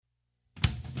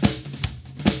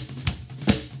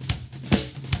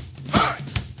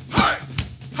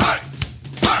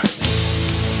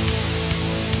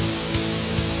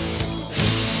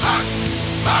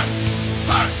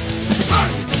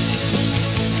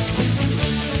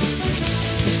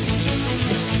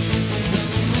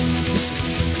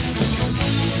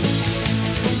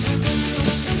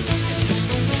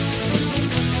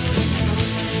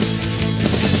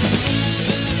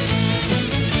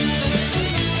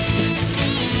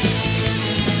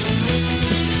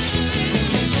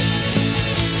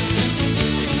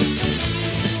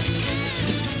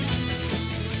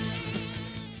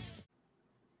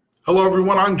Hello,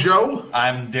 everyone. I'm Joe.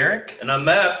 I'm Derek. And I'm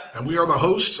Matt. And we are the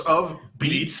hosts of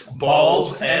Beats,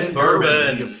 Balls, and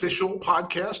Bourbon, the official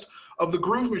podcast of the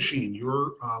Groove Machine,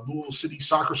 your Louisville City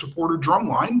soccer supporter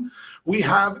drumline. We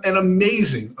have an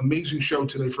amazing show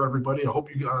today for everybody. I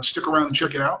hope you stick around and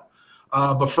check it out.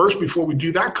 But first, before we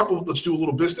do that, let's do a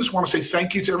little business. I want to say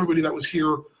thank you to everybody that was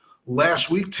here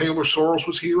last week. Taylor Sorrells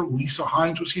was here. Lisa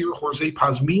Hines was here. Jose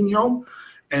Pazmino.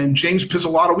 And James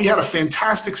Pizzolatto. We had a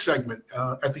fantastic segment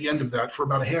at the end of that for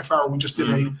about a half hour. We just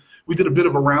did we did a bit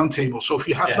of a roundtable. So if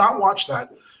you have not watched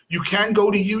that, you can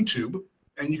go to YouTube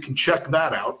and you can check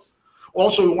that out.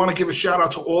 Also, we want to give a shout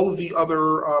out to all of the other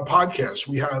podcasts.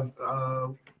 We have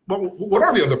what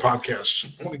are the other podcasts?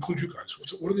 I want to include you guys.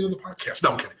 What are the other podcasts?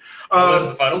 No, I'm kidding. There's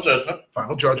the Final Judgment.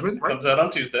 Final Judgment, right? Comes out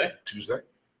on Tuesday.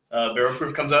 Barrel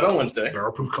Proof comes out on Wednesday.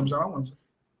 Barrel Proof comes out on Wednesday.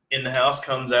 In the House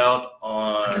comes out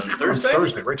on Thursday. On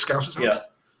Thursday, right? Scouse's House. Yeah.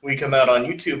 We come out on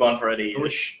YouTube on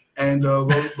Friday-ish. And the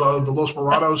Los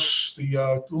Morados,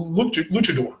 the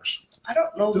Luchadors. I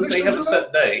don't know that they have a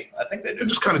set day. I think they do. They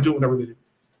just kind of do whenever they do.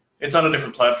 It's on a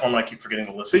different platform. I keep forgetting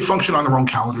to listen. They function on their own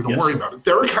calendar. Don't worry about it.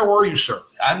 Derek, how are you, sir?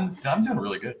 I'm doing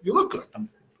really good. You look good.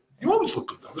 You always look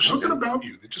good, though. There's something about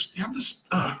you that you have this.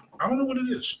 I don't know what it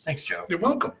is. Thanks, Joe. You're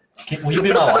welcome. Will you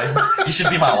be my life? You should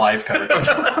be my life coach.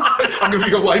 I'm going to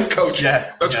be your life coach.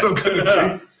 Yeah. That's what I'm going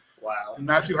to be. Wow. And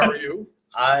Matthew, how are you?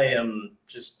 I am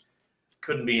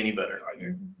couldn't be any better.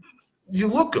 You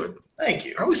look good. Thank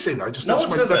you. I always say that. That's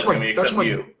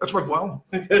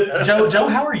well. Joe,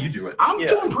 how are you doing? I'm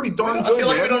doing pretty darn good, I feel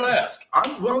like man. we don't ask.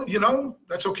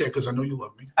 That's okay because I know you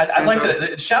love me. I'd like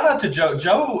to shout out to Joe.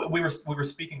 Joe, we were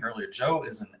speaking earlier. Joe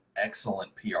is an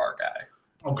excellent PR guy.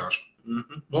 Oh gosh.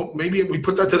 Mm-hmm. Well, maybe we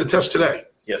put that to the test today.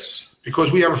 Yes.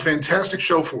 Because we have a fantastic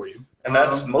show for you. And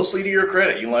that's mostly to your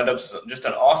credit. You lined up just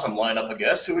an awesome lineup of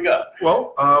guests. Who we got?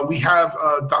 Well, we have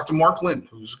Dr. Mark Lynn,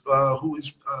 who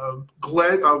is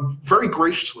glad, very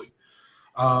graciously.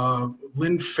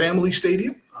 Lynn Family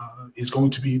Stadium is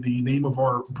going to be the name of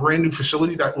our brand new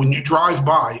facility that when you drive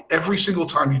by, every single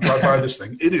time you drive by this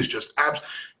thing, it is just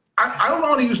I don't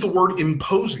want to use the word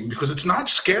imposing because it's not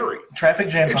scary. Traffic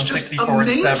jams on 64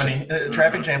 amazing. and 70.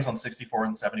 Traffic jams on 64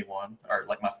 and 71 are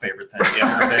like my favorite thing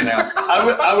every day now.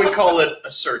 I would call it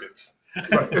assertive.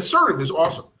 Right. Assertive is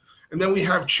awesome. And then we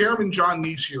have Chairman John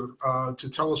Neese here to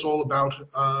tell us all about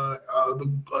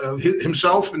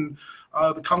himself and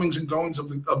the comings and goings of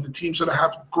the teams that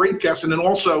have great guests. And then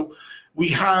also we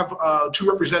have two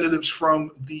representatives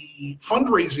from the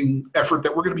fundraising effort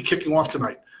that we're going to be kicking off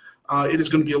tonight. It is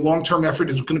going to be a long-term effort.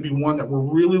 It's going to be one that we're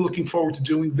really looking forward to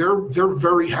doing. They're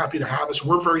very happy to have us.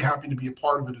 We're very happy to be a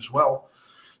part of it as well.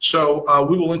 So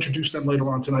we will introduce them later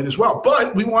on tonight as well.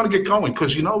 But we want to get going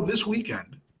because, this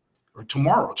weekend or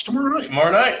tomorrow, it's tomorrow night.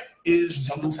 Tomorrow night is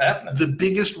something's happening. The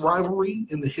biggest rivalry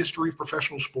in the history of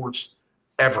professional sports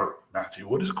ever, Matthew.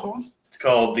 What is it called? It's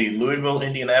called the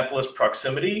Louisville-Indianapolis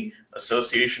Proximity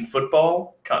Association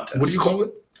Football Contest. What do you call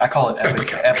it? I call it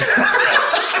Epic. I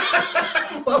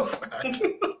love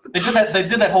that. They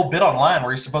did that whole bit online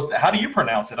where you're supposed to. How do you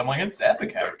pronounce it? I'm like, it's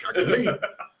Epic. To me.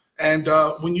 And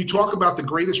when you talk about the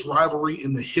greatest rivalry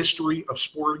in the history of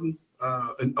sports,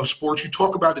 you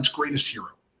talk about its greatest hero.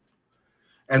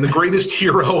 And the greatest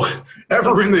hero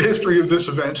ever in the history of this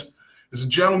event is a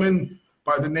gentleman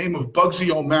by the name of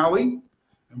Bugsy O'Malley.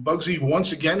 And Bugsy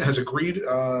once again has agreed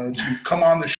to come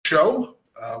on the show.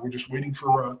 We're just waiting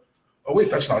for. Oh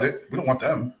wait, that's not it. We don't want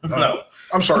them. No.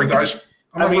 I'm sorry, guys.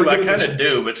 I kind of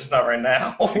do, but just not right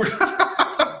now.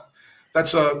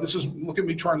 This is look at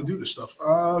me trying to do this stuff.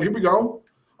 Here we go.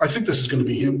 I think this is going to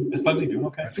be him. Is Bugsy doing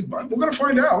okay? I think we're going to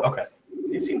find out. Okay.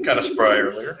 He seemed kind of spry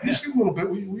earlier. He seemed a little bit.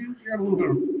 We had a little bit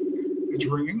of it's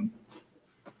ringing.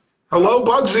 Hello,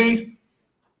 Bugsy.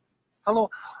 Hello.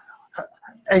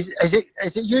 Is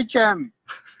it you, Jim?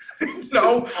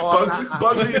 No, Bugsy,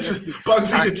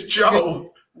 it's Joe.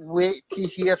 Wait to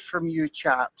hear from you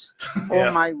chaps. Yeah.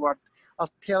 Oh my word. I'll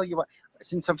tell you what,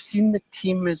 since I've seen the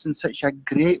team is in such a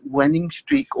great winning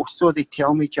streak, or so they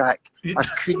tell me, Jack, I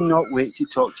could not wait to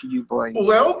talk to you boys.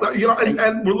 Well,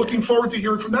 and we're looking forward to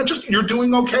hearing from that. Just, you're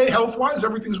doing okay health-wise?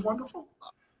 Everything's wonderful?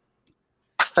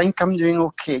 I think I'm doing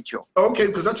okay, Joe. Okay,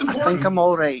 because that's important. I think I'm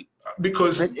all right.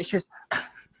 Because it's just,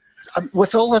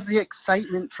 with all of the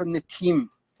excitement from the team,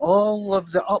 all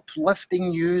of the uplifting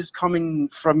news coming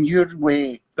from your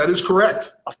way. That is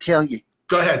correct. I'll tell you.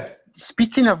 Go ahead.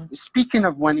 Speaking of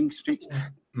winning streaks,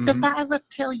 did I ever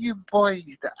tell you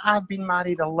boys that I've been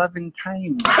married 11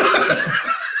 times?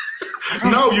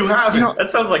 No, you haven't. That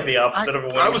sounds like the opposite of a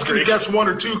winning streak. I was going to guess one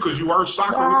or two because you are a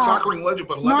soccering legend,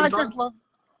 but 11 times? I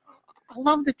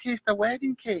love the taste of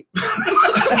wedding cake.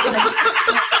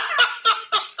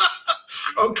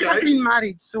 I've Okay. been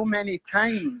married so many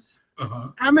times. Uh-huh.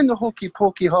 I'm in the Hokey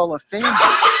Pokey Hall of Fame.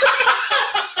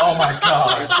 Oh my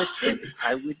God. It's the truth.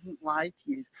 I wouldn't lie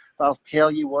to you. But I'll tell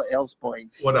you what else, boys.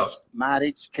 What else?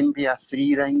 Marriage can be a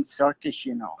 3-ring circus,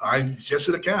 you know. Yes,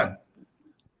 it can.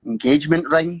 Engagement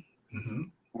ring, Mm-hmm.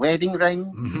 wedding ring,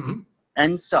 Mm-hmm.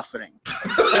 and suffering.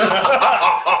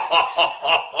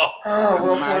 Oh,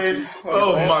 well played. Imagine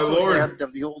Oh, you've my also Lord. heard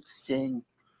of the old saying,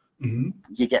 Mm-hmm.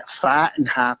 you get fat and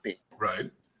happy. Right.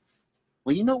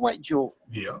 Well, you know what, Joe?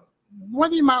 Yeah.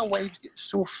 One of my wives get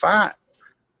so fat,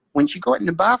 when she got in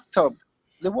the bathtub,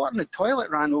 the water in the toilet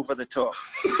ran over the top.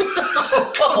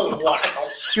 Oh, wow.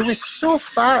 She was so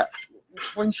fat,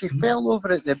 when she fell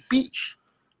over at the beach,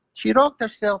 she rocked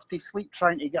herself to sleep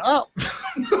trying to get up.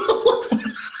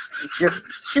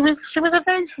 She was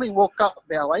eventually woke up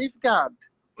by a lifeguard,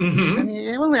 Mm-hmm. and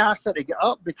he only asked her to get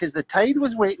up because the tide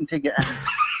was waiting to get in.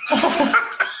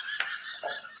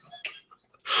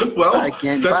 Well, But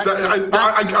again, that's back that. to-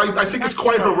 back to- I think it's back to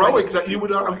quite my heroic wedding that you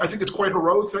would. speech, I think it's quite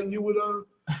heroic that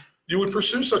you would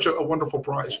pursue such a wonderful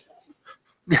prize.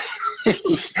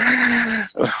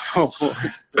 Oh,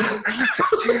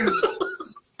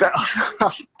 but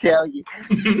I'll tell you,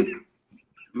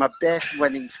 my best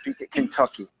winning streak at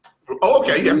Kentucky. Oh,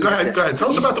 okay. Yeah. Go ahead. Go ahead. Tell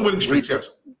us about the winning streaks. Yes.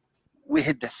 We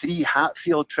had the 3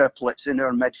 Hatfield triplets in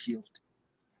our midfield.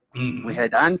 Mm-hmm. We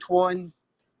had Antoine,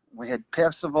 we had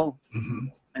Percival, Mm-hmm.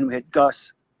 and we had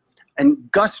Gus.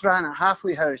 And Gus ran a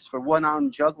halfway house for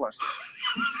one-armed jugglers.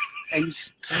 And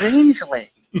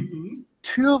strangely, Mm-hmm.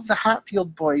 2 of the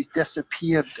Hatfield boys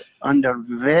disappeared under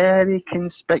very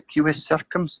conspicuous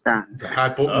circumstance. The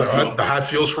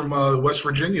Hatfields from West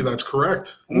Virginia. That's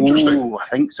correct. Oh, Interesting. I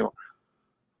think so.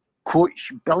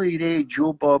 Coach Billy Ray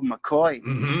Joe Bob McCoy,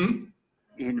 Mm-hmm.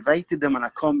 he invited them on a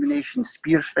combination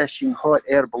spearfishing hot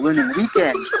air ballooning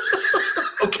weekend.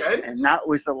 Okay. And that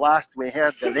was the last we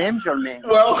heard of them, Jermaine.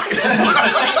 Well,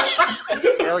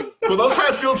 Tell you. well, those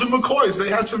Hatfields and McCoys, they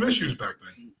had some issues back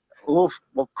then. Oh,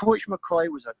 well, Coach McCoy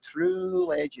was a true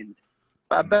legend,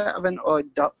 but a bit of an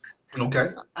odd duck. Okay.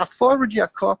 I forward you a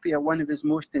copy of one of his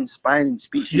most inspiring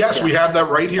speeches. Yes, there. we have that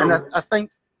right here. And I think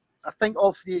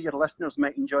all 3 of your listeners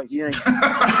might enjoy hearing it.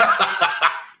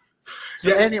 So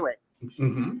Yeah. anyway,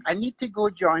 Mm-hmm. I need to go,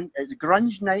 John. It's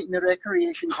grunge night in the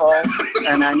recreation hall,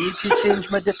 and I need to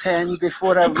change my depend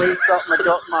before I lace up my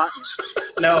Doc Martin.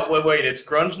 No, wait. It's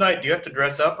grunge night. Do you have to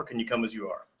dress up, or can you come as you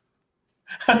are?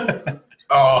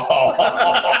 Oh.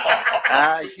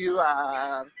 As you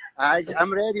are.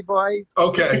 I'm ready, boy.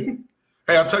 Okay.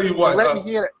 Hey, I'll tell you So what. let me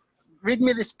hear it. Read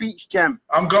me the speech, Jim.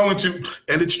 I'm going to,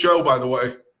 and it's Joe, by the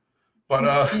way.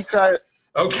 But Peace out.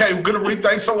 okay, I'm gonna read.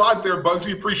 Thanks a lot, there,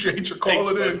 Bugsy. Appreciate your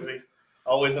calling Thanks, in. Bugsy.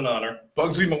 Always an honor.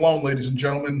 Bugsy Malone, ladies and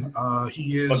gentlemen.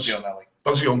 He is Bugsy O'Malley.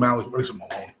 Bugsy O'Malley. What is it,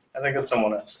 Malone? I think it's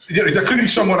someone else. Yeah, that could be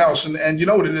someone else, and you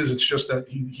know what it is? It's just that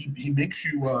he makes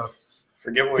you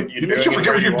Forget what you're he doing. makes you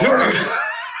forget what you're are, doing.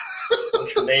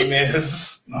 What your name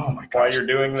is. Oh my Why gosh. you're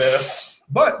doing this.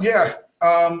 But yeah,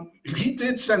 he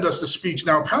did send us the speech.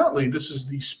 Now apparently this is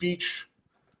the speech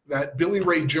that Billy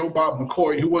Ray Joe Bob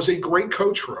McCoy, who was a great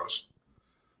coach for us,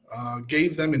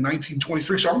 gave them in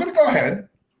 1923. So I'm going to go ahead.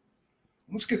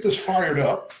 Let's get this fired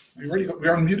up. Are you ready?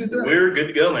 You're unmuted there? We're good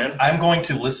to go, man. I'm going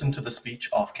to listen to the speech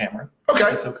off camera. Okay.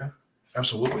 That's okay.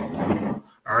 Absolutely.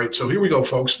 All right, so here we go,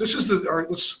 folks. This is the, all right,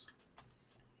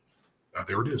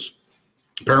 there it is.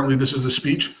 Apparently this is the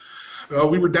speech.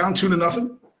 We were down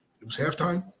 2-0. It was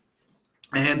halftime,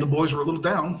 and the boys were a little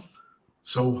down.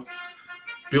 So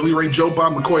Billy Ray Joe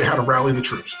Bob McCoy had to rally the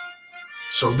troops.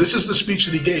 So this is the speech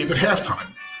that he gave at halftime.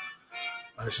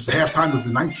 This is the halftime of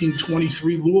the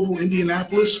 1923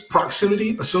 Louisville-Indianapolis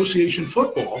Proximity Association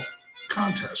football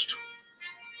contest.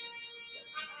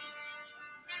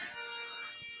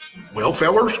 Well,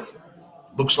 fellers,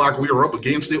 looks like we are up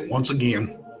against it once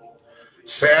again.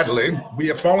 Sadly, we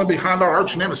have fallen behind our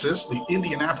arch nemesis, the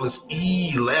Indianapolis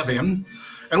 11,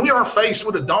 and we are faced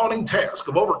with a daunting task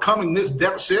of overcoming this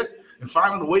deficit and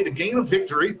finding a way to gain a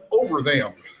victory over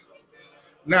them.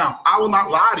 Now, I will not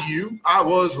lie to you, I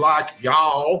was like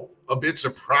y'all, a bit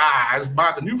surprised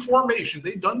by the new formation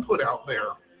they done put out there.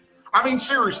 I mean,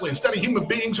 seriously, instead of human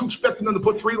beings, who expecting them to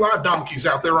put 3 live donkeys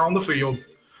out there on the field?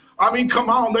 I mean, come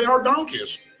on, they are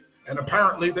donkeys. And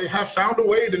apparently they have found a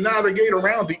way to navigate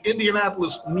around the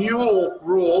Indianapolis mule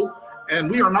rule, and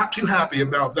we are not too happy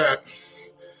about that.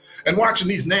 And watching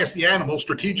these nasty animals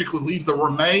strategically leave the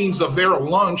remains of their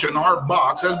lunch in our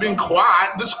box has been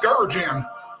quite discouraging.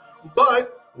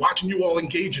 But watching you all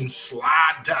engage in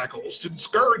slide tackles to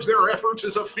discourage their efforts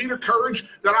is a feat of courage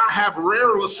that I have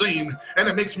rarely seen, and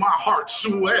it makes my heart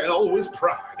swell with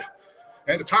pride.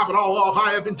 And to top it all off,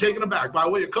 I have been taken aback by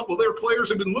the way a couple of their players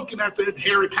have been looking at the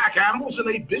hairy pack animals in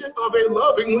a bit of a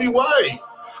lovingly way.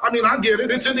 I mean, I get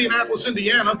it. It's Indianapolis,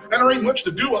 Indiana, and there ain't much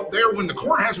to do up there when the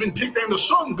corn has been picked and the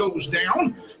sun goes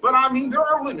down. But, I mean, there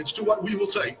are limits to what we will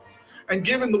take. And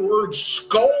given the word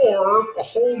score a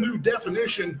whole new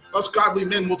definition, us godly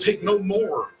men will take no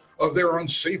more of their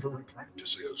unsavory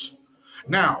practices.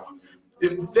 Now,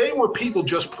 if they were people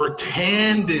just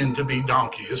pretending to be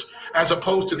donkeys as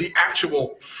opposed to the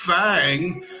actual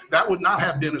thing, that would not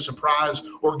have been a surprise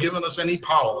or given us any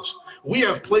pause. We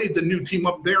have played the new team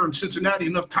up there in Cincinnati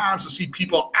enough times to see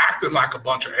people acting like a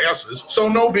bunch of asses, so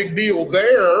no big deal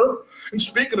there. And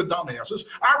speaking of dumbasses,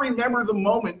 I remember the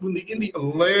moment when the Indy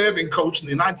 11 coach in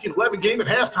the 1911 game at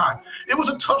halftime. It was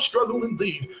a tough struggle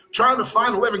indeed, trying to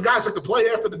find 11 guys that could play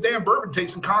after the damn bourbon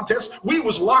tasting contest. We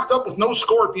was locked up with no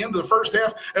score at the end of the first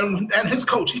half, and his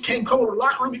coach, he came over to the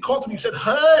locker room, he called to me, he said,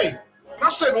 "Hey," and I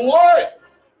said, "What?"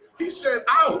 He said,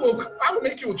 I will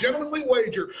make you a gentlemanly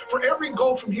wager. For every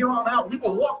goal from here on out, we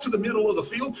will walk to the middle of the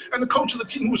field, and the coach of the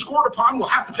team who was scored upon will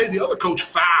have to pay the other coach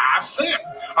 5 cents.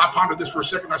 I pondered this for a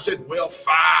second. I said, well,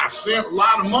 5 cents, a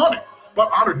lot of money.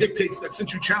 But honor dictates that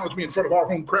since you challenged me in front of our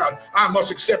home crowd, I must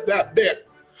accept that bet.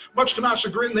 Much to my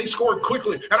chagrin, they scored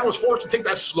quickly, and I was forced to take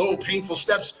that slow, painful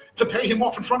steps to pay him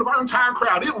off in front of our entire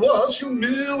crowd. It was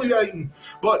humiliating.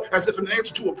 But as if in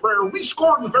answer to a prayer, we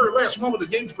scored in the very last moment of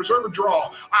the game to preserve a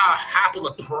draw. I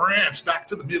happily pranced back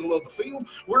to the middle of the field,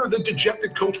 where the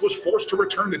dejected coach was forced to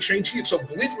return the change he had so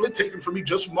gleefully taken from me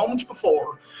just moments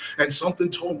before. And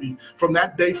something told me from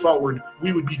that day forward,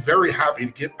 we would be very happy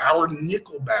to get our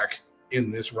nickel back in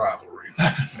this rivalry.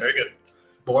 Very good.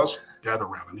 Boys, gather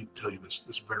around. I need to tell you this.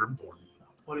 This is very important.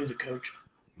 What is it, Coach?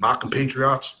 My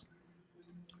compatriots,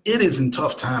 it is in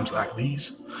tough times like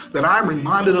these that I'm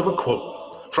reminded of a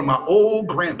quote from my old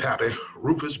grandpappy,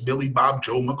 Rufus Billy Bob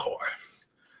Joe McCoy.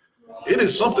 It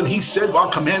is something he said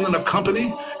while commanding a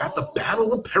company at the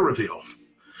Battle of Perryville.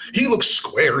 He looked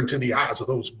square into the eyes of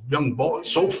those young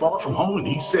boys so far from home, and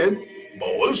he said,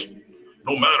 "Boys,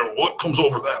 no matter what comes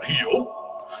over that hill,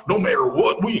 no matter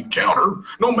what we encounter,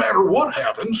 no matter what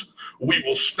happens, we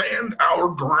will stand our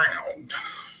ground."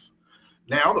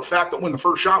 Now, the fact that when the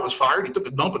first shot was fired, he took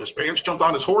a dump in his pants, jumped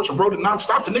on his horse, and rode it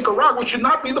nonstop to Nicaragua should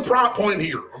not be the point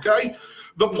here, okay?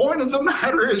 The point of the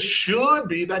matter should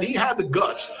be that he had the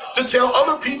guts to tell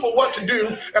other people what to do,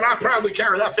 and I proudly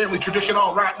carry that family tradition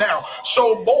on right now.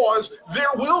 So, boys, there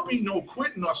will be no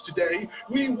quitting us today.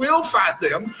 We will fight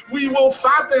them. We will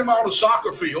fight them on a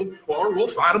soccer field, or we'll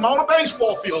fight them on a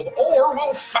baseball field, or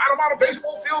we'll fight them on a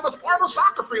baseball field that's part of a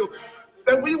soccer field.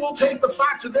 And we will take the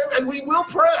fight to them, and we will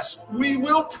press. We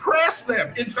will press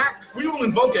them. In fact, we will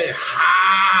invoke a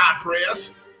high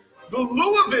press. The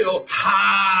Louisville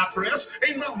high press.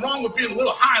 Ain't nothing wrong with being a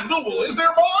little high in Louisville, is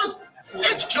there, boys?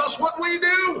 It's just what we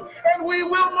do. And we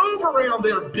will move around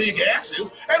their big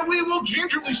asses, and we will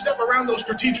gingerly step around those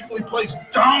strategically placed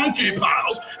donkey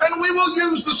piles, and we will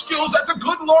use the skills that the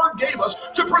good Lord gave us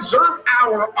to preserve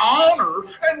our honor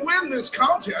and win this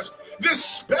contest, this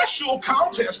special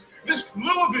contest, this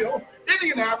Louisville,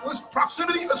 Indianapolis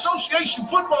Proximity Association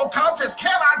football contest.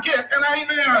 Can I get an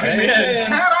amen? Amen.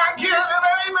 Can I get an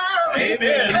amen?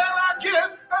 Amen. Can I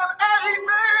get an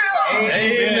amen?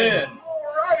 Amen. All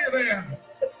righty then.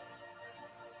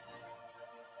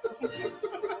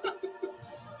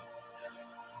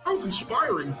 That was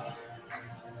inspiring.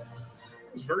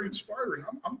 That was very inspiring.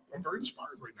 I'm very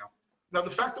inspired right now. Now, the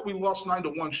fact that we lost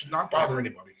 9-1 should not bother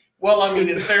anybody. Well, I mean,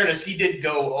 in fairness, he did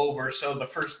go over, so the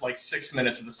first 6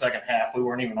 minutes of the second half, we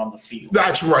weren't even on the field.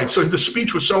 That's right. So the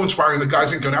speech was so inspiring. The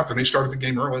guys didn't go out there. They started the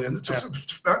game early, and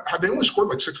they only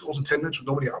scored 6 goals in 10 minutes with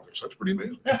nobody out there. So that's pretty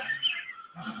amazing. Yeah.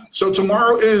 So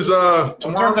tomorrow is Turns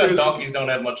out donkeys don't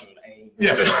have much of an aim.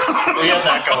 Yeah, We have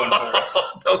that going for us.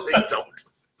 No, they don't.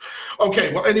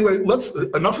 Okay. Well, anyway,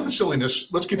 enough of the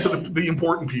silliness. Let's get to the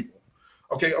important people.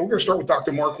 Okay, we're going to start with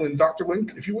Dr. Mark Lynn. Dr.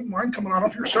 Lynn, if you wouldn't mind coming on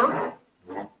up here, sir.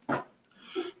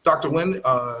 Dr. Lynn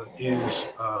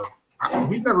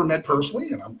we've never met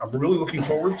personally, and I'm really looking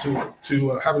forward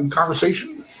to having a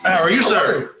conversation. How are you,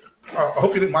 sir? I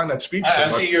hope you didn't mind that speech. I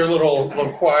see you're a little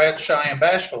quiet, shy, and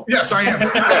bashful. Yes, I am.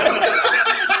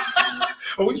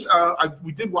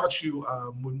 We did watch you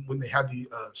when they had the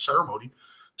ceremony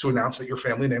to announce that your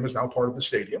family name is now part of the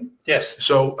stadium. Yes.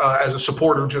 So as a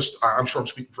supporter, I'm sure I'm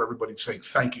speaking for everybody saying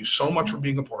thank you so much for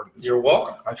being a part of this. You're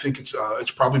welcome. I think it's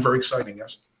probably very exciting,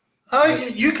 yes?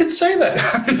 You can say that.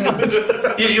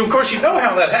 Of course, you know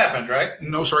how that happened, right?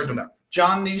 No, sir, I do not.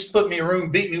 John Neese put me in a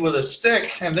room, beat me with a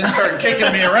stick, and then started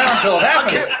kicking me around until it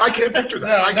happened. I can't picture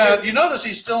that. Now, you notice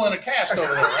he's still in a cast over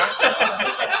there,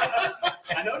 right?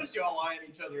 I noticed you all eyeing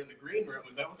each other in the green room.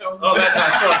 Was that what that was? Oh,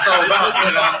 that's what it's all about,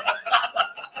 you know.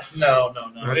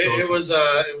 No. That's It was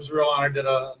a real honor that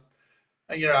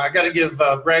I got to give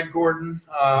Brad Gordon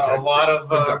Okay. a lot of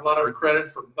Good guy. credit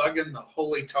for bugging the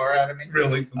holy tar out of me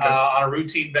Really? Okay. on a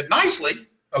routine, but nicely.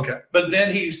 Okay. But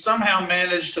then he somehow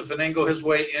managed to finagle his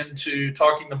way into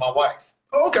talking to my wife,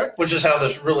 Oh, okay. which is how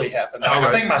this really happened. All I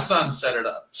right. think my son set it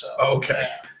up. So Okay.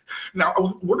 yeah. Now,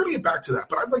 we're going to get back to that,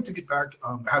 but I'd like to get back,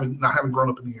 not having grown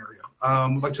up in the area.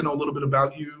 I'd like to know a little bit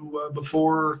about you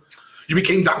before you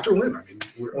became Dr. Lynn. I mean,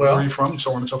 where are you from, and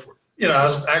so on and so forth. I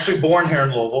was actually born here in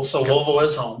Louisville, so Okay. Louisville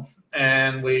is home,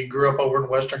 and we grew up over in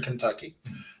Western Kentucky.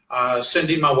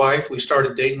 Cindy, my wife, we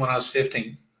started dating when I was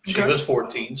 15. She Okay. was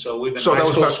 14, so we've been So high that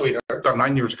was school about- sweetheart. About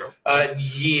 9 years ago.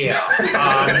 Yeah.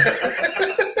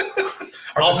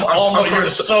 I'm Almost, trying you're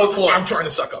to- so close. I'm trying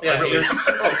to suck up. I Yeah, really you're am.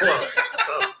 so close.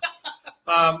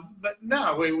 But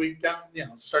no, we got,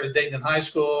 started dating in high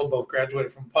school, both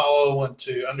graduated from Apollo, went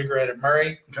to undergrad at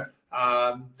Murray. Okay.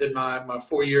 Did my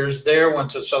 4 years there,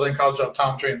 went to Southern College of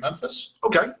Optometry in Memphis.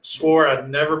 Okay. Swore I'd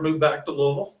never move back to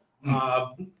Louisville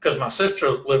because my sister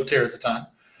lived here at the time.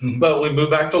 Mhm. But we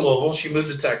moved back to Louisville. She moved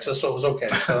to Texas, so it was okay.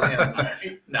 So,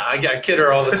 no, I kid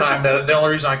her all the time that the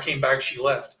only reason I came back, she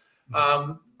left.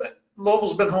 But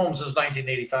Louisville's been home since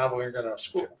 1985 when we got out of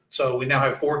school. So we now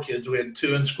have 4 kids. We had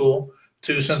 2 in school,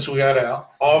 2 since we got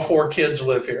out. All 4 kids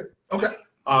live here. Okay.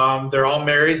 They're all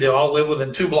married. They all live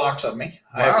within 2 blocks of me.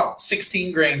 I Wow. have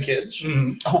 16 grandkids.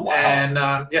 Mhm. Oh, wow. And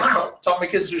Wow. taught my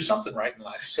kids to do something right in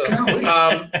life. So Golly.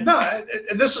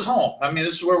 and this is home. I mean,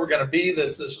 this is where we're going to be.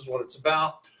 This is what it's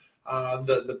about.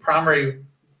 The primary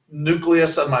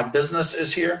nucleus of my business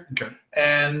is here. Okay.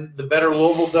 And the better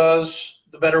Louisville does,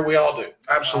 the better we all do.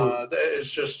 Absolutely. It's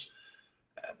just,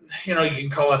 you can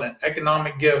call it an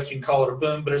economic gift, you can call it a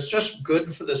boom, but it's just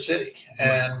good for the city.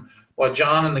 And what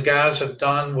John and the guys have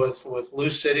done with Lou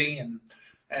City and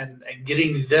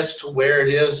getting this to where it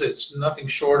is, it's nothing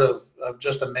short of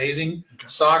just amazing. Okay.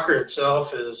 Soccer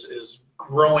itself is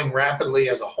growing rapidly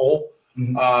as a whole.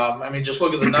 Mhm. I mean, just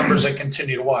look at the numbers that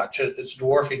continue to watch. It's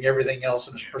dwarfing everything else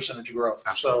in its percentage growth.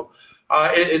 Absolutely.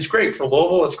 So it's great for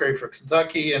Louisville, it's great for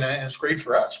Kentucky, and it's great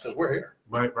for us because we're here.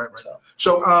 Right. So,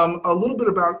 So a little bit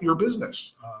about your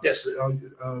business. Yes.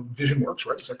 Vision Works,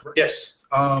 right? Is that correct? yes.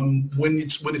 When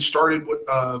it started,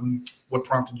 what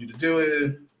prompted you to do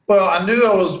it? Well, I knew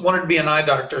I wanted to be an eye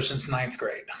doctor since 9th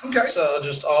grade. Okay. So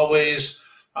just always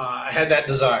I had that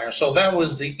desire. So that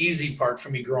was the easy part for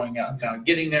me growing up. Now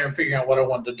getting there and figuring out what I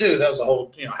wanted to do, that was a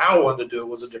whole, how I wanted to do it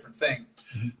was a different thing.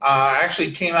 Mm-hmm. I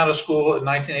actually came out of school in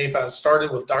 1985,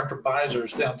 started with Dr.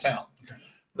 Beiser's downtown. Okay.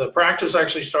 The practice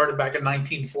actually started back in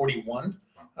 1941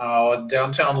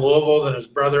 downtown Louisville. Then his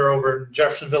brother over in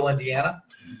Jeffersonville, Indiana,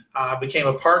 became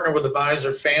a partner with the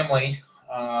Beiser family.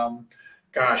 You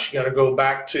got to go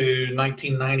back to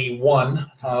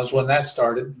 1991 is when that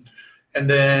started. And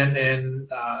then in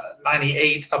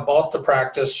 98, I bought the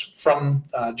practice from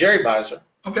Jerry Beiser.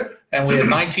 Okay. And we had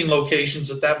 19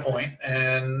 locations at that point,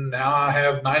 and now I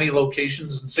have 90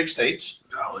 locations in 6 states.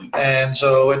 Golly. And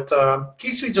so it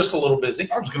keeps me just a little busy.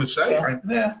 I was going to say, So, right?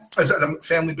 yeah. Is that a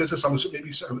family business? I'm assuming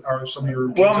maybe some of your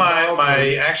kids Well,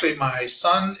 involved, or- my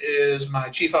son is my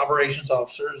chief operations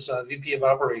officer, is VP of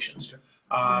operations.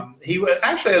 He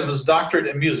actually has his doctorate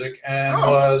in music and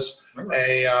was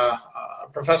a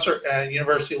professor at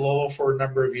University of Louisville for a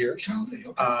number of years. Golly,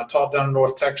 okay. Taught down in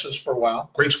North Texas for a while.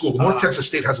 Great school. North Texas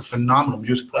State has a phenomenal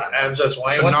music program. That's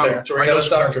why he went there. That's where he got his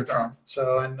doctorate from.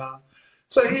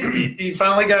 So he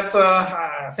finally got,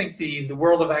 I think the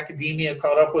world of academia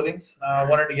caught up with him.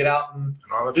 Wanted to get out and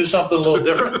do something a little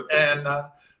different. And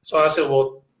so I said,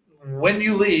 well, when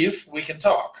you leave, we can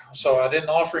talk. So I didn't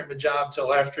offer him a job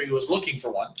till after he was looking for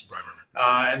one.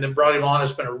 Right. And then brought him on.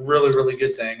 It's been a really, really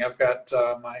good thing. I've got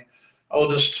my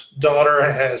oldest daughter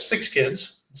has 6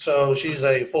 kids. So she's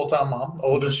a full-time mom.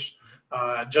 Oldest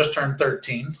just turned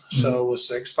 13, so was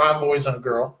 6. 5 boys and a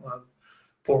girl.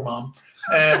 Poor mom.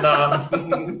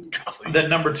 And then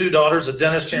number 2 daughter's a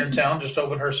dentist here in town. Just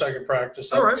opened her 2nd practice.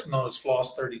 That's known as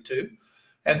Floss 32.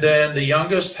 And then the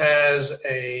youngest has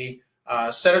a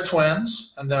set of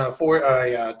twins, and then a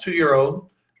 2-year-old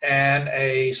and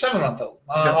a 7-month-old,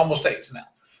 almost 8 now.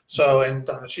 So, and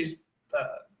she's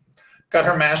got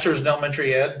her master's in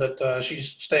elementary ed, but she's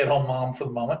stay-at-home mom for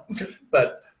the moment. Okay.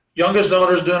 But youngest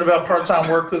daughter's doing about part-time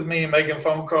work with me, making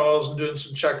phone calls and doing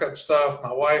some checkup stuff.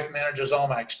 My wife manages all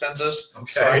my expenses,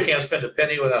 so I can't spend a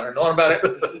penny without her knowing about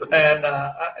it.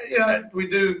 And we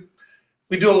do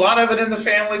a lot of it in the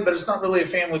family, but it's not really a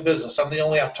family business. I'm the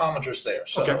only optometrist there.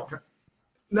 So. Okay.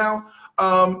 Now,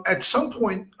 at some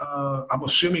point, I'm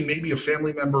assuming maybe a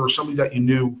family member or somebody that you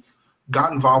knew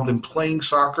got involved in playing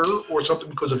soccer or something?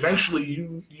 Because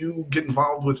eventually you get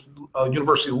involved with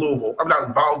University of Louisville. I'm not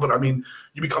involved, but I mean,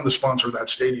 you become the sponsor of that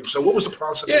stadium. So what was the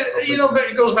process? Yeah,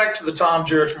 it goes back to the Tom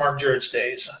Jurich, Mark Jurich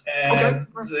days. And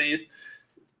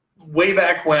way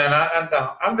back when,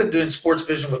 I've been doing sports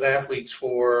vision with athletes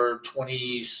for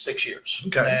 26 years.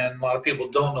 Okay. And a lot of people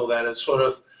don't know that. It's sort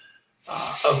of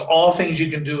all things you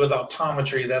can do with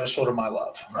optometry, that is sort of my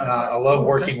love. Right, and right. I love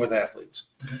working with athletes.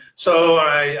 Okay. So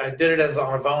I did it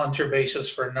on a volunteer basis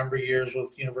for a number of years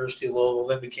with University of Louisville,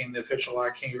 then became the official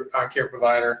eye care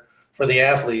provider for the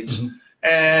athletes. Mm-hmm.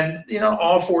 And,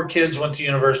 all 4 kids went to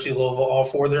University of Louisville. All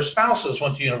 4 of their spouses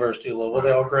went to University of Louisville.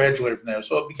 They all graduated from there.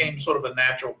 So it became sort of a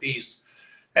natural piece.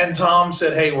 And Tom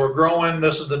said, hey, we're growing.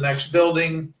 This is the next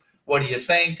building. What do you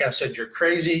think? I said, you're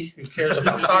crazy. Who cares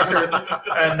about soccer?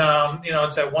 And,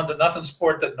 it's that 1-0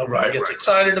 sport that nobody gets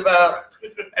excited about.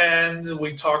 And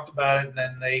we talked about it, and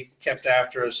then they kept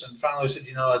after us. And finally said,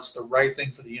 it's the right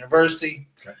thing for the university.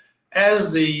 Okay.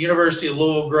 As the University of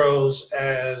Louisville grows,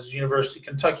 as University of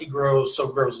Kentucky grows, so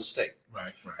grows the state.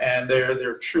 Right. And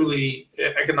they're truly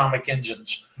economic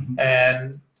engines. Mm-hmm.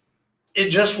 And it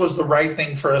just was the right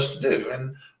thing for us to do.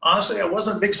 And honestly, I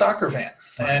wasn't a big soccer fan.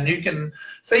 Right. And you can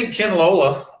thank Ken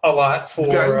Lola a lot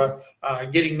for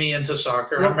getting me into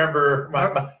soccer. Well, I remember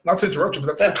not to interrupt you,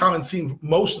 but that's the common theme.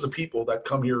 Most of the people that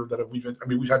come here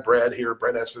we've had Brad here,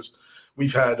 Brad Estes.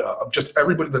 We've had just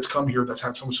everybody that's come here that's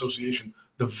had some association.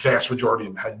 The vast majority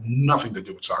of them had nothing to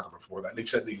do with soccer before that. And they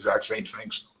said the exact same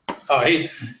things.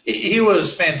 He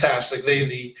was fantastic.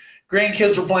 The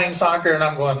grandkids were playing soccer, and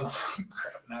I'm going, oh,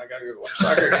 crap, now I got to go watch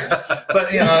soccer games.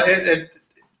 But,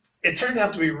 it turned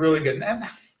out to be really good. And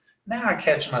now I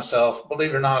catch myself,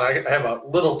 believe it or not, I have a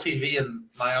little TV in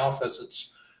my office. It's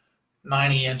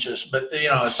 90 inches, but,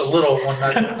 it's a little one.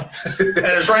 And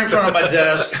it's right in front of my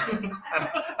desk.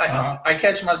 I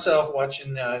catch myself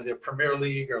watching the Premier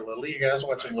League or La Liga. I was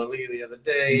watching La Liga the other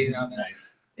day.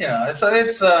 Nice. It's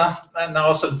and all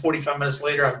of a sudden 45 minutes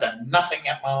later, I've done nothing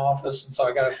at my office, and so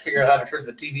I got to figure out how to turn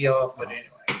the TV off. But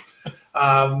anyway,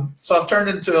 so I've turned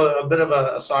into a bit of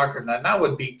a soccer nut. And I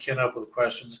would beat Ken up with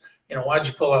questions. Why'd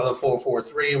you pull out of the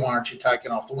 4-4-3? Why aren't you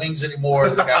taking off the wings anymore?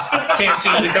 The guy can't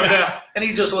seem to come down. And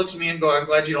he just looks at me and goes, I'm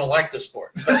glad you don't like this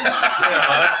sport.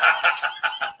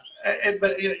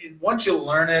 But once you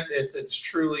learn it, it's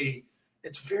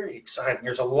very exciting.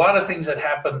 There's a lot of things that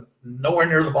happen nowhere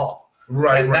near the ball.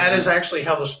 Right. And that is actually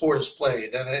how the sport is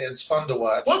played, and it's fun to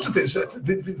watch. Well,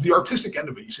 the artistic end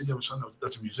of it. You said you have a son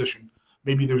that's a musician.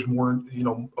 Maybe there's more,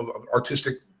 of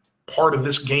artistic part of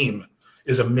this game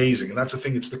is amazing, and that's the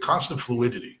thing. It's the constant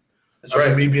fluidity. That's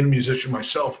right. Me being a musician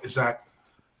myself is that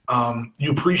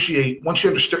you appreciate once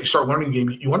you start learning the game,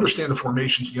 you understand the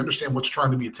formations, you understand what's trying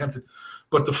to be attempted,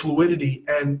 but the fluidity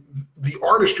and the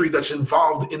artistry that's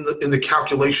involved in the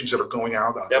calculations that are going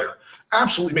out there.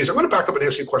 Absolutely amazing. I'm going to back up and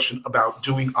ask you a question about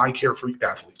doing eye care for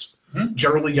athletes,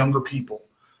 generally younger people.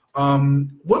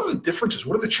 What are the differences?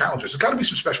 What are the challenges? There's got to be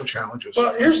some special challenges.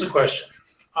 Well, here's the question.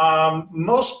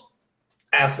 Most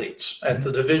athletes at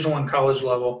the Division I college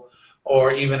level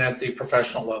or even at the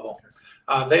professional level,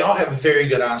 they all have very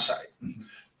good eyesight. Mm-hmm.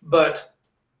 But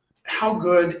how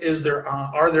good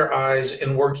are their eyes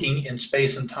in working in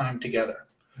space and time together?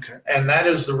 Okay. And that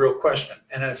is the real question.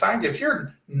 And in fact, if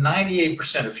you're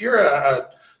 98%, if you're an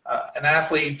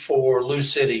athlete for Lou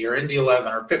City or Indy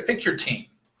 11 or pick your team,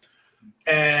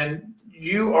 and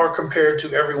you are compared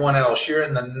to everyone else, you're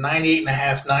in the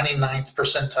 98.5, 99th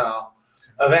percentile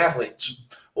of athletes.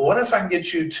 Well, what if I can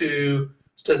get you to,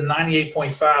 instead of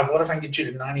 98.5, what if I can get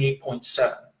you to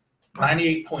 98.7,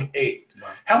 98.8? Wow.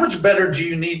 How much better do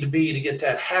you need to be to get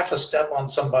that half a step on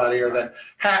somebody or that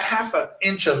half an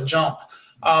inch of jump?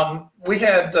 We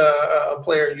had a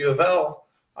player at U of L,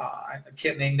 I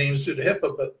can't name names due to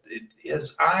HIPAA, but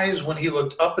his eyes, when he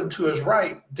looked up and to his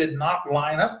right, did not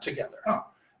line up together. Oh.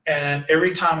 And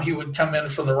every time he would come in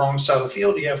from the wrong side of the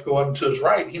field, he'd have to go up and to his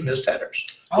right. He missed headers.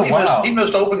 Oh, wow. He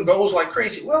missed open goals like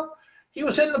crazy. Well, he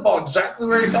was hitting the ball exactly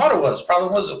where he thought it was.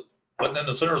 Problem was it wasn't in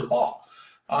the center of the ball.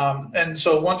 And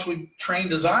so once we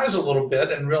trained his eyes a little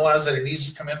bit and realized that he needs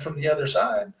to come in from the other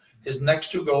side, his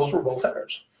next 2 goals were both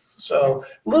headers. So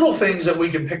little things that we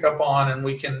can pick up on and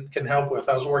we can help with.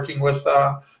 I was working with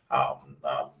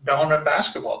Bellarmine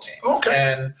basketball team. Okay.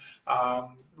 And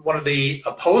one of the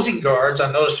opposing guards,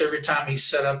 I noticed every time he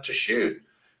set up to shoot,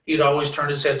 he'd always turn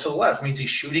his head to the left. It means he's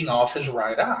shooting off his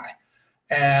right eye.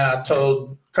 And I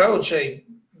told Coach, hey,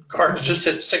 guard just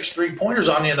hit 6 3-pointers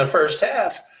on you in the first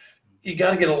half. You got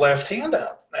to get a left hand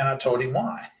up. And I told him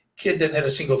why. kid didn't hit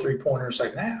a single three-pointer in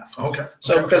second half. Okay.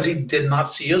 So okay. because he did not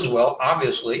see as well,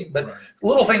 obviously. But Right.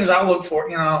 little things I look for,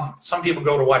 some people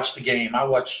go to watch the game. I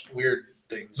watch weird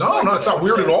things. No, it's not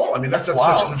weird at all. I mean, that's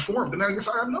Wow. informed. And then I guess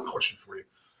I have another question for you.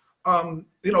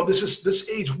 This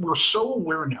age, we're so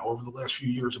aware now over the last few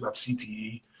years about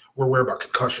CTE. We're aware about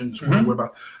concussions. We're aware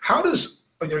about how does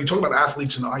you talk about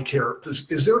athletes and eye care.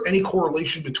 Is there any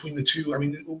correlation between the two? I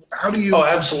mean, how do you? Oh,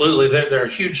 absolutely. There are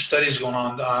huge studies going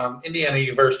on. Indiana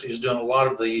University is doing a lot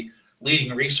of the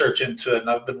leading research into it, and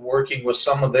I've been working with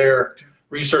some of their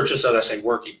researchers. That I say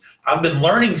working. I've been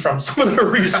learning from some of their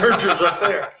researchers up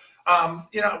there.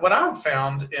 What I've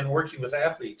found in working with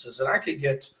athletes is that I could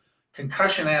get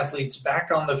concussion athletes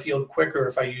back on the field quicker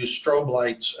if I use strobe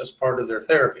lights as part of their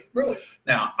therapy. Really?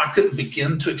 Now, I couldn't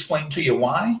begin to explain to you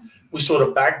why. We sort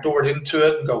of backdoored into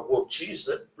it and go, well, geez,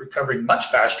 they're recovering much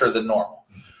faster than normal.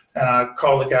 And I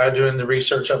called the guy doing the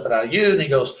research up at IU, and he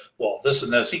goes, well, this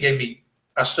and this. He gave me,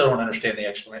 I still don't understand the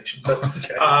explanation. But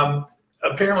Okay.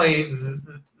 Apparently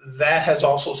that has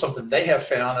also something they have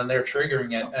found, and they're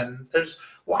triggering it. And there's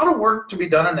a lot of work to be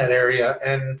done in that area.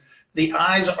 And the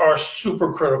eyes are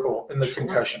super critical in the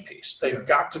concussion piece. They've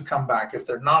got to come back. If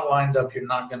they're not lined up, you're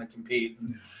not going to compete.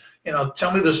 And,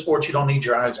 tell me the sports you don't need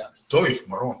your eyes in. Totally,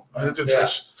 Marlon.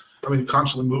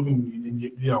 Constantly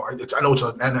moving. I know it's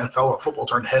an NFL or football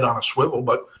term, head on a swivel,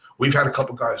 but we've had a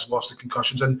couple guys lost to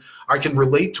concussions, and I can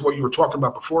relate to what you were talking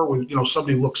about before. With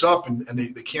somebody looks up and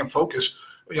they can't focus.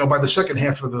 By the second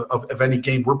half of any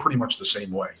game, we're pretty much the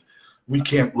same way. We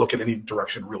can't look at any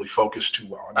direction really focus too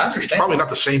well. I understand. It's probably not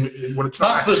the same when it's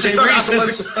not the same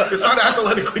reasons. It's not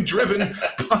athletically driven,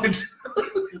 but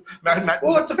Matt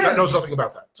knows nothing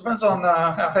about that. Depends on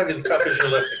how heavy the cup is you're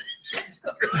lifting.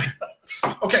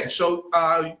 Okay, so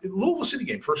Louisville City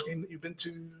game, first game that you've been to.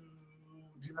 Do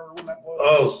you remember when that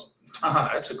was?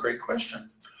 That's a great question.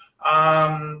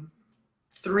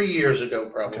 3 years ago,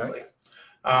 probably.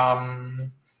 Okay.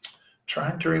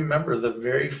 Trying to remember the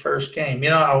very first game.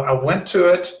 I went to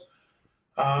it.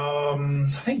 I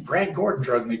think Brad Gordon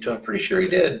drugged me to it. I'm pretty sure he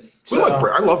did. We like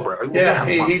Brad. I love Brad.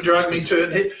 He drugged me to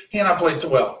it. He and I played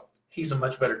well. He's a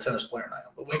much better tennis player than I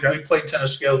am. But we played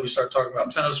tennis together. We started talking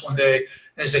about tennis one day,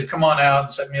 and he said, "Come on out,"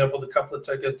 and set me up with a couple of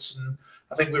tickets. And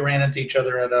I think we ran into each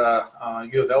other at a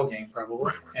U of L game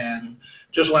probably, and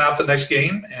just went out the next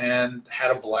game and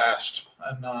had a blast.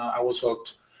 And I was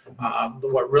hooked.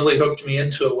 What really hooked me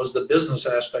into it was the business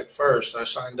aspect first. I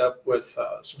signed up with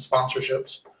some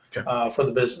sponsorships for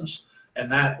the business, and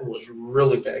that was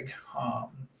really big.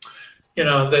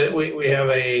 That we have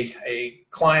a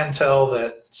clientele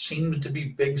that seems to be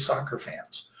big soccer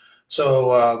fans.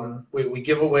 So we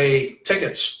give away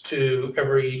tickets to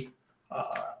every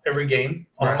game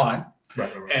online.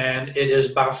 Right. And it is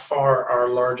by far our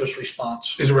largest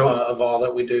response of all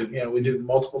that we do. We do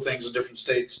multiple things in different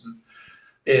states, and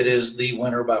it is the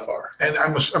winner by far. And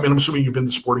I'm assuming you've been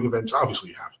to sporting events. Obviously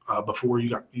you have before you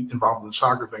got involved in the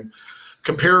soccer thing.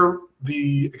 Compare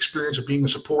the experience of being a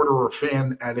supporter or a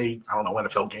fan at a,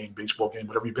 NFL game, baseball game,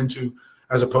 whatever you've been to,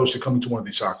 as opposed to coming to one of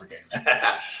these soccer games.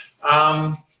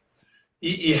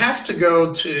 You have to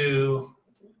go to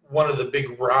one of the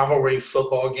big rivalry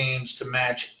football games to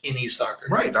match any soccer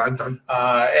game. Right.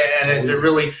 It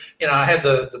really, I had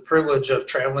the privilege of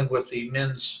traveling with the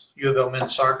U of L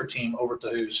men's soccer team over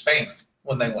to Spain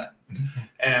when they went. Mm-hmm.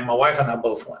 And my wife and I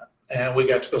both went. And we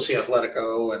got to go see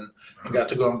Atletico and got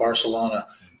to go in Barcelona.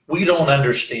 We don't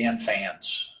understand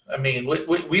fans. I mean,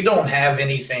 we don't have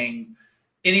anything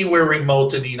anywhere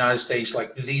remote in the United States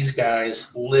like these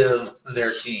guys live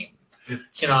their team.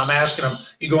 I'm asking them,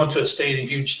 you go into a stadium,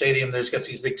 huge stadium, there's got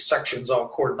these big sections all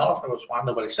cordoned off. I goes, why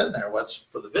nobody's sitting there? Well, that's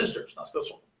for the visitors. And I goes,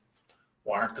 well,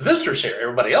 why aren't the visitors here?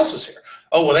 Everybody else is here.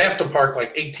 Oh, well, they have to park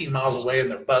like 18 miles away, and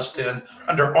they're bussed in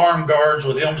under armed guards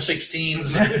with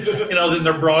M16s. And, then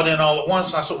they're brought in all at once.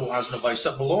 And I said, well, why is nobody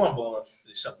sitting below them? Well, if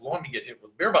they sit below them, you get hit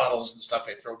with beer bottles and stuff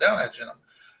they throw down at you. And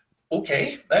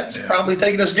okay, that's probably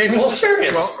taking this game a little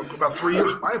serious. Well, about 3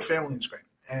 years, I have family in Spain,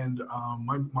 and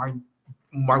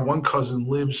my one cousin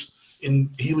lives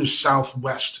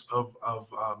southwest of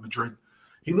Madrid.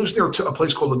 He lives near a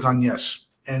place called Leganés,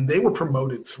 and they were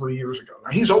promoted 3 years ago.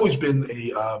 Now, he's always been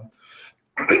a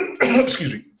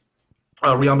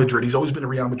Real Madrid. He's always been a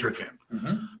Real Madrid fan.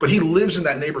 Mm-hmm. But he lives in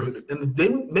that neighborhood. And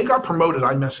they got promoted.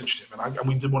 I messaged him, and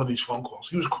we did one of these phone calls.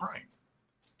 He was crying.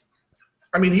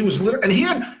 I mean, he was literally,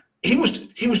 and he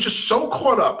was just so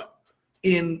caught up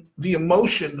in the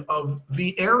emotion of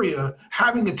the area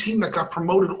having a team that got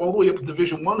promoted all the way up to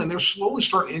Division I, and they're slowly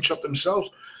starting to inch up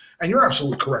themselves. And you're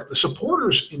absolutely correct. The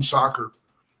supporters in soccer,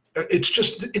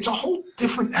 it's a whole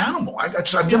different animal.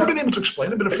 I've never been able to explain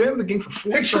it. I've been a fan of the game for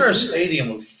 4 years. Picture a stadium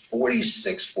with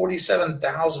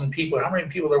 47,000 people. How many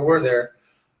people there were there?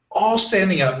 All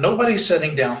standing up, nobody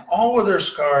sitting down, all with their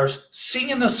scarves,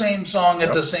 singing the same song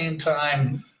at the same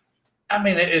time. I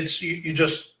mean, it's you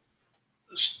just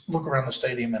look around the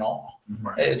stadium in awe.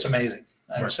 Right. It's amazing.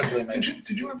 It's simply amazing.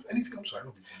 Did you have anything? I'm sorry.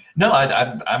 No,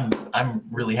 I'm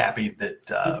really happy that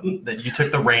that you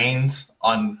took the reins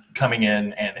on coming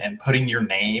in and putting your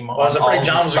name on I was afraid all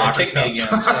John the was going to soccer kick me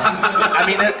stuff. again. So. I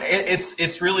mean,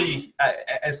 it's really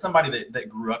as somebody that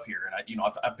grew up here, and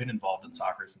I've been involved in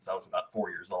soccer since I was about 4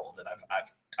 years old, and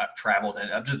I've traveled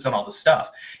and I've just done all this stuff.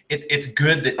 It's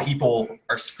good that people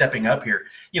are stepping up here.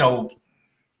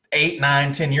 8,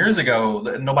 9, 10 years ago,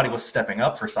 nobody was stepping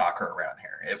up for soccer around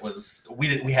here. It was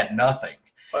we had nothing.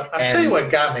 But I'll tell you what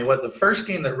got me. What the first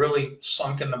game that really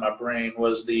sunk into my brain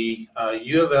was the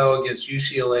U of L against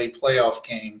UCLA playoff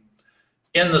game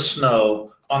in the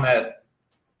snow on that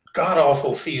god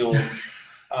awful field,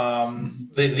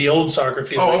 the old soccer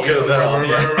field at U of L.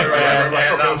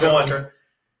 Right. And I'm going,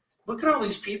 look at all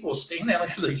these people standing there.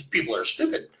 These people are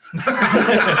stupid.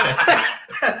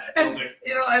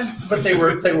 But they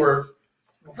were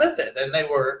livid, and I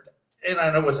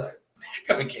know it was a heck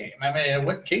of a game. I mean,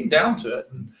 it came down to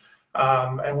it,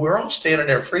 and we're all standing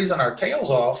there freezing our tails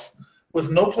off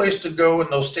with no place to go and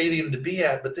no stadium to be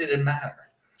at, but it didn't matter.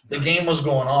 The game was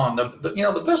going on.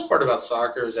 The best part about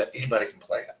soccer is that anybody can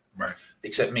play it. Right.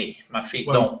 Except me. My feet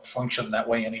don't function that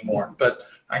way anymore. But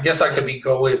I guess I could be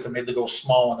goalie if they made the goal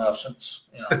small enough since,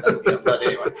 but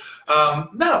anyway.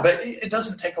 No, but it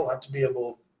doesn't take a lot to be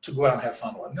able to go out and have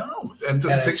fun with. No, and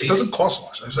it doesn't cost a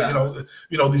lot. It's like,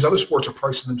 these other sports are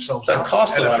pricing themselves out. That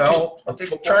cost a lot. NFL, If they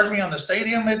charge me on the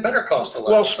stadium, it better cost a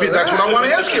lot. Well, that's what I want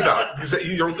to ask you about. Because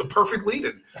you're the perfect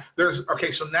lead-in.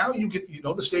 So now you get,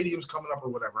 the stadium's coming up or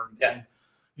whatever. Yeah.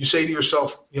 You say to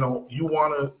yourself, you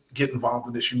want to get involved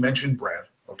in this. You mentioned Brad,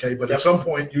 okay? But at some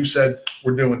point you said,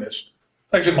 we're doing this.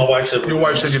 Actually, my wife said. Your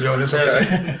wife said you're doing this,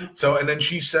 okay? So, and then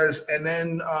she says, and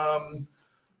then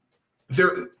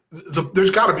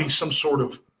there's got to be some sort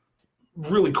of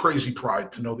really crazy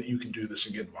pride to know that you can do this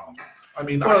and get involved. I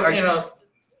mean,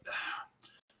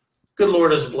 good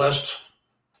Lord has blessed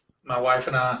my wife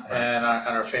and I and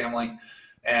our family,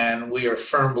 and we are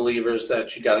firm believers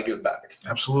that you got to give back.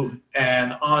 Absolutely.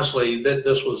 And honestly,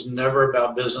 this was never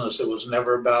about business. It was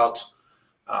never about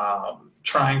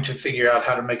trying to figure out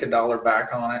how to make a dollar back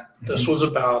on it. This was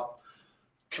about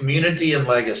community and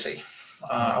legacy.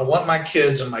 I want my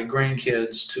kids and my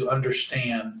grandkids to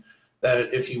understand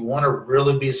that if you want to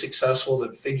really be successful,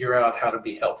 then figure out how to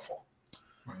be helpful.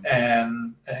 Right.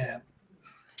 And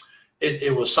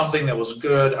it was something that was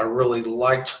good. I really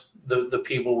liked the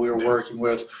people we were working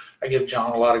with. I give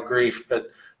John a lot of grief,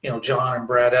 but John and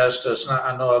Brad Estes, and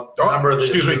I know a number of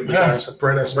the guys.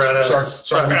 Brad Estes.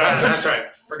 Sorry. That's right.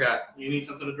 Forgot. You need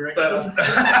something to drink? Then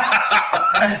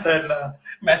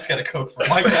Matt's got a Coke for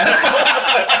like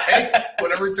that. Hey,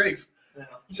 whatever it takes.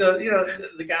 So,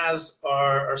 the guys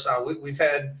are solid. We've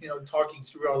had, talking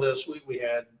through all this, we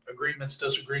had agreements,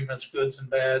 disagreements, goods and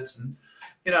bads. And,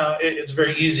 it's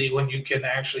very easy when you can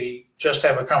actually just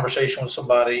have a conversation with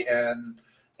somebody and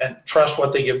trust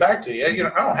what they give back to you. I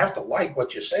don't have to like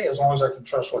what you say as long as I can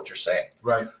trust what you're saying.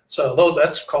 Right. So though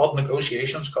that's called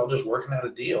negotiations, called just working out a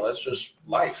deal. That's just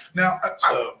life. Now,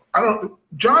 I don't,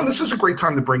 John, this is a great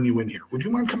time to bring you in here. Would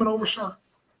you mind coming over, sir?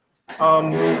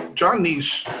 John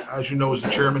Neese, as you know, is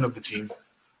the chairman of the team,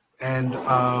 and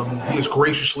he has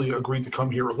graciously agreed to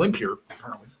come here, or limp here,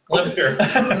 apparently. Limp here.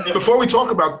 Before we talk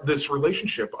about this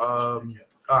relationship,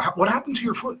 what happened to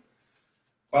your foot?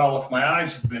 Well, if my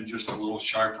eyes had been just a little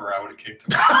sharper, I would have kicked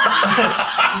them.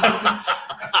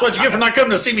 That's what you get for not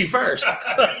coming to see me first.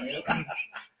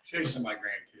 Chasing my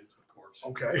grandkids, of course.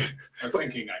 Okay. Or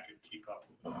thinking I could keep up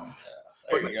with them.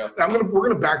 There you go. We're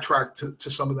gonna backtrack to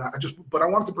some of that. But I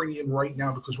wanted to bring you in right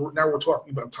now because we're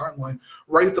talking about timeline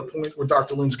right at the point where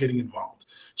Dr. Lynn's getting involved.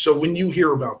 So when you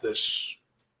hear about this,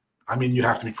 I mean, you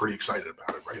have to be pretty excited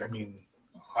about it, right? I mean,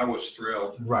 I was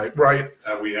thrilled. Right.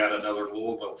 That we had another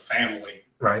Louisville family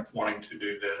wanting to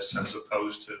do this as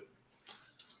opposed to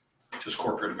just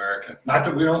corporate America. Not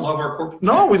that we don't love our corporate.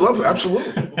 No, we love it,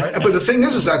 absolutely. But the thing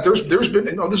is that there's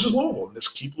been, this is Louisville. This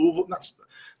Keep Louisville,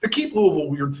 the Keep Louisville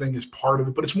weird thing is part of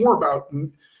it, but it's more about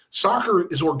soccer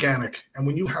is organic. And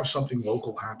when you have something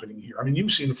local happening here, I mean,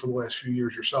 you've seen it for the last few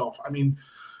years yourself. I mean,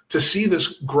 to see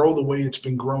this grow the way it's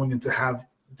been growing and to have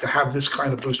this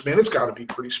kind of boost, man, it's got to be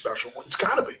pretty special. It's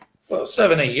got to be. Well,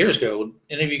 7-8 years ago,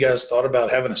 any of you guys thought about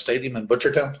having a stadium in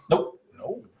Butchertown? Nope.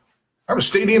 No. Have a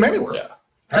stadium anywhere. Yeah.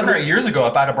 7 or 8 years ago,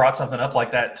 if I'd have brought something up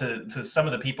like that to some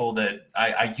of the people that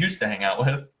I used to hang out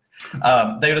with,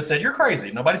 They would have said, "You're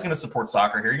crazy. Nobody's going to support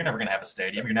soccer here. You're never going to have a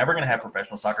stadium. You're never going to have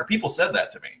professional soccer." People said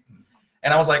that to me,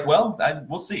 and I was like, "Well,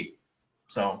 we'll see."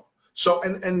 So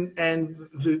and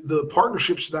the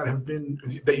partnerships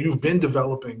that you've been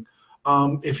developing,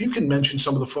 if you can mention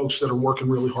some of the folks that are working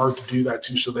really hard to do that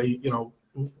too, so they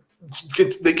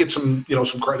get some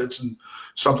some credits and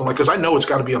something like, because I know it's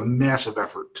got to be a massive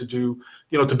effort to do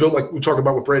to build, like we talked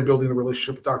about with Brad building the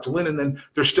relationship with Dr. Lynn, and then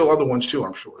there's still other ones too,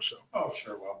 I'm sure. So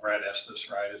sure. Well, Brad Estes,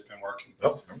 right, has been working,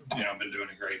 been doing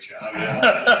a great job.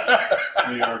 Yeah.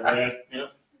 You are, Brad. Yeah.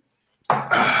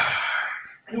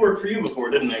 He worked for you before,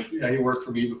 didn't he? Yeah, he worked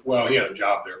for me before. Well, he had a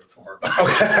job there before.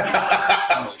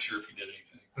 I'm not sure if he did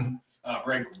anything.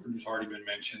 Brad Gordon's already been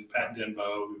mentioned. Pat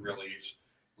Denbo, who really is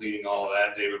leading all of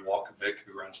that. David Walkovic,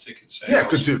 who runs ticket sales. Yeah,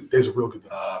 good dude. Dave's a real good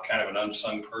dude. Kind of an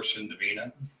unsung person,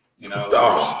 Davina.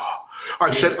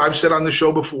 I've said on the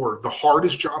show before, the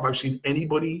hardest job I've seen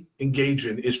anybody engage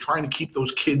in is trying to keep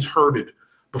those kids herded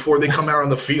before they come out on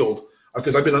the field.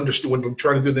 Because I've been understood when I'm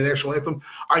trying to do the national anthem.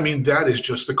 I mean, that is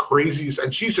just the craziest.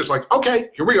 And she's just like, okay,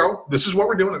 here we go. This is what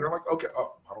we're doing. And they're like, okay.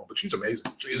 Oh, I don't know, but she's amazing.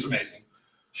 She is amazing.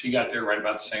 She got there right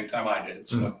about the same time I did.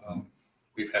 So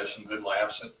we've had some good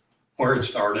laughs at where it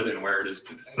started and where it is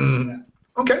today.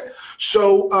 Okay.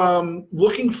 So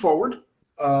looking forward,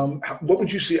 what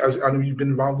would you see? I know you've been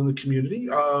involved in the community.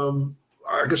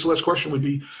 I guess the last question would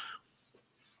be,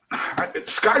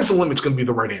 sky's the limit's going to be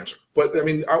the right answer. But I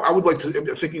mean, I would like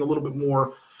to thinking a little bit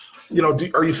more.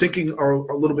 Are you thinking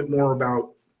a little bit more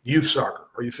about youth soccer?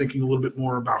 Are you thinking a little bit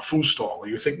more about foosball? Are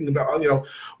you thinking about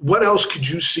what else could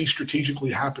you see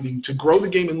strategically happening to grow the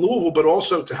game in Louisville, but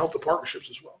also to help the partnerships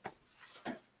as well?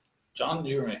 John,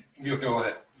 you or me? You go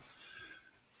ahead.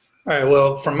 All right.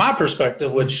 Well, from my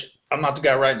perspective, which I'm not the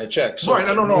guy writing the check, so right, it's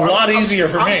a lot easier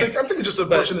for me. I'm thinking just a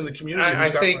person in the community. I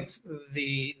think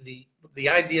the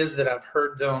ideas that I've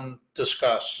heard them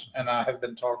discuss, and I have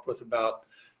been talked with about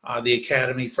the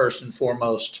academy first and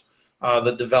foremost,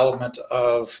 the development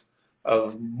of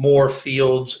more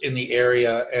fields in the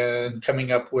area, and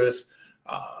coming up with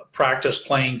practice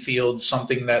playing fields,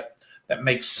 something that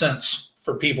makes sense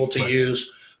for people to use.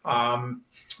 I'm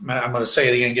going to say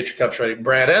it again. Get your cups ready.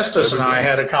 Brad Estes and I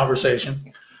had a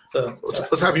conversation. So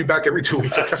let's have you back every 2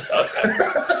 weeks.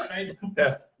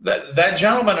 Yeah, that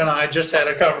gentleman and I just had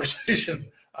a conversation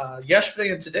yesterday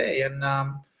and today, and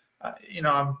I'm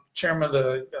chairman of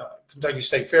the Kentucky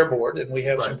State Fair Board, and we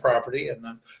have some property, and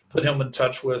I put him in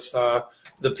touch with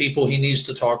the people he needs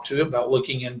to talk to about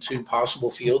looking into possible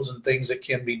fields and things that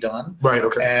can be done. Right.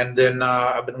 Okay. And then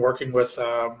I've been working with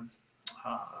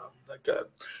like a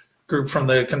group from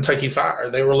the Kentucky Fire.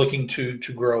 They were looking to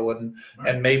grow,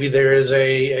 and maybe there is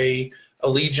a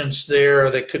allegiance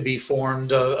there that could be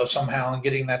formed somehow, and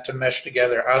getting that to mesh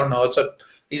together. I don't know.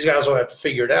 These guys will have to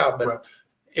figure it out. But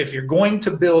if you're going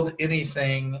to build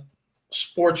anything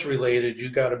sports related, you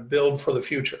got to build for the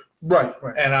future. Right.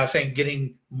 And I think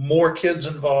getting more kids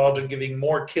involved and giving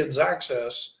more kids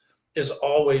access is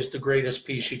always the greatest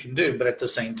piece you can do. But at the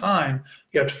same time,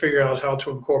 you have to figure out how to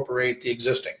incorporate the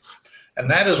existing. And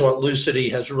that is what Lou City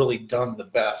has really done the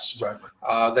best.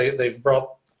 Right. They've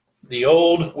brought the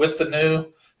old with the new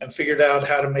and figured out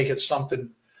how to make it something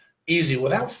easy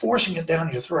without forcing it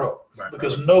down your throat,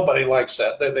 because nobody likes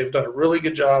that. They've done a really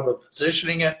good job of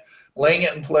positioning it, laying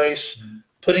it in place,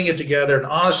 putting it together. And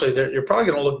honestly, you're probably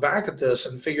going to look back at this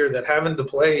and figure that having to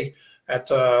play at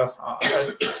the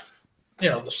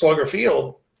Slugger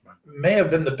Field may have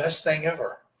been the best thing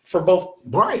ever for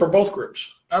both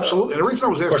groups. Absolutely. And the reason I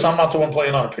was asking, of course, I'm not the one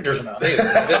playing on a pitcher's mound either.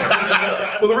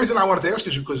 Well, the reason I wanted to ask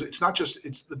is because it's not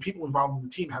just the people involved in the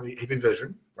team have a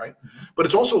vision, right? But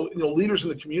it's also leaders in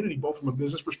the community, both from a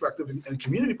business perspective and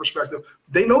community perspective.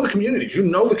 They know the communities. You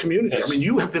know the community. Yes. I mean,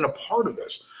 you have been a part of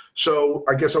this. So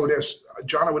I guess I would ask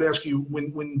John. I would ask you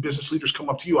when business leaders come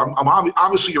up to you.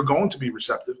 Obviously you're going to be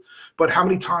receptive, but how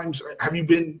many times have you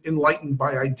been enlightened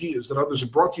by ideas that others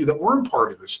have brought to you that weren't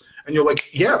part of this, and you're like,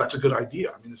 yeah, that's a good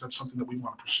idea. I mean, is that something that we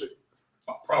want to pursue?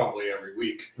 Probably every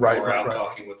week. Right. We're out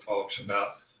talking with folks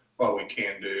about what we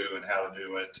can do and how to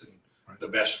do it, and the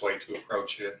best way to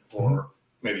approach it, or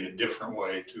maybe a different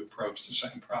way to approach the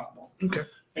same problem. Okay.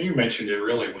 And you mentioned it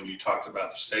really when you talked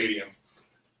about the stadium.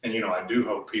 And, I do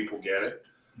hope people get it.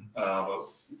 But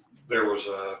there was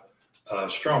a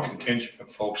strong contingent of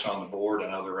folks on the board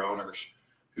and other owners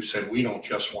who said, we don't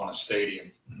just want a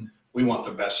stadium. We want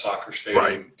the best soccer stadium.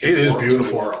 Right. It is beautiful. In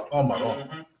the world. Oh, my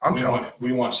God. I'm telling you.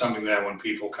 We want something that when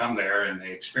people come there and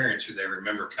they experience it, they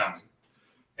remember coming.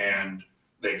 And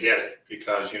they get it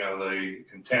because, the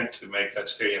intent to make that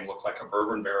stadium look like a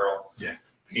bourbon barrel. Yeah.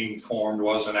 being formed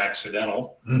wasn't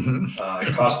accidental. Mm-hmm.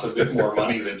 It cost a bit more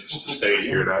money than just a Hear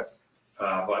stadium. that?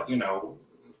 But,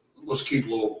 let's keep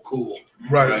Louisville cool.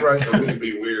 Right. So we can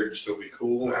be weird and still be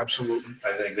cool. Absolutely.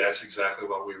 I think that's exactly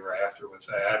what we were after with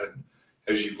that. And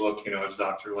as you look, as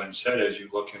Dr. Lynn said, as you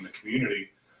look in the community,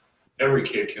 every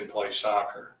kid can play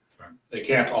soccer. Right. They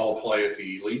can't all play at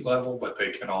the elite level, but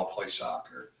they can all play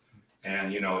soccer.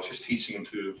 And, it's just teaching them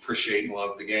to appreciate and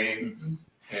love the game,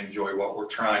 enjoy what we're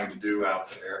trying to do out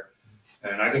there.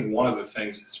 And I think one of the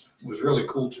things that was really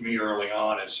cool to me early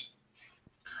on is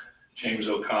James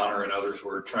O'Connor and others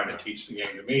were trying to teach the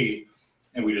game to me,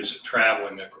 and we did some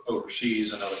traveling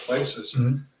overseas and other places,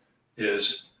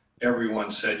 is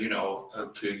everyone said, to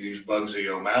use Bugsy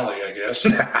O'Malley, I guess,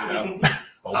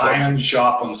 iron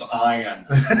sharpens iron.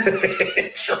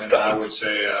 Sure And does. I would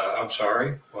say, I'm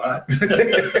sorry, what? We repeat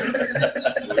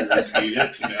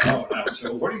it, and I would say,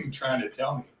 well, what are you trying to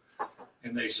tell me?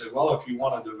 And they said, well, if you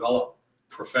want to develop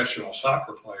professional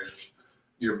soccer players,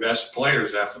 your best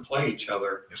players have to play each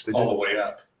other all the way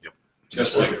up,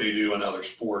 just like they do in other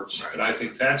sports. Right. And I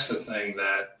think that's the thing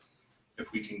that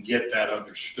if we can get that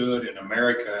understood in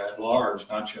America at large,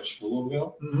 not just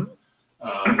Louisville,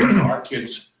 our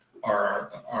kids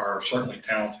are certainly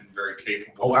talented and very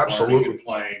capable of learning and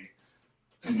playing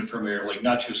in the Premier League,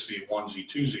 not just the onesie,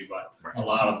 twosie, but a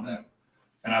lot of them.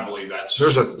 And I believe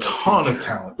there's a ton of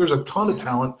talent. There's a ton of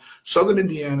talent. Southern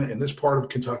Indiana and this part of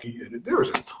Kentucky, there is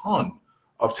a ton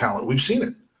of talent. We've seen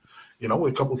it.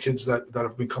 A couple of kids that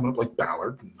have been coming up like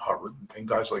Ballard and Hubbard and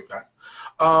guys like that.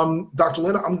 Dr.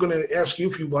 Lynn, I'm going to ask you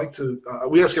if you'd like to.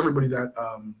 We ask everybody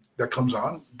that comes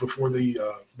on before they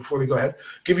go ahead,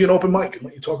 give you an open mic and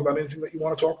let you talk about anything that you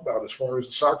want to talk about as far as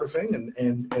the soccer thing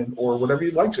and or whatever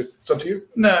you'd like to. It's up to you.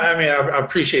 No, I mean I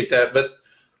appreciate that, but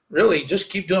really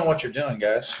just keep doing what you're doing,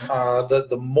 guys.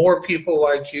 The more people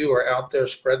like you are out there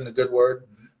spreading the good word,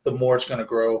 the more it's going to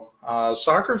grow.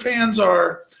 Soccer fans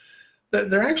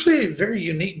they're actually a very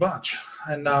unique bunch,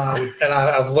 and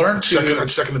I've learned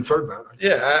second and third that.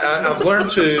 Yeah, I've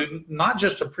learned to not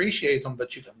just appreciate them,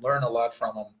 but you can learn a lot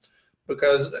from them,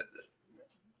 because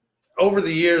over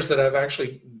the years that I've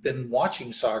actually been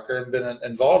watching soccer and been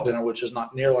involved in it, which is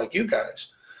not near like you guys,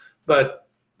 but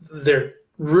they're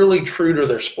really true to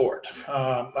their sport.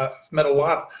 I've met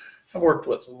I've worked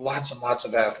with lots and lots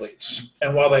of athletes,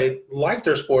 and while they like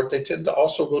their sport, they tend to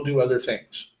also go do other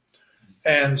things.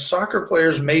 And soccer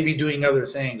players may be doing other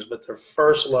things, but their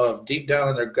first love deep down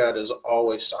in their gut is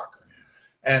always soccer.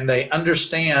 And they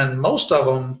understand, most of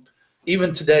them,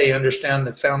 even today, understand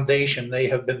the foundation they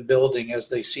have been building as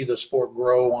they see the sport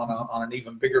grow on an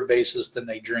even bigger basis than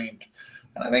they dreamed.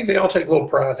 And I think they all take a little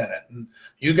pride in it. And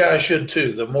you guys should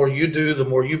too. The more you do, the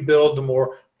more you build, the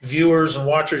more viewers and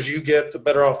watchers you get, the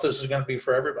better off this is going to be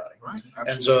for everybody. Right.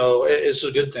 Absolutely. And so it's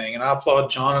a good thing. And I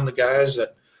applaud John and the guys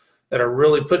that are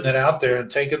really putting it out there and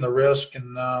taking the risk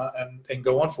and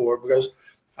going for it, because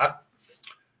I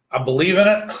believe in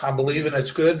it. I believe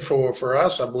it's good for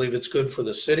us. I believe it's good for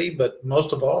the city, but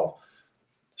most of all,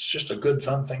 it's just a good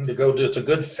fun thing to go do. It's a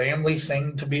good family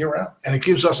thing to be around. And it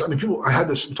gives us, we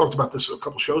talked about this a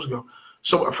couple shows ago.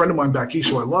 So a friend of mine back east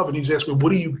who I love, and he's asked me, what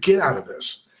do you get out of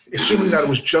this? Assuming that it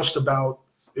was just about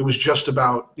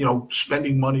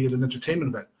spending money at an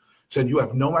entertainment event. Said, you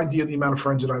have no idea the amount of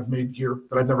friends that I've made here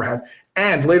that I've never had.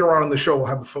 And later on in the show, we'll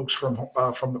have the folks from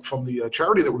the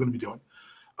charity that we're going to be doing.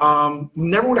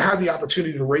 Never would have had the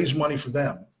opportunity to raise money for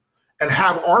them and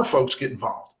have our folks get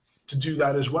involved to do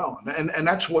that as well. And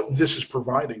that's what this is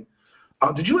providing.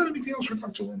 Did you have anything else for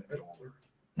Dr. Lynn at all?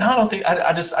 No, I don't think.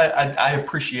 I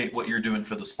appreciate what you're doing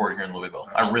for the sport here in Louisville.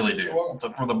 I really do. So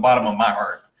from the bottom of my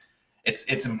heart.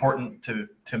 It's important to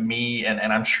me,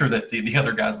 and I'm sure that the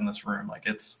other guys in this room,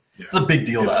 it's a big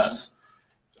deal to us.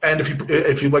 And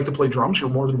if you'd like to play drums,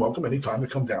 you're more than welcome anytime to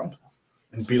come down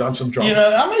and beat on some drums.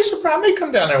 I may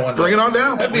come down there one day. Bring it on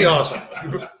down. That'd be awesome.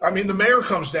 The mayor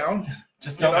comes down.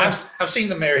 Just don't. I've seen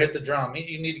the mayor hit the drum.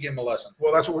 You need to give him a lesson.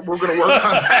 Well, that's what we're going to work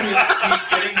on. He's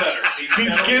getting better.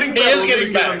 He's getting better. He is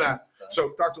getting better. That.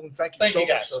 So, Dr. Lynn, thank you so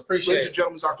guys. much. Appreciate Ladies it. and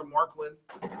gentlemen, Dr. Mark Lynn,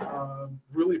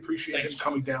 really appreciate him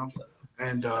coming down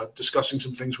and discussing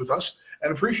some things with us,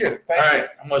 and appreciate it. Thank you. All right,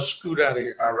 I'm going to scoot out of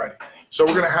here. All right. So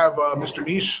we're going to have Mr.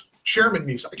 Neese, Chairman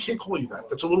Neese. I can't call you that.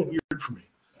 That's a little weird for me.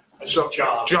 So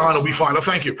John will be fine. Oh,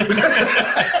 thank you.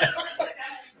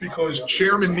 Because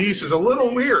Chairman Neese is a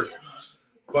little weird.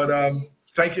 But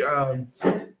thank you. I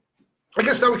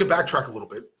guess now we can backtrack a little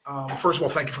bit. First of all,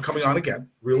 thank you for coming on again.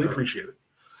 Really appreciate it.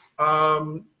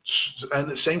 And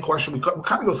the same question, we kind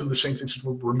of go through the same thing since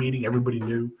we're meeting everybody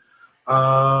new.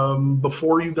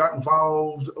 Before you got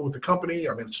involved with the company,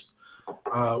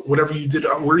 whatever you did,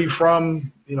 where are you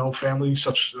from, family,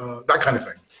 such, that kind of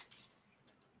thing.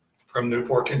 From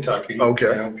Newport, Kentucky.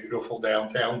 Okay. Beautiful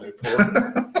downtown Newport.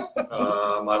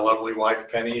 My lovely wife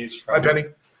Penny is Hi, from Penny.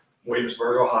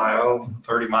 Williamsburg, Ohio,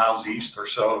 30 miles east or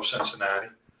so of Cincinnati.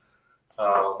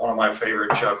 One of my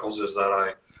favorite chuckles is that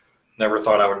I never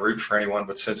thought I would root for anyone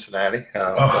but Cincinnati.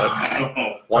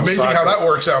 But amazing how that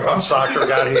works out. Once soccer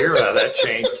got here, that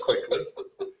changed quickly.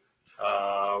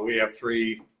 We have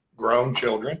 3 grown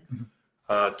children,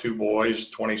 2 boys,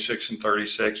 26 and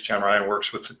 36. John Ryan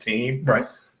works with the team. Right.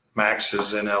 Max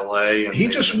is in LA.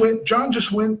 And John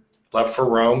just went. Left for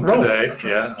Rome today. Okay.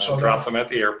 Yeah. So dropped him at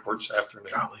the airport this afternoon.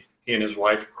 Golly. He and his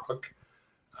wife, Brooke.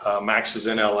 Max is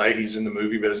in LA. He's in the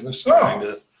movie business, trying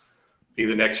to be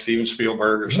the next Steven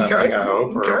Spielberg or something, Okay. I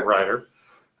hope, or Okay. a writer.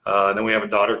 Then we have a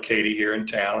daughter, Katie, here in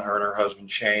town. Her and her husband,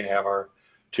 Shane, have our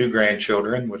 2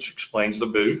 grandchildren, which explains the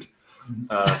boot.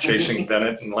 Chasing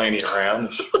Bennett and Laney around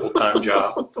is a full-time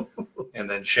job. And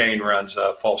then Shane runs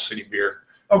Falls City Beer,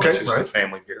 Okay. which is Right. the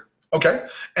family beer. Okay.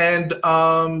 And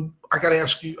I got to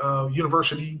ask you,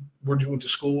 university, where did you went to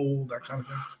school, that kind of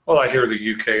thing? Well, I hear the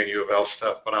UK and U of L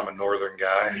stuff, but I'm a northern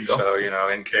guy. There you go. So,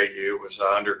 NKU was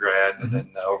undergrad and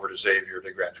then over to Xavier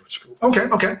to graduate school. Okay.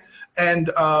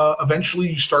 And eventually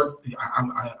you start.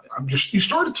 You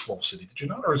started at Falls City, did you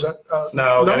not, or is that?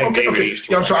 No, I didn't Okay. go east.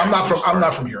 Yeah, so I'm not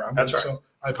Started. from here. That's right. So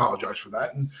I apologize for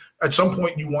that. And at some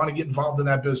point you want to get involved in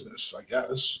that business, I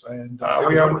guess. And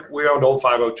We owned Old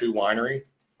 502 Winery.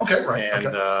 Okay, right. And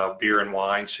Okay. beer and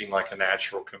wine seemed like a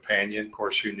natural companion. Of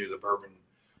course, who knew the bourbon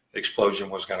explosion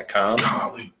was going to come?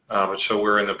 Golly. But so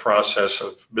we're in the process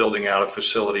of building out a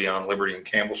facility on Liberty and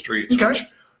Campbell Streets, Okay. which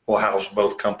will house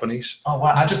both companies. Oh,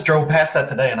 wow. I just drove past that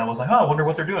today, and I was like, I wonder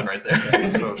what they're doing right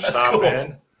there. So That's stop cool.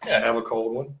 in, Yeah. have a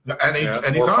cold one.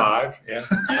 Anytime. Or 5, yeah.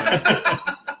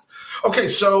 Okay,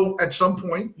 so at some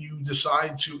point you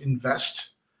decide to invest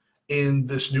in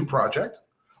this new project.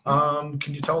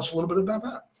 Can you tell us a little bit about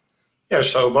that? Yeah,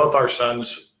 so both our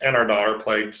sons and our daughter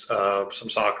played some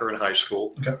soccer in high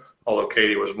school, Okay. although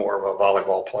Katie was more of a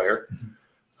volleyball player.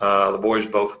 The boys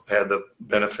both had the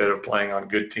benefit of playing on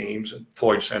good teams at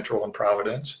Floyd Central and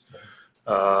Providence.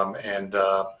 And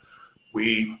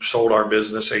we sold our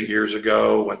business 8 years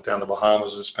ago, went down to the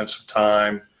Bahamas and spent some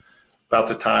time. About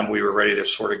the time we were ready to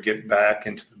sort of get back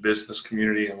into the business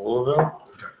community in Louisville,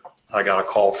 I got a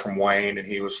call from Wayne, and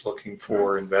he was looking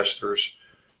for investors.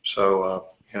 So,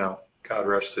 God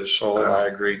rest his soul, I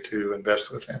agreed to invest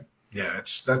with him. Yeah,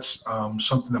 that's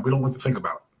something that we don't like to think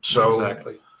about. So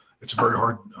Exactly. It's a very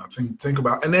hard thing to think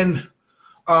about. And then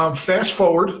fast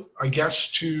forward, I guess,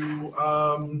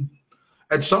 to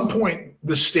at some point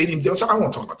the stadium deal. I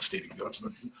won't talk about the stadium deal.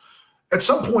 At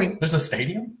some point, There's a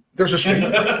stadium? there's a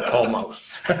stadium.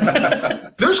 Almost.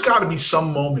 There's got to be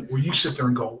some moment where you sit there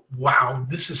and go, "Wow,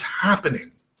 this is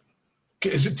happening."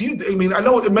 I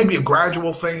know it may be a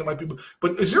gradual thing, it might be,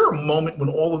 but is there a moment when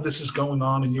all of this is going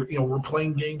on and we're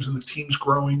playing games and the team's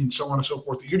growing and so on and so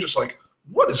forth, that you're just like,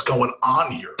 what is going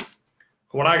on here?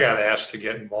 When I got asked to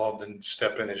get involved and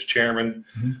step in as chairman,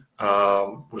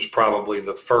 was probably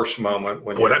the first moment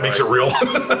when. Boy, that makes it real.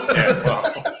 Yeah,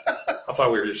 well, I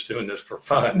thought we were just doing this for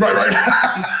fun. Right.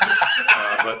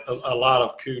 But a lot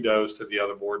of kudos to the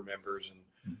other board members and,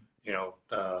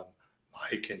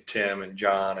 Mike and Tim and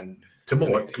John and Tim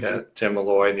Malloy. Tim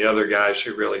Malloy and the other guys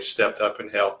who really stepped up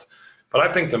and helped. But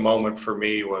I think the moment for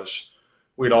me was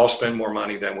we'd all spend more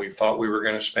money than we thought we were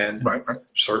going to spend. Right.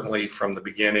 Certainly from the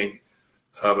beginning.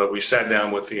 But we sat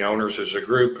down with the owners as a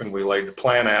group and we laid the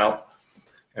plan out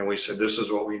and we said, this is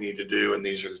what we need to do and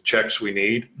these are the checks we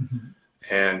need.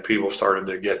 And people started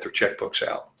to get their checkbooks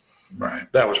out. Right.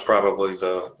 That was probably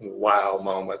the wow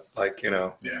moment. Like,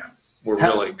 Yeah. we're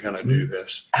really going to do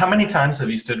this. How many times have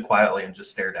you stood quietly and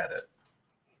just stared at it?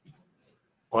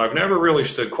 Well, I've never really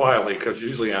stood quietly because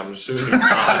usually I'm zooming.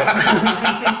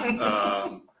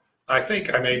 I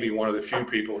think I may be one of the few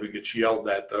people who gets yelled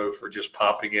at, though, for just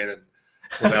popping in and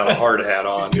without a hard hat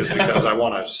on, just because I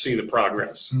want to see the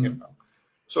progress.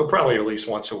 So probably at least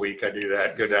once a week I do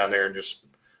that, go down there and just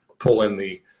pull in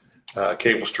the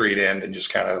Cable Street end and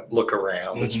just kind of look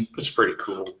around. It's pretty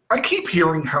cool. I keep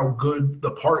hearing how good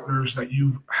the partners that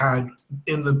you've had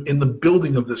in the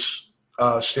building of this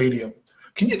stadium.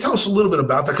 Can you tell us a little bit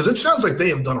about that? Because it sounds like they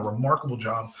have done a remarkable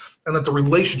job and that the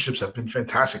relationships have been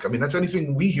fantastic. I mean, that's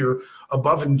anything we hear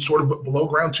above and sort of below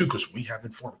ground too, because we have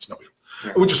informants. No, we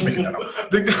don't. We're just making that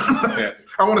up.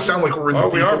 I want to sound like we're in the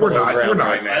deep, but we're not. We're not.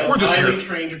 Right now. We're just here.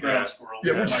 trained ground squirrels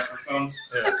Yeah, with we're- microphones.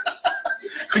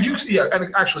 Could you,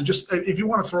 and actually, just if you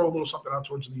want to throw a little something out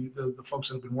towards the folks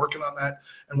that have been working on that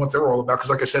and what they're all about, because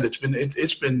like I said, it's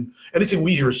been anything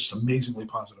we hear is just amazingly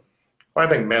positive. Well, I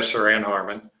think Messer and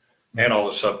Harmon and all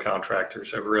the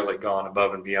subcontractors have really gone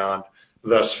above and beyond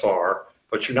thus far,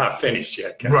 but you're not finished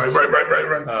yet, Kevin.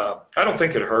 Right. I don't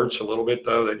think it hurts a little bit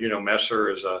though that Messer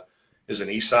is an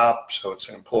ESOP, so it's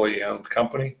an employee-owned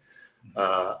company.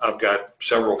 I've got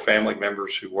several family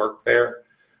members who work there,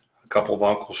 a couple of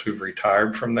uncles who've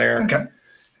retired from there. Okay.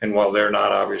 And while they're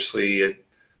not obviously at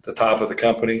the top of the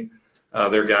company,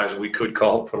 they're guys we could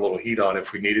call, put a little heat on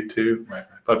if we needed to. Right.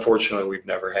 But fortunately, we've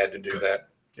never had to do that.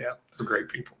 Yeah, they're great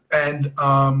people. And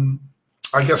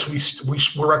I guess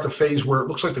we're at the phase where it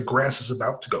looks like the grass is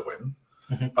about to go in.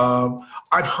 Mhm.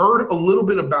 I've heard a little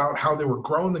bit about how they were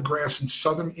growing the grass in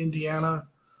southern Indiana.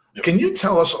 Yep. Can you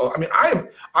tell us? I mean,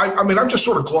 I've just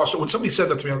sort of glossed it. When somebody said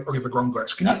that to me, okay, the growing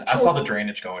grass. I saw the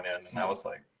drainage going in, and I was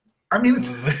like, I mean,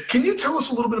 can you tell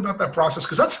us a little bit about that process?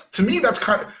 Because to me, that's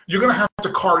kind of, you're going to have to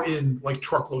cart in like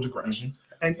truckloads of grass. Mm-hmm.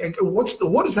 And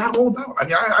what is that all about? I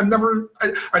mean,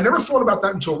 I never thought about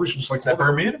that until recently. It's like, it's that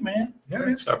Bermuda, man. Yeah, man.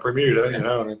 It's not Bermuda,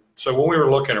 And so when we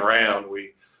were looking around,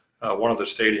 one of the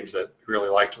stadiums that we really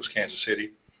liked was Kansas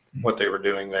City, what they were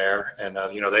doing there. And,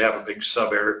 they have a big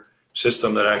sub-air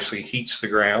system that actually heats the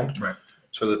ground. Right.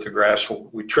 So that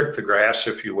we trick the grass,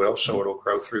 if you will, so it'll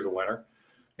grow through the winter.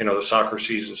 The soccer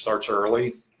season starts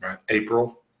early, right.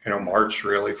 April, March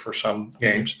really for some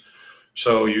games.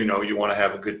 So, you want to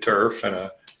have a good turf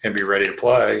and be ready to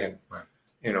play. And, right.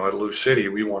 At Lou City,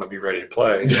 we want to be ready to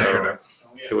play. Yeah.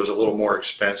 So it was a little more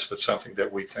expense, but something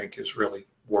that we think is really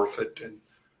worth it and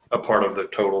a part of the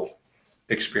total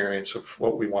experience of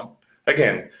what we want.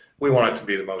 Again, we want it to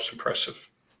be the most impressive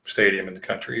stadium in the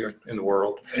country or in the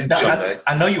world someday.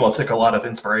 I know you all took a lot of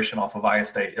inspiration off of Avaya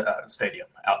Stadium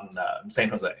out in San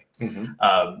Jose.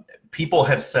 Mm-hmm. People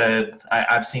have said,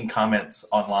 I've seen comments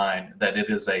online that it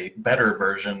is a better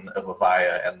version of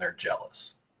Avaya, and they're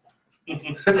jealous.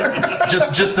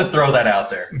 just to throw that out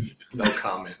there. No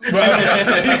comment.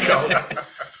 There you go.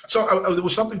 So there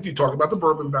was something you talked about the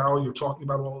Bourbon Barrel. You're talking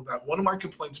about all of that. One of my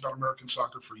complaints about American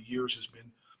soccer for years has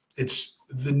been it's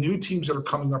the new teams that are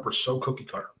coming up are so cookie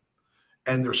cutter,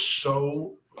 and they're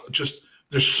so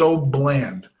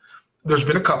bland. There's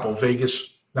been a couple, Vegas.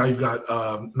 Now you've got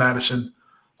Madison.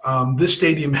 This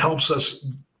stadium helps us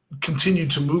continue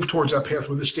to move towards that path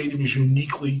where this stadium is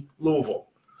uniquely Louisville.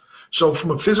 So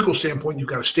from a physical standpoint, you've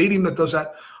got a stadium that does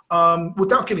that.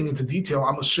 Without getting into detail,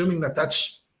 I'm assuming that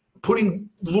that's putting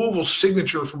Louisville's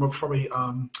signature from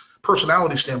a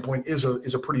personality standpoint is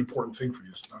a pretty important thing for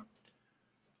you.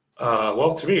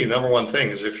 Well, to me, number one thing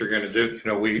is if you're going to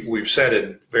do, we've said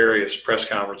in various press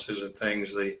conferences and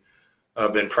things, the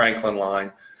Ben Franklin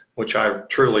line, which I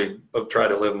truly have tried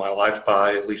to live my life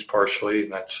by, at least partially,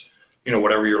 and that's,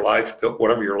 whatever your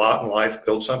lot in life,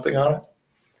 build something on it.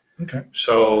 Okay.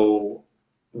 So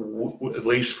at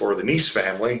least for the Nice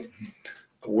family,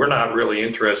 we're not really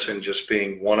interested in just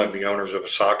being one of the owners of a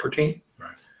soccer team.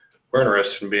 Right. We're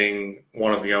interested in being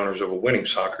one of the owners of a winning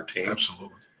soccer team.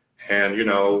 Absolutely. And,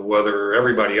 whether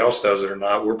everybody else does it or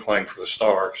not, we're playing for the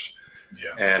stars.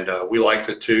 Yeah. And we like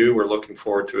the two. We're looking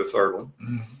forward to a third one.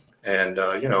 Mm-hmm. And,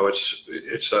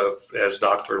 it's as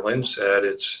Dr. Lynn said,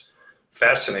 it's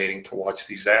fascinating to watch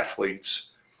these athletes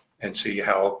and see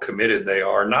how committed they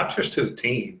are, not just to the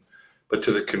team, but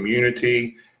to the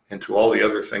community and to all the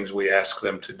other things we ask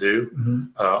them to do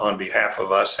on behalf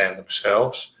of us and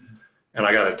themselves. Mm-hmm. And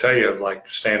I got to tell you, like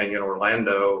standing in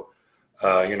Orlando,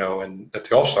 and at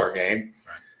the All-Star game,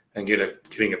 right. and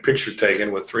getting a picture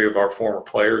taken with three of our former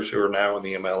players who are now in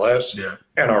the MLS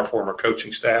and our former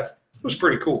coaching staff. It was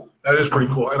pretty cool. That is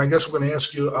pretty cool. And I guess I'm going to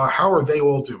ask you, how are they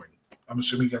all doing? I'm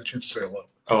assuming you got a chance to say hello.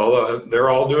 Oh, they're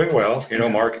all doing well.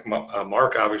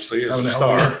 Mark obviously is a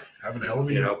star. Having a hell of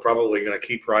a year. Probably going to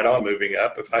keep right on moving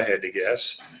up if I had to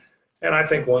guess. And I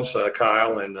think once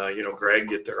Kyle and, Greg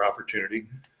get their opportunity,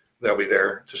 they'll be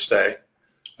there to stay.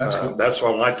 That's why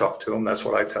when I talk to them, that's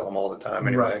what I tell them all the time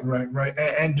anyway. Right.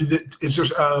 And is there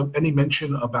any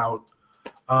mention about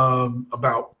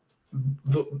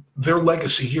their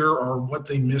legacy here or what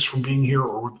they miss from being here?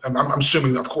 Or I'm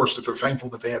assuming, of course, that they're thankful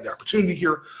that they had the opportunity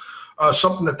here.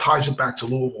 Something that ties it back to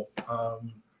Louisville.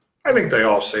 I think they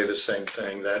all say the same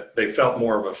thing, that they felt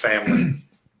more of a family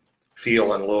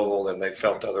feel in Louisville than they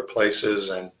felt other places.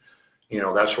 And,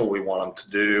 that's what we want them to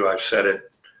do. I've said it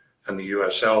in the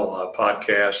USL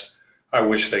podcast. I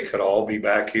wish they could all be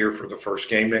back here for the first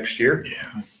game next year.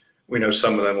 Yeah. We know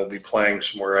some of them will be playing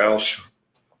somewhere else.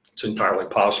 It's entirely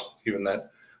possible even that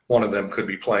one of them could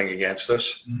be playing against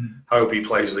us. Mm-hmm. I hope he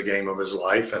plays the game of his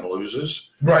life and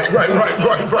loses. Right.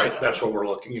 That's what we're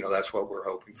looking, that's what we're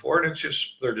hoping for. And they're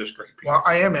just great people. Well,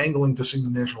 I am angling to sing the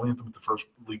national anthem at the first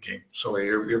league game. So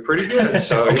you're pretty good.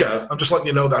 So, okay. I'm just letting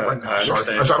you know that right now.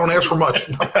 Sorry. I don't ask for much.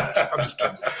 I'm just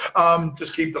kidding.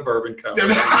 Just keep the bourbon coming.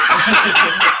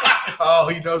 Oh,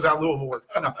 he knows how Louisville works.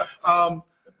 No.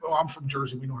 Well, I'm from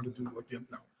Jersey. We know how to do it like the,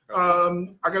 no.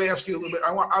 I got to ask you a little bit.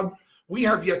 We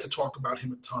have yet to talk about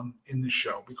him a ton in this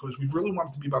show because we really want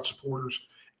it to be about supporters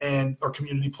and our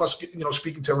community, plus,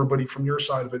 speaking to everybody from your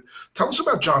side of it. Tell us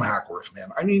about John Hackworth, man.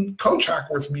 I mean, Coach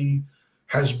Hackworth,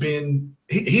 has been,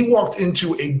 he walked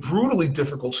into a brutally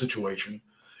difficult situation,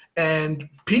 and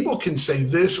people can say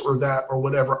this or that or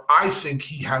whatever. I think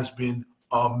he has been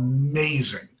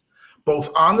amazing,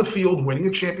 both on the field, winning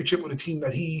a championship with a team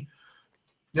that he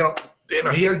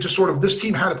had just sort of, this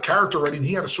team had a character already, and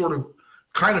he had to sort of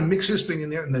kind of mix his thing in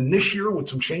there. And then this year with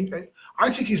some change, I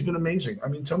think he's been amazing. I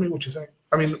mean, tell me what you think.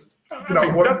 I mean,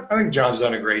 I think John's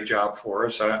done a great job for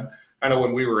us. I know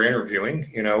when we were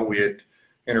interviewing, we had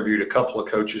interviewed a couple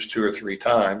of coaches 2 or 3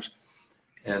 times,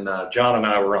 and John and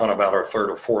I were on about our 3rd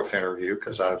or 4th interview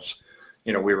because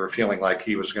we were feeling like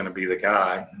he was going to be the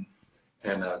guy.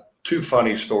 And 2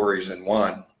 funny stories in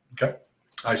one. Okay.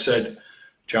 I said,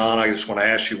 John, I just want to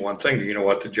ask you one thing. Do you know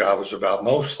what the job is about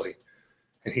mostly?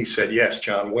 And he said, yes,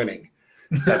 John, winning.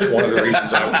 That's one of the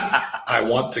reasons I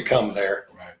want to come there.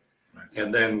 Right.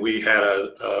 And then we had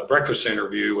a breakfast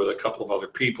interview with a couple of other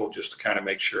people just to kind of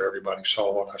make sure everybody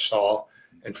saw what I saw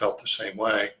and felt the same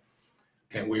way.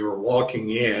 And we were walking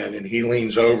in, and he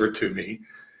leans over to me,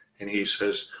 and he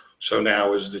says, so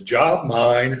now is the job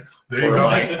mine,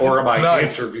 or am I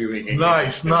nice. Interviewing him?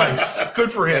 Nice.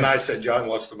 Good for him. And I said, John,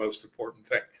 what's the most important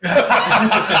thing?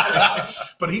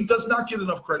 But he does not get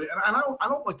enough credit. And I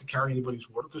don't like to carry anybody's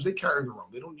water because they carry their own.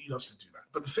 They don't need us to do that.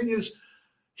 But the thing is,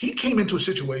 he came into a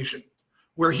situation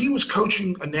where he was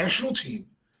coaching a national team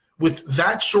with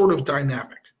that sort of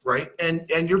dynamic, right? And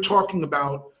you're talking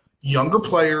about younger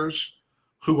players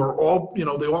who are all,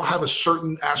 they all have a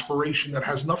certain aspiration that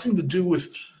has nothing to do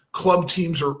with club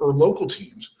teams or local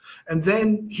teams. And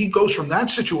then he goes from that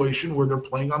situation where they're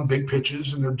playing on big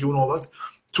pitches and they're doing all that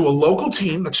to a local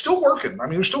team that's still working. I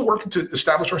mean, we're still working to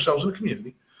establish ourselves in the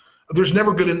community. There's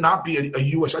never going to not be a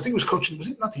U.S. I think he was coaching, was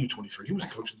it not the U23? He was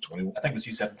coaching the 21. I think it was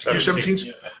U17. U17s.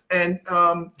 Yeah. And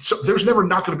so there's never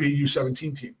not going to be a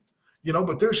U17 team.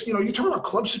 But there's, you talk about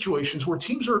club situations where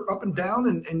teams are up and down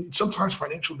and sometimes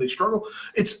financially they struggle.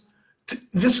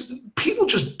 People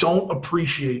just don't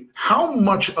appreciate how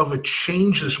much of a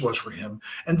change this was for him.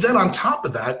 And then on top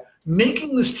of that,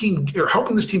 making this team or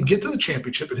helping this team get to the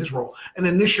championship in his role. And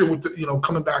then this year with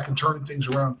coming back and turning things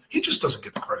around, he just doesn't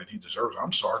get the credit he deserves.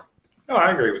 I'm sorry. No,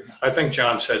 I agree with you. I think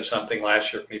John said something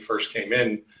last year when he first came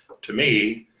in to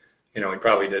me. He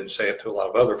probably didn't say it to a lot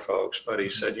of other folks, but he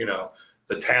said,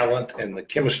 the talent and the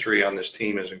chemistry on this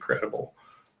team is incredible.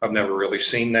 I've never really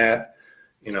seen that.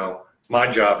 My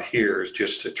job here is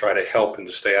just to try to help and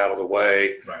to stay out of the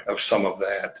way of some of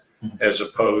that, as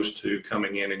opposed to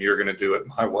coming in and you're going to do it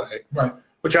my way, Right.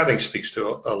 which I think speaks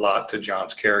to a lot to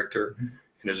John's character and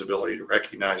his ability to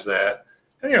recognize that.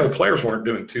 And, the players weren't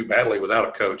doing too badly without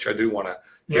a coach. I do want to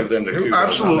give them the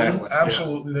kudos on that one.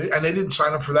 Absolutely. And they didn't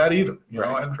sign up for that either.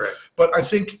 Correct. But I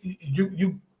think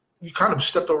you kind of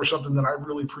stepped over something that I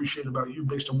really appreciate about you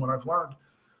based on what I've learned,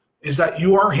 is that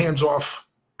you are hands off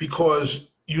because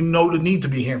you know the need to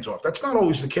be hands off. That's not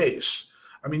always the case.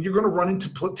 I mean, you're going to run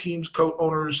into teams,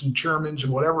 co-owners, and chairmen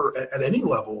and whatever at any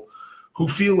level who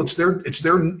feel it's their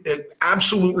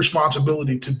absolute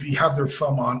responsibility to have their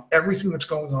thumb on everything that's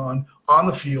going on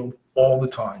the field all the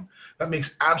time. That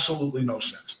makes absolutely no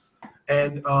sense.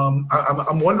 And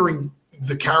I'm wondering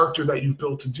the character that you've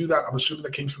built to do that. I'm assuming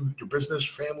that came through your business,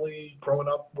 family, growing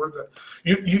up.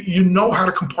 You know how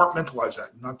to compartmentalize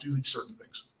that and not do these certain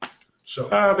things. So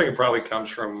I think it probably comes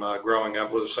from growing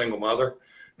up with a single mother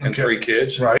and 3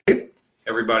 kids. Right.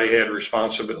 Everybody had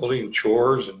responsibility and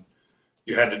chores, and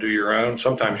you had to do your own.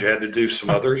 Sometimes you had to do some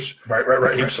others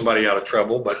to keep somebody out of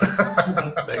trouble, but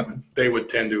they would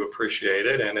tend to appreciate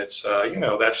it. And it's,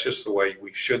 that's just the way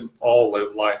we should all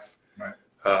live life. Right.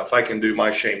 If I can do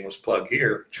my shameless plug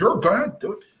here. Sure, go ahead,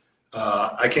 do it.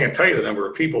 I can't tell you the number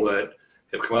of people that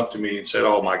have come up to me and said,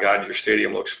 oh, my God, your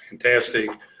stadium looks fantastic.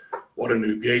 What a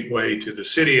new gateway to the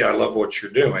city. I love what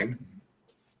you're doing.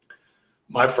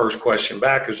 My first question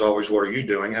back is always, what are you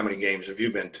doing? How many games have you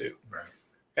been to? Right.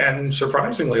 And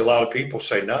surprisingly, a lot of people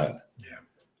say none.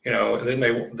 Yeah. And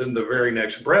then the very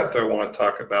next breath, they want to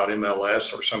talk about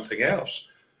MLS or something else.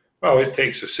 Well, it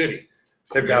takes a city.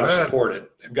 They've got to support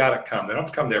it. They've got to come. They don't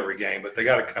have to come to every game, but they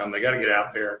got to come. They got to get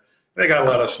out there. They got to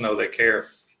let us know they care,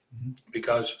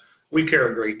 because we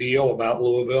care a great deal about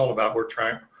Louisville and about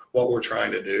what we're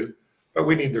trying to do. But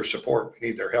we need their support. We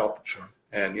need their help. Sure.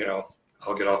 And,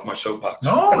 I'll get off my soapbox.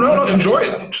 No, enjoy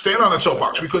it. Stand on that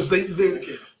soapbox, because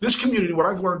this community, what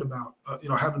I've learned about,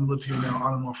 having lived here now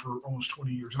on and off for almost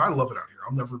 20 years, and I love it out here.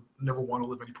 I'll never want to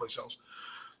live anyplace else.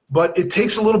 But it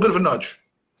takes a little bit of a nudge.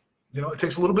 It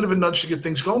takes a little bit of a nudge to get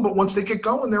things going. But once they get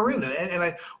going, they're in. And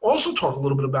I also talk a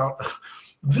little bit about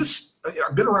this.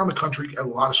 I've been around the country at a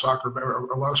lot of soccer,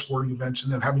 a lot of sporting events,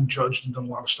 and then having judged and done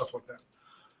a lot of stuff like that.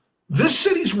 This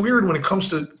city's weird when it comes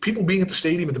to people being at the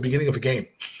stadium at the beginning of a game.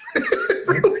 It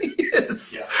really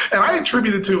is. Yeah. And I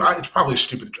attribute it to, it's probably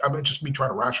stupid. I mean, just me trying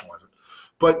to rationalize it.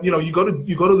 But you go to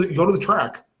the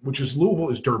track, which is Louisville,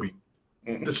 is Derby.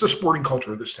 Mm-hmm. It's the sporting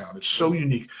culture of this town. It's so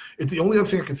unique. It's the only other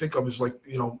thing I can think of is like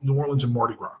New Orleans and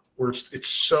Mardi Gras, where it's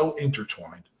so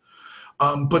intertwined.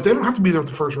 But they don't have to be there at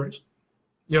the first race.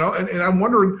 And I'm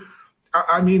wondering.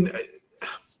 I mean.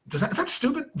 Is that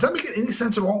stupid? Does that make any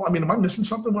sense at all? I mean, am I missing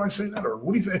something when I say that, or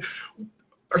what do you think?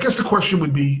 I guess the question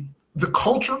would be the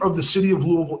culture of the city of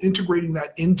Louisville, integrating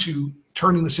that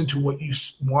turning this into what you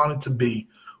want it to be.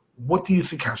 What do you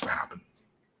think has to happen?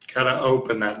 Got to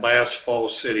open that last Fall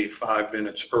City 5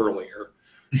 minutes earlier,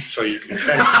 so you can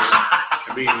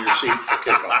to be in your seat for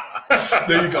kickoff.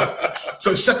 There you go.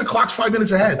 So set the clocks 5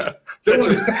 minutes ahead. Set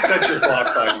your clock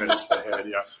 5 minutes ahead.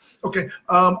 Yeah. Okay.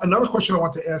 Another question I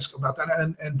want to ask about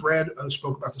that, and Brad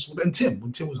spoke about this a little bit, and Tim,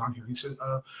 when Tim was on here, he said,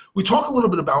 we talk a little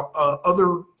bit about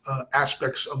other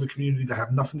aspects of the community that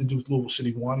have nothing to do with Louisville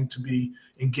City wanting to be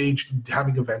engaged in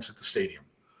having events at the stadium.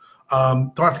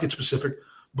 Don't have to get specific,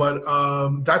 but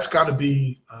that's got to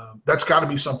be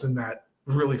something that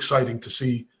really exciting to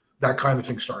see that kind of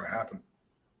thing starting to happen.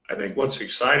 I think what's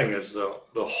exciting is the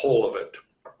whole of it.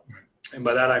 And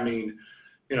by that I mean,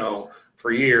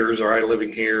 for years, all right,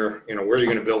 living here, where are you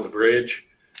going to build the bridge?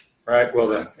 Right? Well,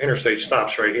 the interstate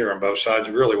stops right here on both sides.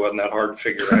 It really wasn't that hard to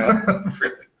figure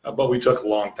out. But we took a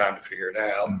long time to figure it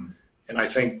out. And I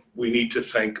think we need to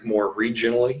think more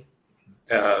regionally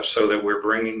so that we're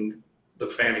bringing the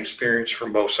fan experience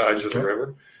from both sides of the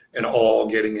river and all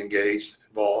getting engaged,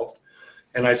 involved.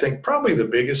 And I think probably the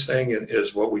biggest thing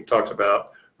is what we talked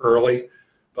about early,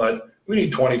 but we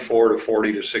need 24 to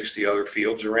 40 to 60 other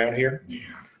fields around here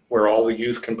where all the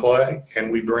youth can play,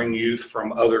 and we bring youth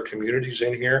from other communities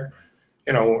in here.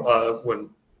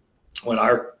 When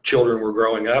our children were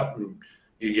growing up, and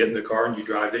you get in the car and you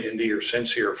drive to Indy or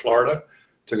Cincy or Florida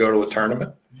to go to a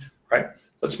tournament, right?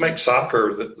 Let's make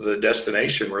soccer the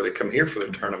destination where they come here for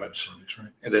the tournaments,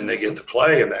 and then they get to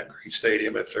play in that great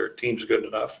stadium if their team's good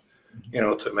enough,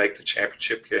 to make the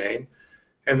championship game,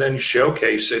 and then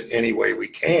showcase it any way we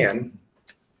can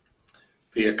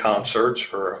via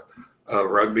concerts or a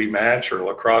rugby match or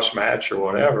lacrosse match or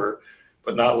whatever,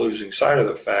 but not losing sight of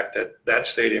the fact that that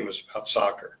stadium is about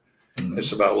soccer. Mm-hmm.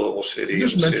 It's about Louisville City and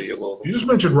the city of Louisville. You just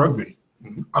mentioned rugby.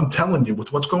 Mm-hmm. I'm telling you,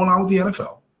 with what's going on with the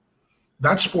NFL,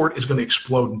 that sport is going to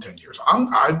explode in 10 years.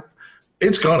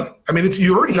 It's gonna. I mean,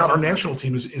 you already got our national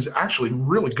team is actually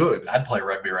really good. I'd play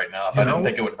rugby right now if I didn't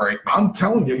think it would break me. I'm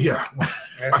telling you, yeah.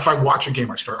 If I watch a game,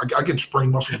 I get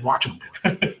sprained muscles watching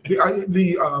them play.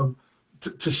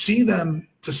 To see them,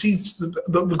 to see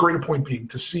the greater point being,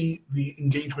 to see the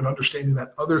engagement, understanding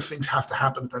that other things have to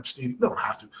happen at that stadium. They don't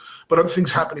have to, but other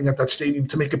things happening at that stadium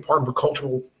to make it part of the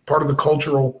cultural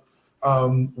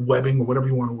webbing, or whatever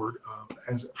you want to word,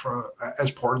 as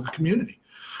part of the community.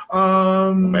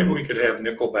 Maybe we could have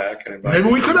Nickelback and invite. Maybe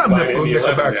we could have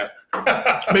Nickelback.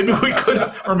 Yeah. Maybe we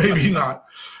could, or maybe not.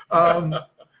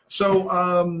 So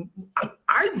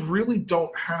I really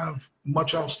don't have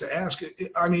much else to ask.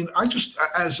 I mean, I just,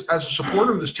 as a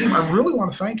supporter of this team, I really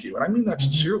want to thank you, and I mean that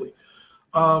sincerely.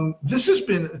 This has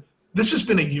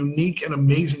been a unique and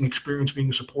amazing experience being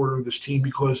a supporter of this team,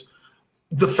 because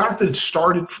the fact that it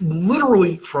started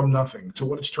literally from nothing to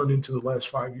what it's turned into the last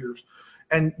 5 years,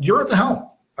 and you're at the helm.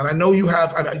 And I know you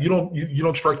have. You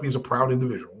don't strike me as a proud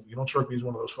individual. You don't strike me as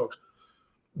one of those folks.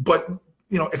 But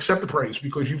accept the praise,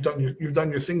 because you've done your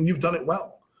thing. And you've done it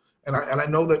well. And I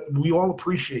know that we all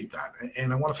appreciate that.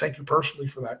 And I want to thank you personally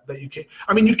for that. That you came.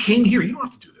 I mean, you came here. You don't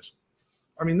have to do this.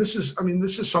 I mean, this is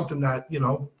something that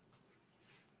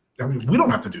I mean, we don't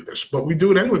have to do this, but we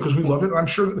do it anyway because we love it. And I'm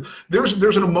sure that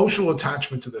there's an emotional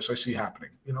attachment to this I see happening.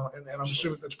 And I'm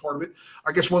assuming that's part of it.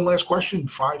 I guess one last question: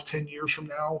 5-10 years from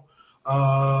now.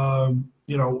 The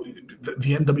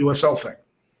NWSL thing.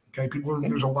 Okay,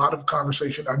 there's a lot of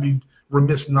conversation. I'd be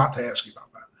remiss not to ask you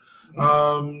about that.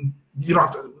 You don't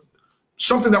have to.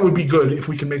 Something that would be good if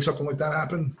we can make something like that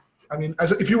happen. I mean,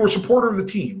 if you were a supporter of the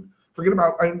team, forget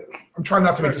about. I'm trying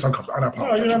not to make this uncomfortable. I No,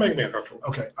 apologize. you're not making me uncomfortable.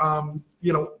 Okay.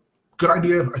 Good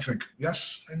idea. I think.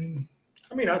 Yes.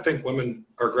 I think women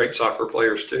are great soccer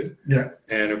players too. Yeah.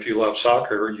 And if you love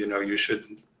soccer, you should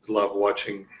love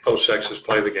watching both sexes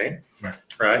play the game.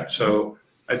 Right. So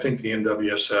I think the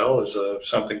NWSL is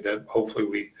something that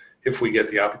hopefully if we get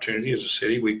the opportunity as a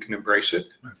city, we can embrace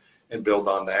it and build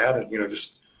on that. And,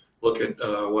 just look at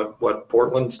what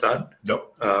Portland's done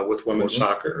with women's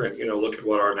soccer, and, look at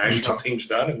what our national team's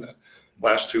done in the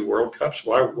last 2 World Cups.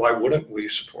 Why wouldn't we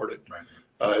support it? Right.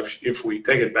 If we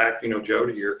take it back, Joe,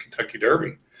 to your Kentucky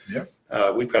Derby,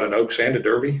 we've got an Oaks and a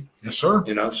Derby. Yes, sir.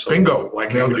 So Bingo. Why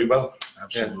can't we do both?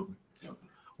 Absolutely. Yeah.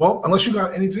 Well, unless you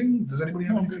got anything, does anybody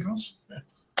have anything else?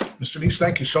 Mr. Neese,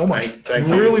 thank you so much. Thank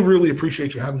you. Really, really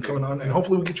appreciate you coming on, and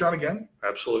hopefully we get you on again.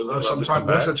 Absolutely. Sometime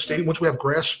once that stadium, once we have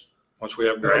grass. Once we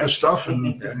have Other grass. stuff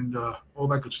and all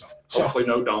that good stuff. Hopefully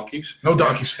no donkeys. No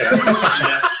donkeys.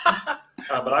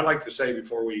 But I'd like to say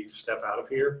before we step out of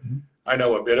here, I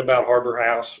know a bit about Harbor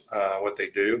House, what they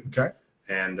do. Okay.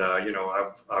 And,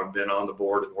 I've been on the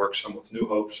board and worked some with New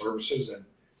Hope Services in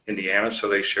Indiana, so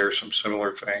they share some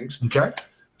similar things. Okay.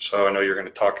 So I know you're going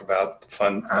to talk about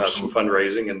some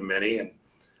fundraising and many. And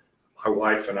my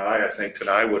wife and I think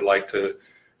tonight would like to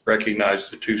recognize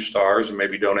the 2 stars and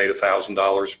maybe donate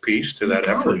 $1,000 a piece to that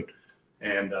effort.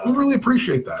 And we really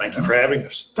appreciate that. Thank you for having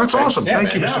us. That's awesome. Yeah,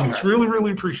 thank you, man. Mr. Neese. Really,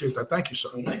 really appreciate that. Thank you, sir.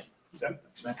 Thank you.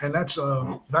 And that's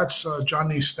John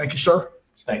Neese. Thank you, sir.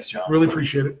 Thanks, John. Really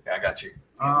appreciate it. Yeah, I got you.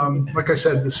 Like I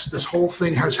said, this whole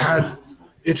thing has had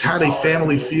a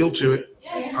family feel to it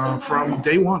from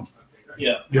day one.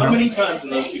 Yeah. You How know? many times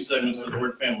in those 2 segments does the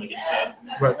word family get said?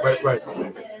 Right.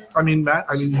 I mean, Matt.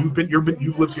 I mean,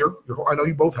 you've lived here. I know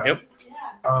you both have.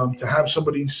 Yep. To have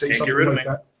somebody say Can't get something rid of like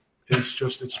me. that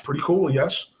is it's pretty cool.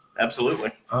 Yes.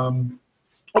 Absolutely.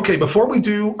 Okay. Before we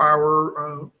do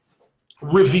our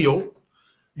reveal,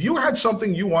 you had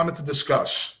something you wanted to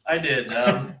discuss. I did.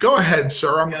 Go ahead,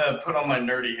 sir. I'm going to put on my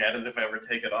nerdy hat as if I ever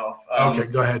take it off. Okay.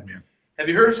 Go ahead, man. Have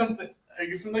you heard of something? Are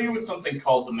you familiar with something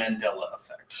called the Mandela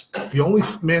effect? The only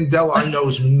Mandela I know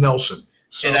is Nelson.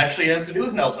 So, It actually has to do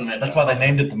with Nelson Mandela. That's why they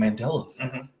named it the Mandela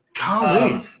Effect.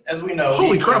 golly. As we know,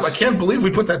 Holy he crap, was- I can't believe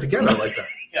we put that together like that.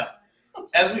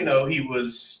 As we know, he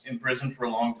was in prison for a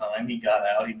long time. He got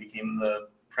out. He became the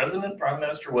president, prime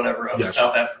minister, whatever, of Yes.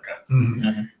 South Africa.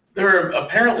 Mhm. There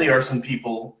apparently are some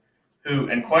people who,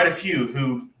 and quite a few,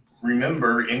 who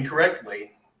remember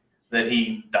incorrectly that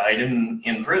he died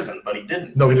in prison, but he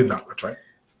didn't. No, he did not. That's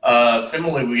right.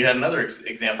 Similarly, we had another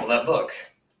example of that book.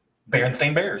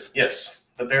 Berenstain Bears. Yes,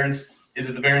 is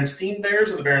it the Berenstain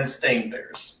Bears or the Berenstain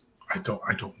Bears? I don't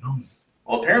know.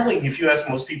 Well, apparently, if you ask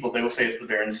most people, they will say it's the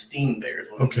Berenstain Bears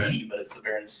with Okay. an E, but it's the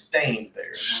Berenstain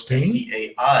Bears. Stain?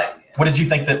 S-T-A-I. What did you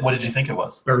think it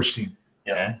was? Berenstein.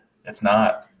 Yeah. It's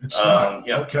not. It's not.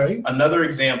 Yeah. Okay. Another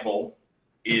example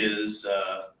is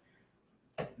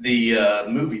the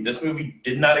movie. This movie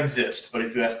did not exist, but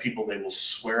if you ask people, they will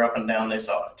swear up and down they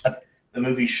saw it. The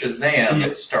movie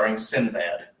Shazam, starring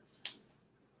Sinbad.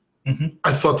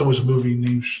 I thought there was a movie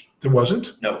named. There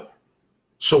wasn't. No,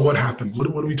 So what happened? What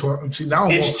are we talking? See now.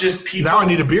 it's just people. Now I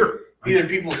need a beer. Either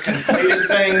people conflated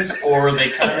things, or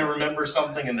they kind of remember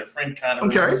something, and their friend kind of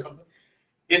remembers something.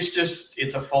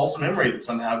 It's a false memory that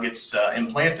somehow gets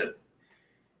implanted.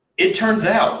 It turns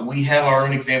out we have our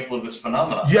own example of this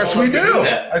phenomenon. Yes, I don't we know if you do. knew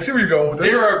that. I see where you're going with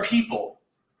this. There are people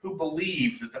who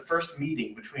believe that the first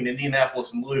meeting between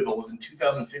Indianapolis and Louisville was in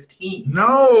 2015.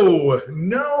 No.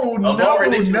 Of all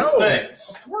ridiculous things.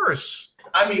 Of course.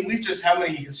 I mean, we've just how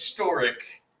many historic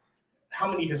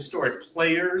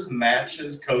players,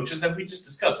 matches, coaches have we just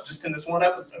discussed just in this one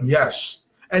episode? Yes.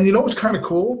 And you know what's kind of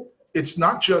cool? It's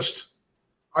not just.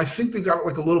 I think they got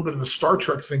like a little bit of a Star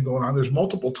Trek thing going on. There's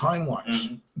multiple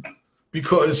timelines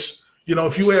because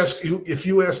if you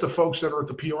ask the folks that are at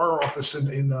the PR office at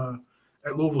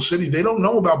Louisville City, they don't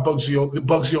know about the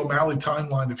Bugsy O'Malley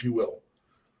timeline, if you will,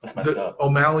 That's messed the up.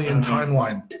 O'Malleyan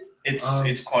timeline.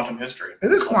 It's quantum history.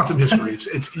 It is quantum history.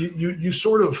 It's you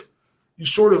sort of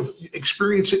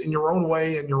experience it in your own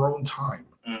way in your own time.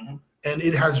 Mm-hmm. And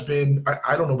it has been.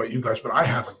 I don't know about you guys, but I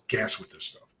have a gas with this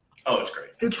stuff. Oh, it's great.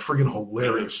 It's friggin'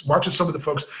 hilarious. Watching some of the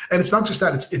folks, and it's not just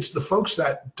that. It's the folks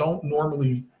that don't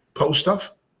normally post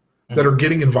stuff that are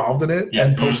getting involved in it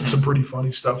and posting some pretty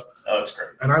funny stuff. Oh, it's great.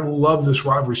 And I love this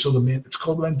rivalry. So it's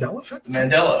called the Mandela effect. The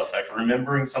Mandela effect,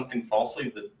 remembering something falsely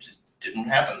that just didn't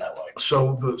happen that way.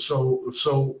 So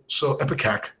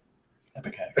Epicac. With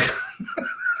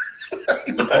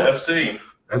the FC.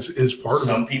 is part of it.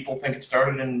 Some people think it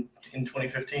started in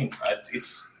 2015.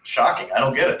 It's shocking. I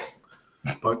don't get it.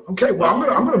 But okay, well,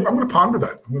 I'm gonna ponder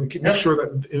that. I'm gonna make sure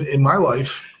that in my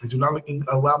life I do not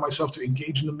allow myself to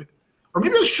engage in the, or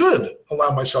maybe I should allow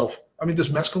myself. I mean, does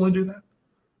mescaline do that?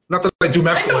 Not that I do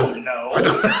mescaline. I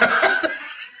don't know.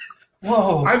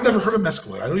 Whoa. I've never heard of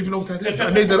mescaline. I don't even know what that is. I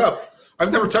made that up.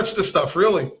 I've never touched this stuff,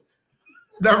 really.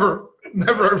 Never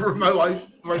ever in my life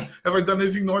have I done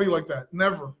anything naughty like that.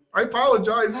 Never. I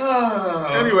apologize.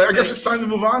 Anyway, I guess it's time to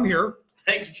move on here.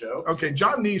 Thanks, Joe. Okay,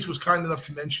 John Neese was kind enough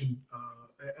to mention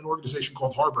an organization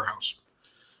called Harbor House.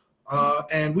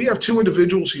 And we have two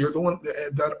individuals here,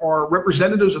 that are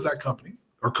representatives of that company,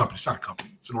 or company, it's not a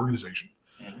company, it's an organization.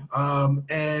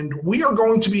 And we are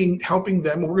going to be helping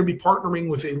them. We're going to be partnering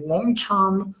with a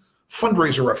long-term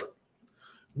fundraiser effort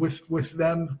with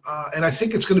them. And I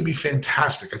think it's going to be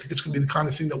fantastic. I think it's going to be the kind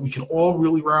of thing that we can all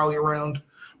really rally around.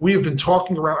 We have been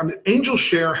talking around. I mean, Angel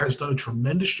Share has done a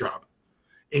tremendous job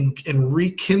in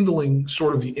rekindling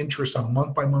sort of the interest on a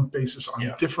month-by-month basis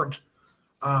on different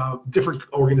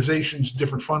organizations,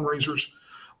 different fundraisers.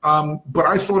 But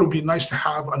I thought it would be nice to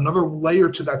have another layer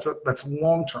to that that's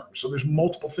long-term. So there's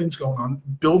multiple things going on,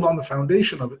 build on the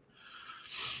foundation of it.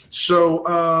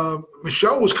 So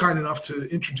Michelle was kind enough to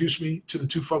introduce me to the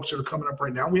two folks that are coming up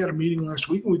right now. We had a meeting last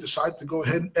week, and we decided to go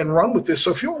ahead and run with this.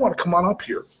 So if you all want to come on up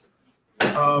here,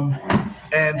 and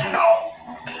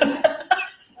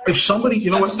if somebody,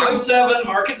 you know what? Episode 7,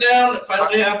 mark it down. It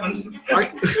finally happened.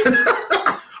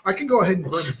 I can go ahead and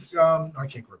grab it. I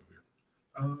can't grab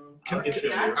it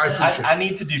here. I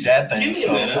need to do dad things.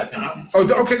 Give me a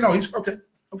minute. Okay. No, he's okay.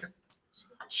 Okay.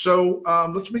 So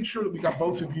let's make sure that we got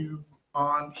both of you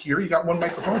on here. You got one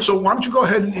microphone. So why don't you go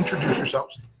ahead and introduce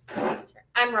yourselves?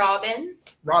 I'm Robin.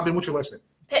 Robin, what's your last name?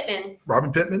 Pittman.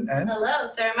 Robin Pittman and? Hello,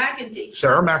 Sarah McEntee.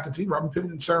 Sarah McEntee. Robin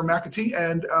Pittman and Sarah McEntee,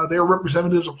 and they are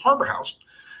representatives of Harbor House.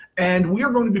 And we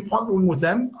are going to be partnering with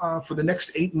them for the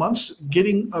next 8 months,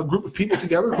 getting a group of people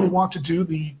together who want to do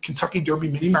the Kentucky Derby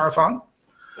Mini Marathon.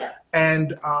 Yes.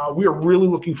 And we are really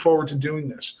looking forward to doing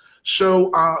this.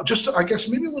 So just, I guess,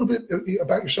 maybe a little bit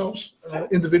about yourselves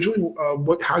individually,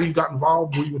 how you got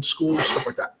involved, where you went to school, stuff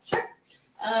like that. Sure.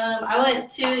 I went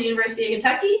to the University of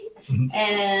Kentucky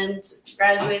and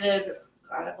graduated,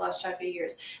 God, I've lost track of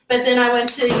years. But then I went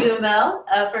to U of L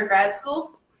for grad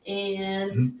school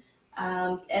and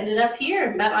ended up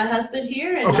here, met my husband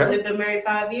here, and we've been married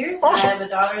 5 years. Awesome. And I have a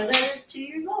daughter that is 2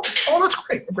 years old. Oh, that's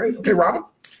great. Great. Okay, Robin?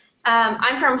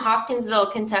 I'm from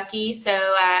Hopkinsville, Kentucky, so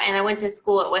and I went to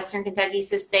school at Western Kentucky,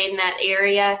 so stayed in that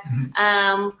area.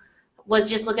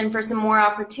 Was just looking for some more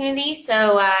opportunities,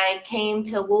 so I came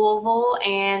to Louisville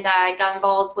and I got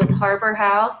involved with Harbor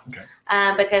House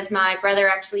because my brother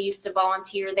actually used to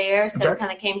volunteer there, so it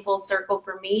kind of came full circle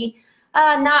for me.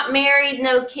 Not married,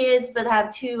 no kids, but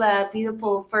have two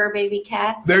beautiful fur baby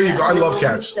cats. There you go. I love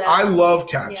cats. So, I love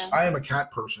cats. Yeah. I am a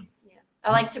cat person. I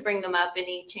like to bring them up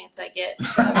any chance I get.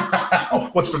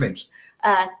 What's their names?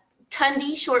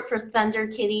 Tundy, short for Thunder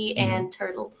Kitty, and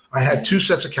Turtle. I had 2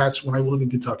 sets of cats when I lived in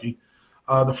Kentucky.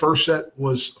 The first set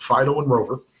was Fido and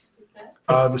Rover.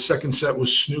 The second set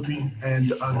was Snoopy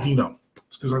and Dino.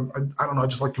 Because I don't know, I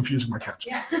just like confusing my cats.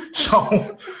 Yeah.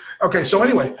 So, okay, so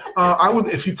anyway, I would,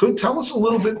 if you could tell us a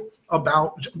little bit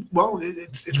about, well,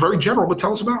 it's very general, but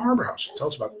tell us about Harbor House. Tell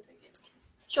us about it.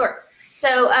 Sure.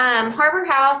 So Harbor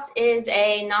House is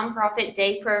a nonprofit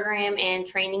day program and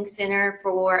training center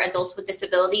for adults with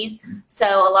disabilities. So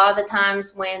a lot of the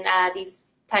times when these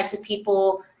types of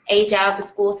people age out of the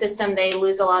school system, they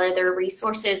lose a lot of their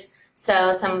resources.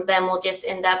 So some of them will just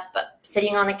end up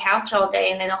sitting on the couch all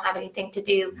day and they don't have anything to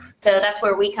do. So that's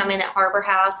where we come in at Harbor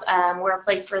House. We're a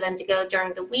place for them to go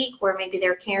during the week where maybe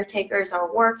their caretakers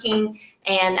are working,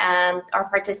 and our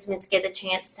participants get a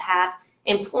chance to have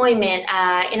employment,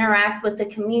 interact with the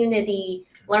community,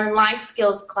 learn life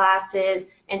skills classes,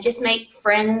 and just make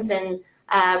friends and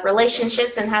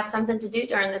relationships and have something to do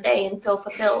during the day and feel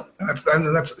fulfilled.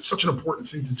 And that's such an important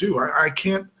thing to do. I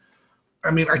can't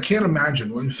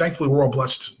imagine. Well, thankfully, we're all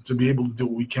blessed to be able to do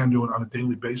what we can do on a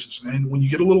daily basis. And when you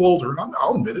get a little older, and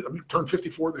I'll admit it, I turned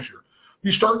 54 this year.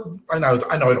 You start, I know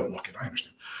I don't look it, I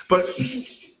understand. But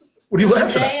what are you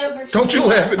laughing at? Don't you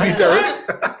laugh at me, Derek.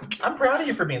 I'm proud of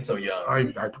you for being so young. I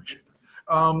appreciate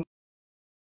it.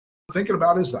 Thinking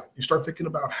about is that you start thinking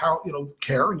about how,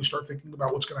 care, and you start thinking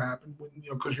about what's going to happen when,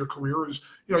 because your career is,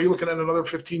 you're looking at another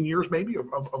 15 years maybe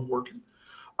of working.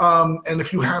 And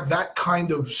if you have that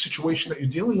kind of situation that you're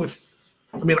dealing with,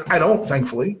 I don't,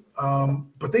 thankfully,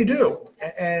 but they do.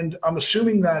 And I'm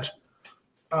assuming that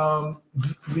that's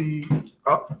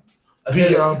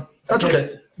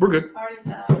okay. We're good.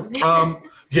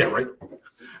 Yeah, right.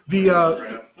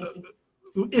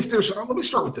 If there's, let me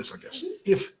start with this, I guess.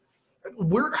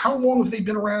 How long have they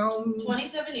been around?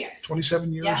 27 years.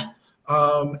 27 years. Yeah.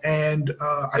 And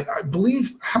I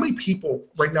believe, how many people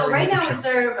right now? So right now we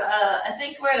serve, I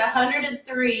think we're at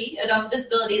 103 adults with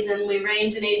disabilities, and we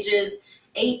range in ages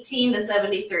 18 to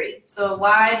 73. So a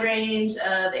wide range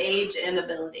of age and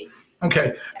ability.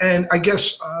 Okay. And I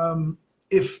guess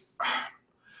if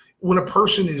when a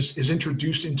person is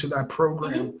introduced into that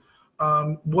program,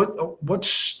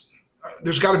 what's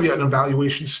there's got to be an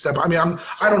evaluation step. I mean,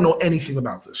 I don't know anything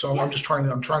about this, so I'm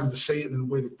trying to say it in a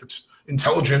way that's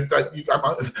intelligent, that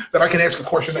that I can ask a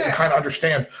question that you kind of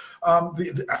understand.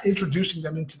 Introducing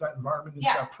them into that environment,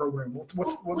 into that program. What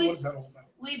is that all about?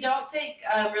 We don't take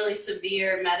really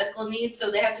severe medical needs, so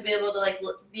they have to be able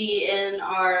to be in the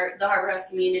Harbor House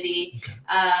community.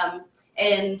 Okay.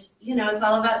 And it's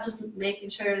all about just making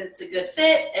sure that it's a good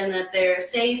fit and that they're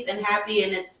safe and happy,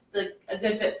 and it's a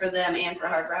good fit for them and for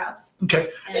Harbor House. Okay.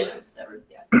 And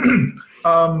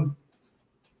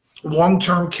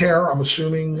long-term care, I'm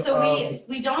assuming. So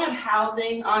we don't have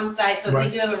housing on site, but we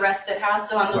do have a respite house.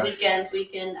 So on the weekends we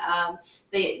can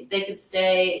they could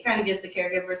stay. It kind of gives the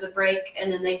caregivers a break,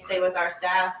 and then they stay with our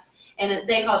staff. And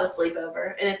they call it a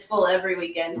sleepover, and it's full every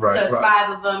weekend. So it's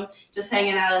 5 of them just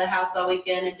hanging out at the house all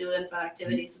weekend and doing fun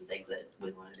activities and things that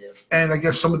we want to do. And I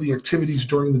guess some of the activities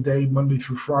during the day, Monday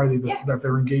through Friday, that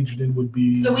they're engaged in would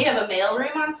be. So we have a mail room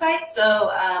on site,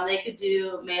 so they could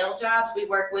do mail jobs. We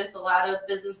work with a lot of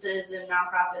businesses and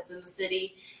nonprofits in the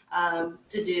city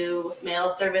to do mail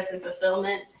service and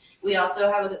fulfillment. We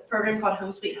also have a program called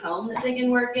Home Sweet Home that they can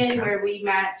work in, where we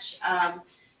match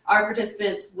our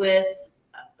participants with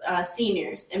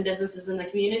seniors and businesses in the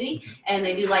community, and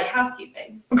they do light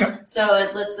housekeeping. Okay. So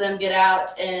it lets them get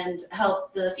out and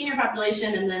help the senior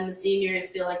population, and then the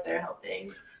seniors feel like they're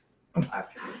helping.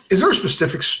 Is there a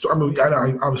specific story? I mean,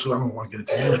 obviously I don't want to get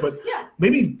into names, but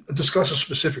maybe discuss a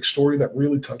specific story that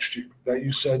really touched you, that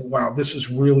you said, wow, this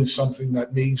is really something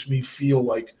that makes me feel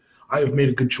like I have made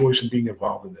a good choice in being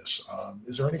involved in this.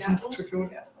 Is there anything in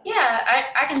particular? Yeah,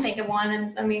 I can think of one,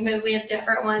 and I mean, maybe we have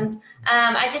different ones.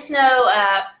 I just know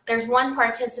there's one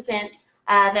participant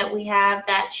that we have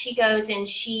that she goes and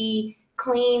she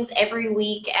cleans every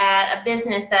week at a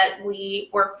business that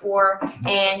we work for,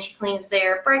 and she cleans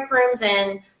their break rooms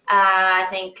and I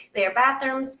think their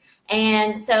bathrooms.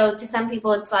 And so to some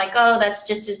people it's like, oh, that's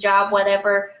just a job,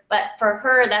 whatever. But for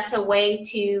her, that's a way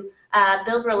to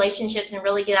build relationships and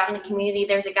really get out in the community.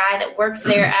 There's a guy that works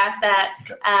there at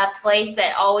that place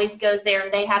that always goes there,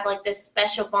 and they have like this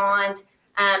special bond.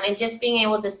 And just being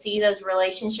able to see those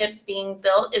relationships being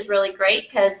built is really great,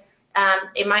 because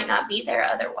it might not be there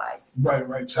otherwise. Right.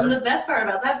 And the best part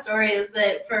about that story is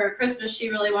that for Christmas she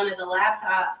really wanted a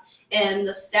laptop, and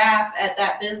the staff at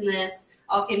that business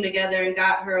all came together and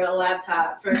got her a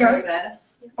laptop for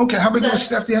Christmas. Okay, how big of a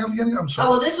staff do you have again? I'm sorry.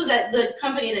 Oh, well, this was at the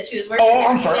company that she was working at.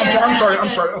 I'm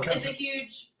sorry. Okay. It's a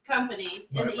huge company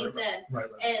in the East End. Right.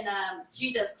 And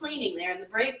she does cleaning there in the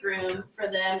break room for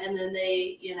them, and then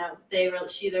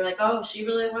they're like, oh, she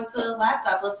really wants a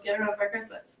laptop. Let's get her one for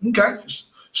Christmas. Okay.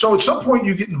 So at some point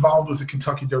you get involved with the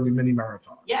Kentucky Derby Mini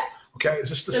Marathon. Yes. Okay. Is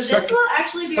this the second? So this will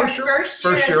actually be our first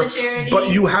year as a charity. But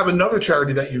you have another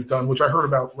charity that you've done, which I heard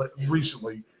about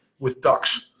recently, with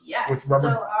ducks. Yes. With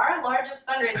rubber. So our largest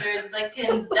fundraiser is the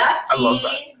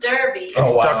Kentucky Derby.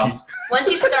 Oh, wow. Kentucky.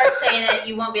 Once you start saying it,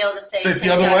 you won't be able to say it the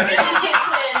other way.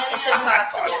 It's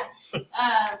impossible.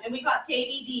 And we call it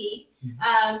KDD.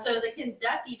 So the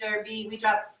Kentucky Derby, we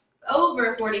dropped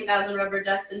over 40,000 rubber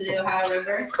ducks into the Ohio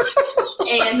River.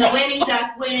 And the winning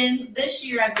duck wins. This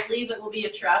year, I believe it will be a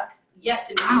truck. Yet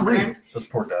to be confirmed. Those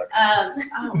poor ducks.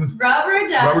 Rubber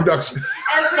ducks. Rubber ducks.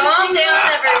 Calm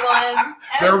down, everyone.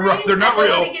 They're not real. I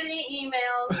don't want to get any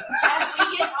emails. We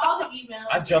get all the emails.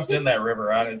 I jumped in that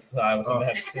river out inside with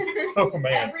that. Oh,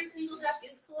 man. Every single duck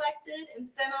is collected and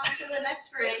sent on to the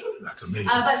next race. That's amazing.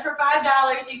 But for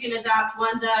 $5, you can adopt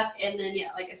one duck, and then,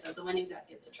 like I said, the winning duck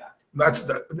gets a truck.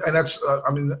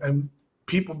 And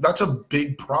people, that's a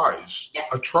big prize. Yes.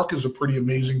 A truck is a pretty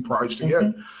amazing prize to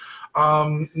get.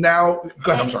 Now,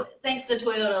 go ahead. I'm sorry. Thanks to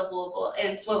Toyota of Louisville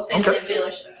and Swope Family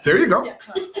Dealership. There you go. Yeah.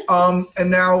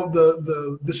 And now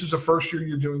this is the first year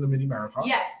you're doing the mini marathon.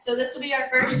 Yes. So this will be our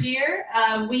first year.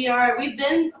 We've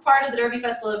been part of the Derby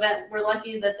Festival event. We're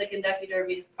lucky that the Kentucky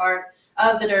Derby is part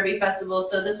of the Derby Festival.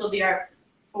 So this will be our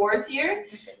 4th year.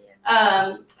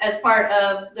 As part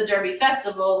of the Derby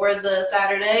Festival. We're the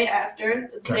Saturday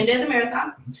after, the same day of the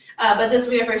marathon. But this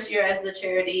will be our first year as the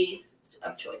charity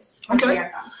of choice.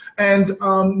 Okay. And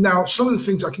now some of the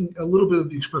things a little bit of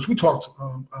the experience, we talked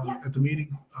at the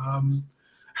meeting.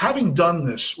 Having done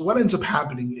this, what ends up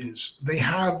happening is they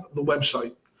have the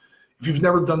website. If you've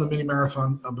never done the mini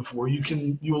marathon before,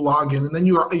 you'll log in, and then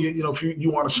if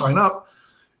you want to sign up,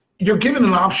 you're given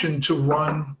an option to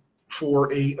run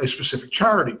for a specific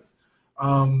charity.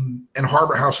 And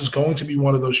Harbor House is going to be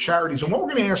one of those charities. And what we're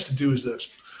going to ask to do is this.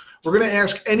 We're going to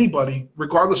ask anybody,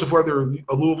 regardless of whether they're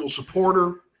a Louisville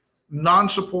supporter,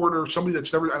 non-supporter, somebody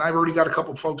that's never, and I've already got a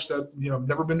couple of folks that, have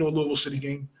never been to a Louisville City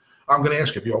game. I'm going to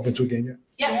ask you, have you all been to a game yet?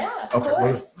 Yes. Yeah, of Okay,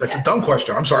 course. that's a dumb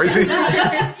question. I'm sorry.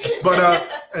 But,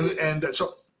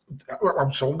 so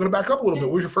I'm going to back up a little bit.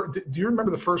 What was your first, do you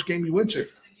remember the first game you went to?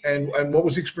 And what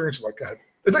was the experience like? Go ahead.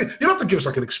 You don't have to give us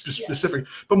like a specific,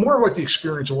 but more of like the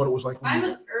experience of what it was like. Mine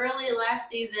was early last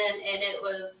season, and it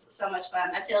was so much fun.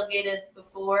 I tailgated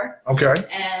before. Okay.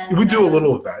 And we do a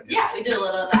little of that. Yeah, we do a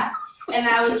little of that. And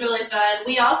that was really fun.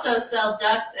 We also sell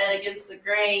ducks at Against the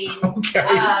Grain. Okay.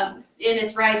 And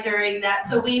it's right during that.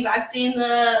 So I've seen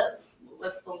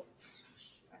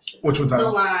which one's that? The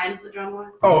line, the drum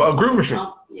line. Oh, a groove machine.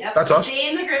 Oh, yep. That's us.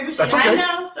 Seeing the groove machine. That's okay. I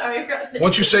know. Sorry.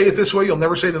 Once you say it this way, you'll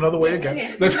never say it another way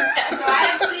again. So I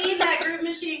have seen that groove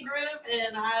machine group,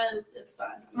 and it's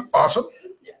fun. Awesome.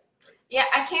 Yeah,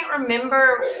 I can't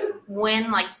remember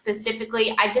when, like,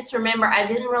 specifically. I just remember I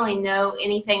didn't really know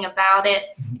anything about it,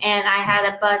 and I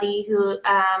had a buddy who,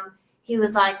 he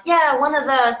was like, yeah, one of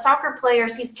the soccer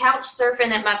players, he's couch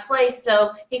surfing at my place,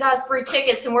 so he got us free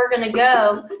tickets, and we're going to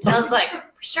go. And I was like,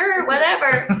 sure, whatever.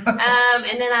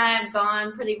 And then I've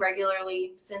gone pretty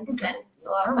regularly since then. It's a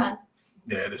lot of fun.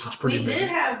 Yeah, it is. It's pretty We amazing. did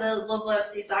have the Louisville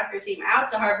FC soccer team out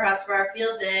to Harbor House for our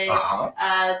field day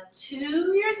 2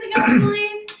 years ago, I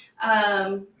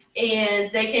believe.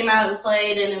 And they came out and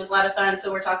played, and it was a lot of fun.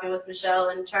 So we're talking with Michelle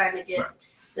and trying to get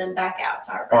them back out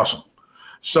to Harbor House. Awesome.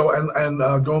 So,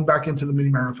 and going back into the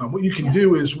mini marathon, what you can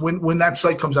do is when that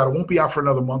site comes out, it won't be out for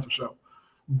another month or so,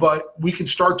 but we can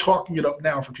start talking it up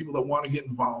now for people that want to get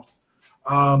involved.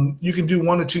 You can do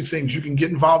one of two things. You can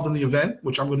get involved in the event,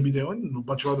 which I'm going to be doing, and a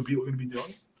bunch of other people are going to be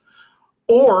doing.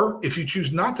 Or if you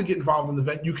choose not to get involved in the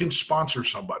event, you can sponsor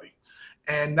somebody.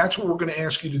 And that's what we're going to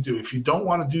ask you to do. If you don't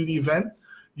want to do the event,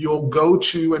 you'll go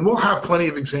to, and we'll have plenty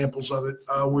of examples of it,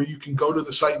 where you can go to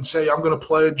the site and say, I'm going to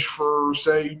pledge for,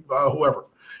 say, whoever,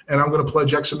 and I'm going to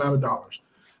pledge X amount of dollars.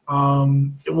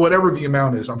 Whatever the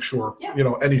amount is, I'm sure,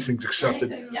 anything's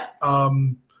accepted. Anything, yeah.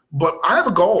 But I have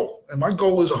a goal, and my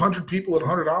goal is 100 people at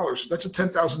 $100. That's a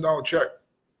 $10,000 check,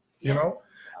 you know?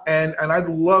 And I'd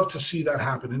love to see that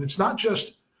happen. And it's not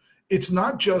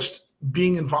just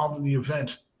being involved in the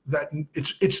event, that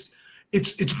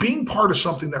it's being part of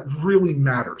something that really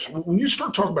matters. When you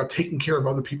start talking about taking care of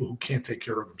other people who can't take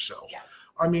care of themselves,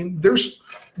 I mean, there's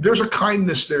a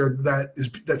kindness there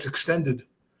that's extended.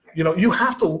 You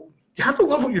have to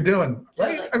love what you're doing,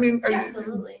 right? I mean,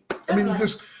 Absolutely. I mean,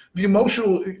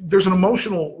 there's an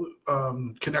emotional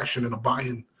connection and a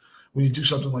buy-in when you do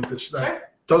something like this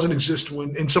that doesn't exist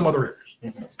in some other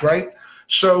areas, right?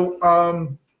 So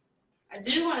I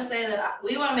do want to say that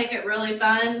we want to make it really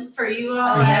fun for you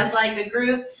all as like a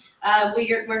group.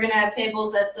 We're going to have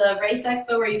tables at the Race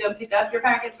Expo where you go pick up your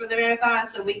packets for the marathon,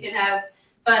 so we can have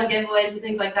fun giveaways and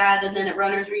things like that. And then at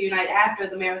Runners Reunite after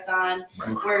the marathon,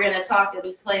 we're going to talk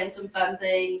and plan some fun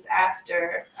things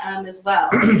after as well.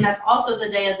 And that's also the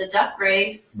day of the duck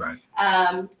race.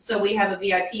 So we have a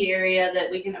VIP area that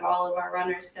we can have all of our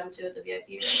runners come to at the VIP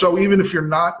area. So even if you're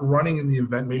not running in the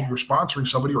event, maybe you're sponsoring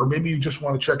somebody, or maybe you just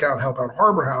want to check out and help out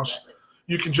Harbor House,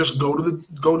 you can just go to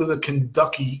the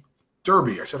Kentucky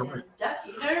Derby. I said it right.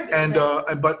 And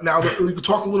but now that we could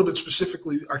talk a little bit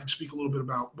specifically, I can speak a little bit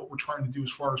about what we're trying to do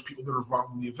as far as people that are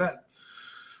involved in the event.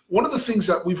 One of the things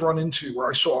that we've run into, where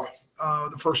I saw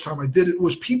the first time I did it,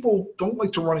 was people don't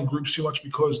like to run in groups too much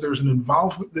because there's an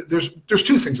involvement. There's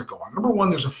two things that go on. Number one,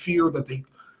 there's a fear that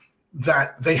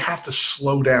they have to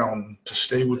slow down to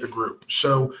stay with the group.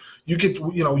 So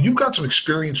you've got some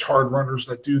experienced hard runners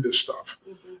that do this stuff.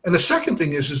 And the second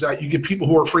thing is that you get people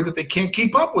who are afraid that they can't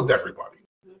keep up with everybody.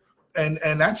 And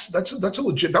that's a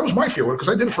legit, that was my fear, because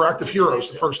I did it for Active Heroes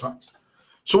the first time.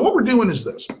 So what we're doing is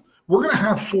this. We're going to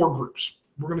have 4 groups.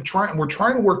 We're trying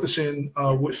to work this in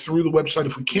through the website.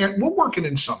 If we can't, we'll work it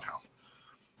in somehow.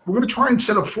 We're going to try and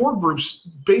set up 4 groups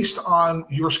based on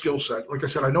your skill set. Like I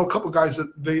said, I know a couple of guys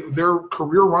that they're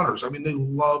career runners. I mean,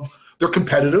 they're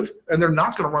competitive, and they're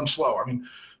not going to run slow. I mean,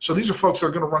 so these are folks that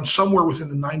are going to run somewhere within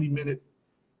the 90-minute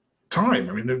time.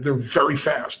 I mean, they're very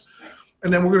fast.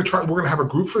 And then we're going to have a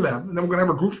group for them. And then we're going to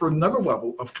have a group for another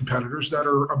level of competitors that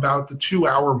are about the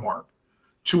 2-hour mark,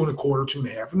 2.25,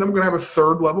 2.5. And then we're going to have a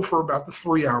third level for about the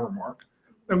 3-hour mark.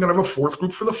 And we're going to have a fourth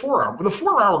group for the 4-hour. But the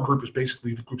 4-hour group is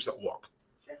basically the groups that walk.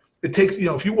 It takes,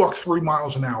 if you walk 3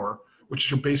 miles an hour, which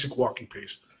is your basic walking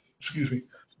pace,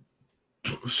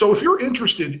 So if you're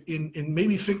interested in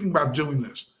maybe thinking about doing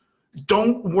this,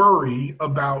 don't worry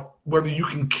about whether you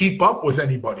can keep up with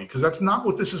anybody, because that's not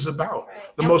what this is about.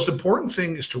 Right. The most important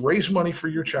thing is to raise money for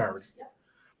your charity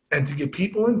and to get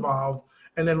people involved.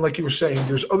 And then, like you were saying,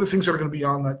 there's other things that are going to be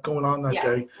going on that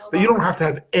day that you don't have to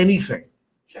have anything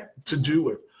to do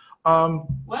with.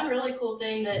 One really cool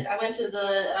thing that I went to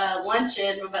the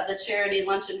luncheon about the charity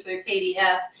luncheon for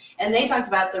KDF, and they talked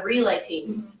about the relay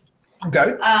teams.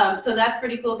 Okay. So that's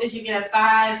pretty cool because you can have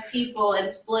 5 people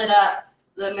and split up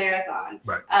the marathon.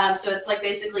 Right. So it's like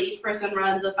basically each person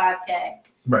runs a 5K.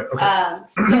 Right. Okay.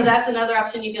 So that's another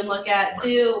option you can look at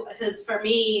too, because for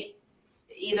me,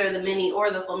 either the mini or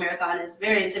the full marathon is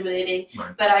very intimidating,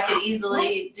 but I could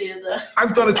easily do the.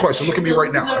 I've done it twice. So look at me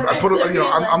right now. I put it,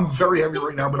 I'm very heavy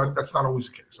right now, but that's not always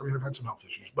the case. I mean, I've had some health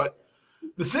issues, but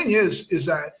the thing is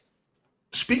that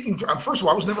first of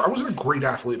all, I wasn't a great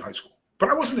athlete in high school, but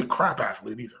I wasn't a crap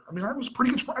athlete either. I mean, I was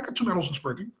pretty good. I got 2 medals in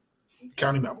sprinting,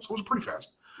 county medals. I was pretty fast.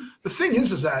 The thing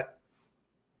is that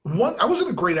I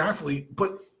wasn't a great athlete,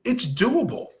 but it's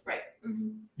doable. Right. Mm-hmm.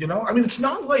 I mean, it's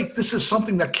not like this is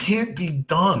something that can't be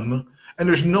done and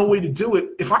there's no way to do it.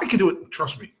 If I could do it,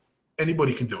 trust me,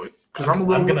 anybody can do it. Because I'm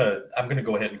gonna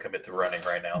go ahead and commit to running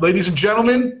right now. Ladies and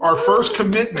gentlemen, our first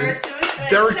commitment,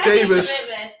 Derek Davis.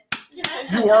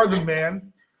 You are the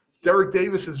man. Derek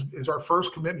Davis is our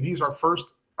first commitment. He's our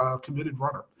first committed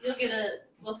runner.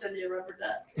 We'll send you a rubber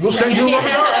duck. We'll send you a rubber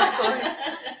duck.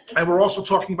 And we're also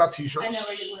talking about T-shirts. I know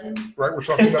where you live. Right, we're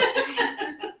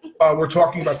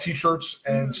talking about T-shirts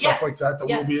and stuff like that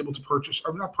we'll be able to purchase.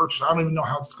 Or not purchase. I don't even know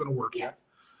how it's going to work yet.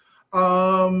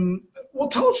 Well,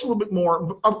 tell us a little bit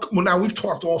more. Well, now we've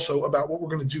talked also about what we're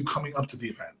going to do coming up to the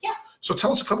event. Yeah. So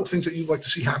tell us a couple of things that you'd like to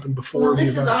see happen before the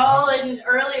event. This is all in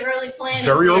early planning.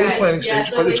 Very early planning stage,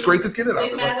 but it's great to get it out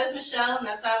there. We met with Michelle, and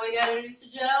that's how we got introduced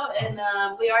to Joe. And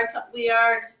we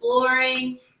are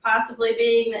exploring possibly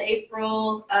being the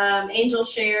April Angel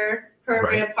Share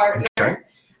program partner. Okay.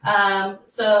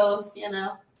 So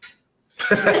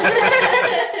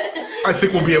I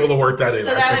think we'll be able to work that in.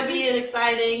 So that would be an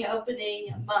exciting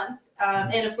opening month.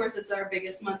 And of course, it's our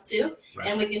biggest month too. Right.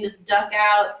 And we can just duck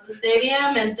out the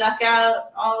stadium and duck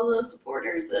out all the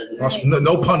supporters. And, awesome.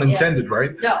 No pun intended,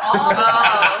 right? No,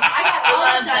 I got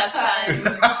all the duck puns.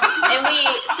 And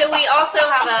we also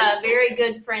have a very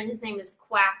good friend. His name is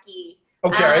Quacky.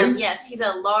 Okay. Yes, he's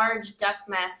a large duck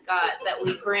mascot that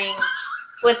we bring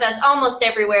with us almost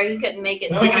everywhere. He couldn't make it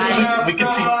tonight. We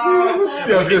could team.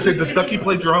 Yeah, I was gonna say, does Ducky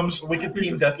play drums? We could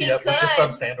team Ducky up with the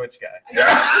sub sandwich guy.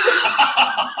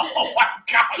 Oh my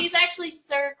God! He's actually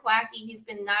Sir Quacky. He's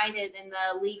been knighted in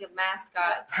the League of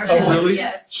Mascots. Has he really?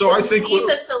 Yes. So I think he's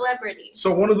a celebrity.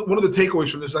 So one of the takeaways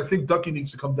from this, I think Ducky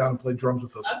needs to come down and play drums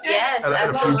with us. Okay. Yes, at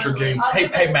a future game.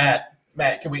 Hey, Matt,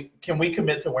 can we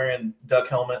commit to wearing duck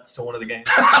helmets to one of the games?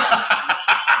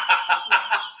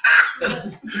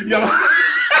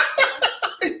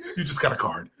 You just got a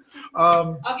card.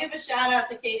 I'll give a shout out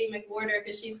to Katie McWhorter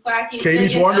because she's Quacky.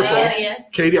 Katie's wonderful. Yes.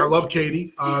 Katie, I love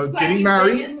Katie. Getting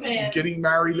married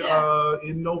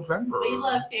in November. We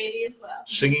love Katie as well.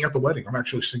 Singing at the wedding. I'm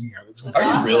actually singing at it. Are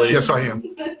you really? Yes, I am.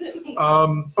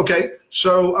 Okay,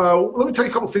 so let me tell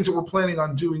you a couple things that we're planning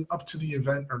on doing up to the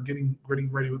event or getting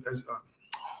ready with.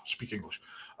 Speak English.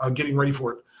 Getting ready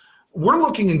for it. We're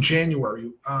looking in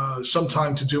January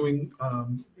sometime to doing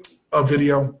a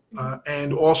video,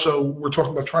 and also we're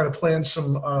talking about trying to plan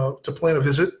plan a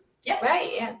visit. Yeah.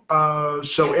 Right. Yeah.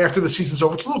 So after the season's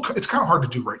over, it's kind of hard to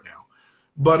do right now,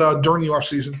 but during the off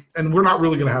season, and we're not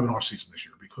really going to have an off season this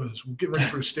year because getting ready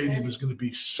for the stadium is going to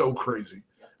be so crazy,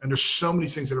 and there's so many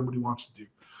things that everybody wants to do.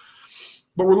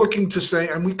 But we're looking to say,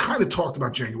 and we kind of talked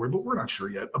about January, but we're not sure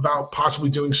yet, about possibly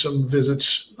doing some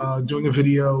visits, doing a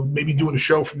video, maybe doing a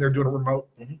show from there, doing a remote.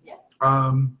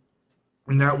 Mm-hmm.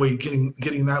 And that way,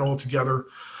 getting that all together.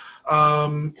 Go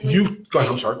ahead,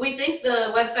 I'm sorry. We think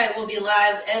the website will be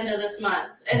live end of this month,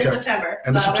 end of September.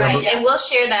 End of September. Right. And we'll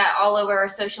share that all over our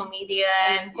social media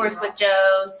and, of course, with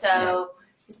Joe. So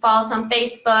just follow us on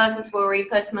Facebook. That's where we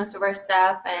post most of our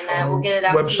stuff, and we'll get it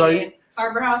out to you.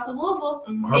 Harbor House of Louisville,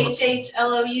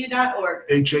 hhlou.org.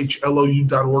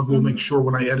 hhlou.org. We'll make sure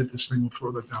when I edit this thing, we'll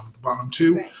throw that down at the bottom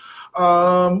too. Right.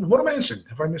 What am I missing?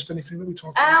 Have I missed anything that we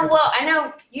talked about? Well, I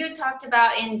know you talked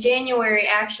about in January,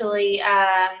 actually,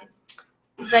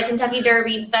 the Kentucky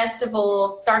Derby Festival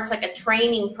starts like a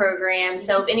training program.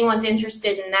 So if anyone's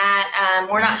interested in that,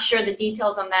 we're not sure the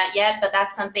details on that yet, but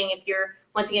that's something if you're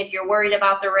worried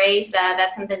about the race,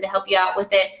 that's something to help you out with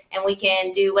it, and we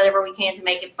can do whatever we can to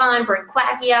make it fun. Bring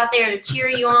Quacky out there to cheer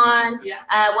you on.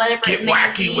 Whatever. Get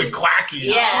wacky with Quacky.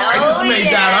 Yeah. I just made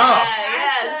that up.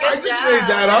 Yeah, I just made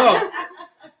that up.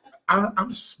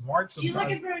 I'm smart You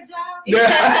sometimes. looking for a job?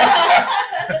 Yeah.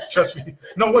 Trust me.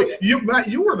 No, wait. Matt,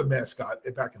 you were the mascot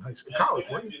back in high school, college,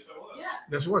 weren't you? Yes, I was. Yeah.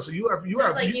 That's what. So you have.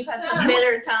 Sounds like you've had some you-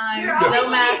 bitter times. You're No always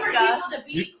looking mascot. for people to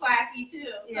be quacky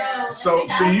too. Yeah. So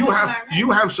you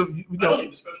have some. You I don't know.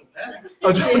 need the special package.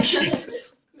 Oh,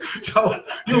 Jesus. So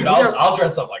Dude, I'll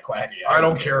dress up like Quacky. I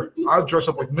don't care. I'll dress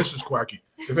up like Mrs. Quacky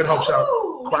if it helps out.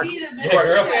 Ooh, Quack- we need a Yeah,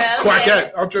 girl. Yeah, okay.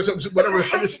 Quackette. I'll dress up whatever.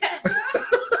 Quackette.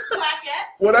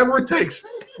 Whatever it takes.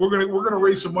 We're gonna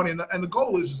raise some money, and the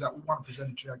goal is that we want to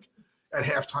present a check at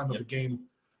halftime of the game,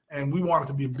 and we want it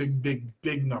to be a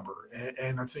big number.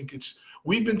 And I think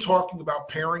we've been talking about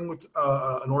pairing with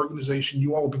an organization.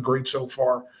 You all have been great so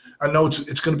far. I know it's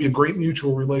going to be a great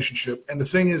mutual relationship. And the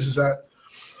thing is that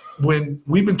when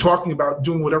we've been talking about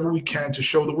doing whatever we can to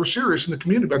show that we're serious in the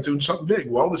community about doing something big.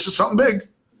 Well, this is something big.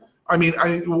 I mean,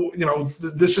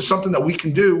 this is something that we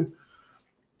can do.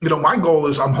 My goal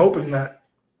is I'm hoping that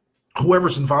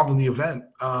whoever's involved in the event,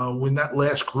 when that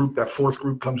last group, that fourth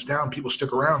group comes down, people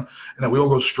stick around and that we all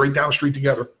go straight down the street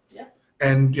together. Yeah.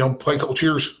 And, play a couple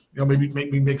cheers, maybe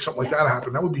make something like that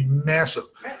happen. That would be massive.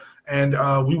 Right. And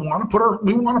we want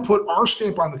to put our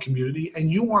stamp on the community, and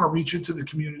you want to reach into the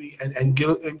community and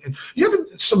get and you have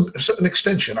an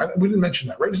extension. We didn't mention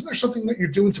that, right? Isn't there something that you're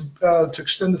doing to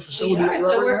extend the facility?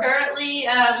 We're currently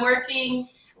working.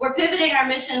 We're pivoting our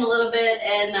mission a little bit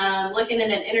and looking at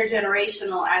an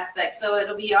intergenerational aspect. So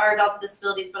it'll be our adults with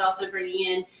disabilities, but also bringing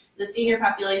in the senior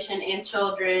population and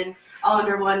children all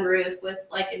under one roof with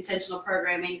intentional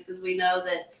programming, because we know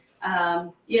that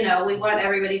we want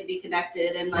everybody to be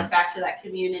connected and back to that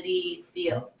community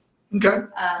feel. Okay.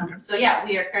 So yeah,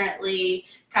 we are currently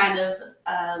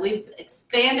we've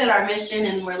expanded our mission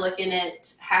and we're looking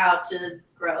at how to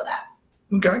grow that.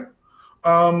 Okay.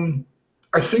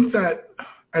 I think that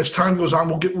as time goes on,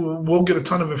 we'll get a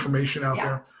ton of information out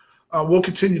there. We'll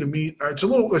continue to meet. It's a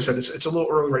little, like I said, it's a little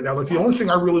early right now. The only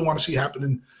thing I really want to see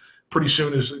happening pretty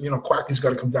soon is, Quacky's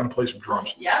got to come down and play some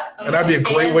drums. Yeah. And that'd be a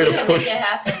great way to push.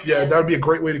 Yeah, that'd be a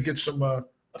great way to get some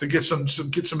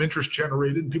interest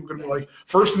generated, and people are gonna be like,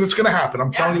 first thing that's gonna happen.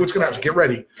 I'm telling you what's gonna happen. Get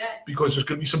ready, because there's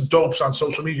gonna be some dopes on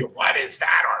social media. What is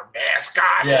that? Our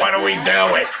mascot? Yeah. What are we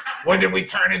doing? When did we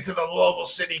turn into the Louisville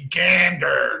City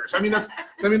Ganders?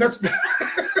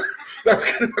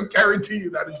 That's gonna guarantee you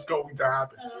that is going to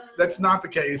happen. That's not the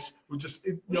case. We just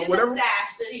whatever. The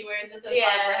sash that he wears at the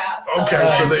Yeah. House. Okay,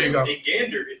 so there you go. A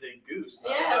gander is a goose.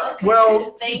 Not a Yeah. duck.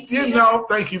 Well, Thank you you. know,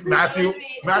 thank you, Matthew.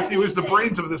 Matthew is the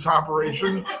brains of this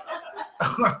operation.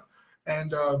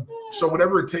 And so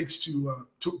whatever it takes to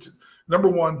number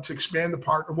one, to expand the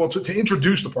partner, well, to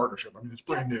introduce the partnership. I mean, it's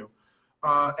brand new.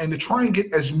 And to try and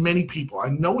get as many people. I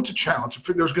know it's a challenge.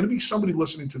 There's going to be somebody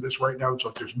listening to this right now that's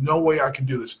like, there's no way I can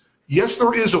do this. Yes,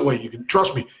 there is a way. You can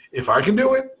trust me. If I can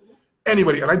do it,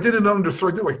 anybody. And I did it under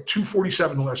 3. I did like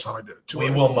 2:47 the last time I did it. We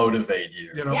will motivate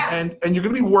you. And you're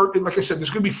going to be working. Like I said,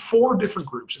 there's going to be 4 different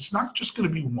groups. It's not just going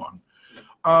to be one.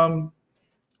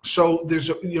 So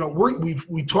there's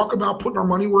we talk about putting our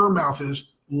money where our mouth is.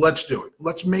 Let's do it.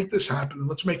 Let's make this happen, and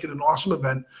let's make it an awesome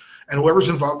event. And whoever's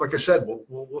involved, like I said,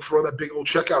 we'll throw that big old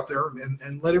check out there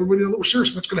and let everybody know that we're serious.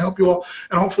 And that's going to help you all.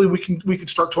 And hopefully we can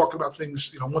start talking about things,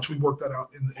 once we work that out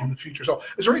in the future. So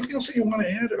is there anything else that you want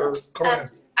to add, or go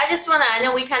ahead? I just want to, I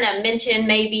know we kind of mentioned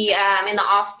maybe in the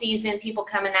off season, people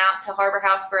coming out to Harbor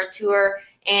House for a tour.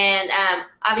 And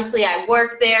obviously I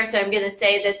work there, so I'm going to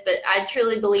say this, but I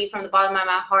truly believe from the bottom of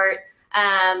my heart,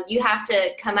 you have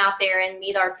to come out there and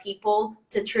meet our people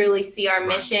to truly see our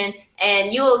mission.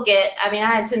 And you will get, I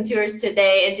had some tours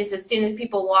today, and just as soon as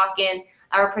people walk in,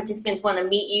 our participants want to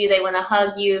meet you. They want to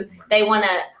hug you. They want to,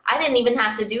 I didn't even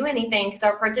have to do anything because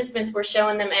our participants were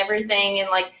showing them everything and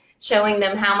showing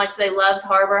them how much they loved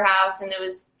Harbor House, and it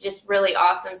was just really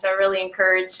awesome. So I really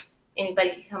encourage anybody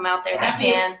to come out there that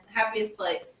can. Happiest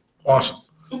place. Awesome.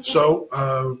 So,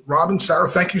 Robin, Sarah,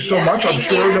 thank you so much. I'm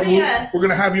sure that we're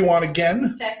going to have you on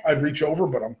again. Okay. I'd reach over,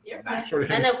 but I'm sort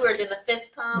of I know if we were doing the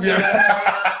fist pump.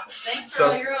 Yeah. Thanks for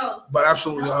all your roles. But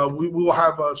absolutely, we will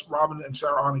have Robin and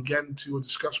Sarah on again to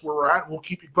discuss where we're at, and we'll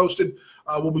keep you posted.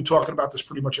 We'll be talking about this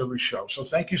pretty much every show. So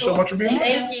thank you so much for being here.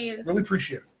 Thank you. Really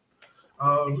appreciate it.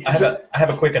 I have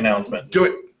a quick announcement. Do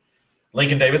it.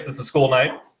 Lincoln Davis, it's a school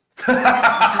night.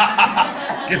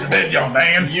 Get to bed, young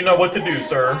man. You know what to do,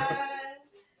 sir.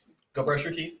 Go brush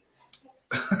your teeth.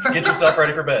 Get yourself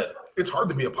ready for bed. It's hard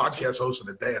to be a podcast host and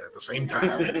a dad at the same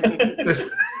time.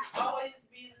 Always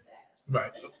be the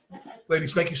Right.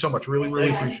 Ladies, thank you so much. Really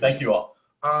appreciate it. Thank you all.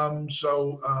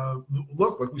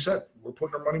 Look, like we said, we're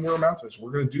putting our money where our mouth is.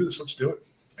 We're going to do this. Let's do it.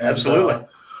 And, Absolutely.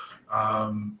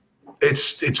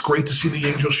 It's great to see the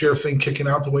Angel Share thing kicking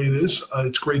out the way it is.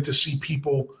 It's great to see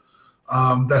people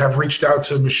that have reached out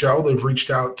to Michelle. They've reached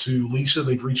out to Lisa.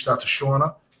 They've reached out to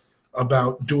Shauna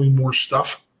about doing more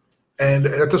stuff. And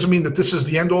that doesn't mean that this is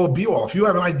the end all be all. If you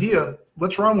have an idea,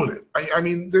 let's run with it. I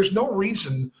mean, there's no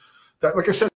reason that, like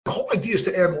I said, the whole idea is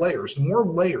to add layers. The more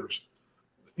layers,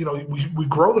 we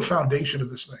grow the foundation of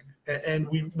this thing, and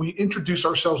we introduce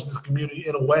ourselves to the community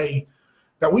in a way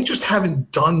that we just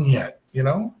haven't done yet.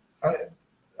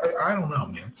 I don't know,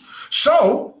 man.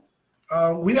 So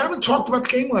we haven't talked about the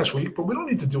game last week, but we don't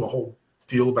need to do a whole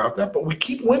deal about that. But we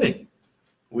keep winning.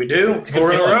 We do. It's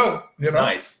 4 in a row. It's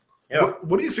nice. Yeah.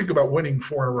 What do you think about winning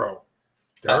 4 in a row?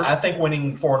 I think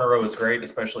winning 4 in a row is great,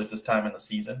 especially at this time in the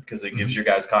season, because it gives your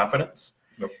guys confidence.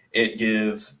 Yep. It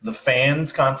gives the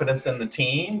fans confidence in the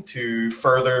team to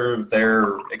further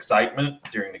their excitement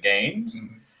during the games.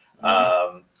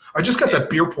 I just got that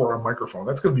beer pour on microphone.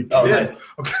 That's going to be big. Oh, nice.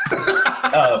 Okay.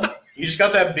 You just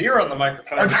got that beer on the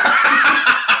microphone.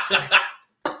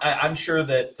 I'm sure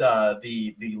that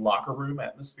the locker room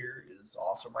atmosphere is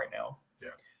awesome right now.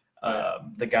 Yeah.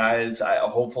 The guys,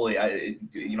 hopefully,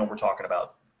 we're talking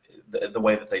about the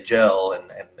way that they gel and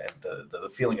the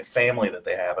feeling of family that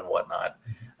they have and whatnot.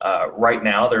 Right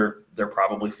now, they're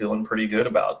probably feeling pretty good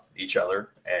about each other,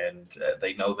 and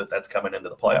they know that that's coming into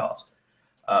the playoffs.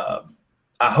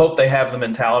 I hope they have the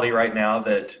mentality right now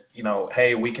that,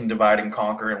 hey, we can divide and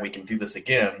conquer and we can do this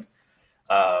again.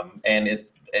 And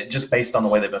it just based on the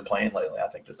way they've been playing lately, I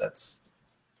think that's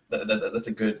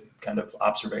a good kind of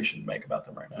observation to make about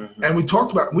them right now. And we've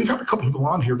had a couple people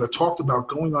on here that talked about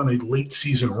going on a late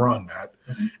season run, Matt.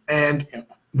 And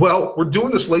well, we're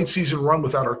doing this late season run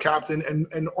without our captain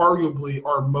and arguably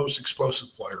our most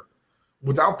explosive player,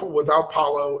 without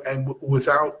Paulo and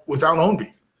without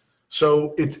Ownby.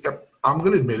 So I'm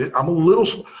going to admit it. I'm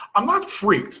not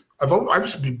freaked. I've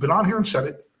just been on here and said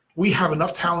it. We have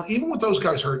enough talent, even with those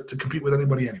guys hurt, to compete with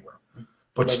anybody anywhere.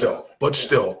 But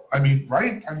still, I mean,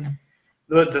 right? I mean,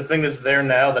 the thing that's there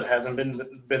now that hasn't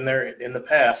been there in the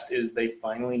past is they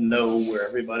finally know where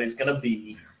everybody's going to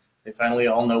be. Yeah. They finally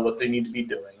all know what they need to be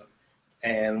doing.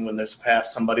 And when there's a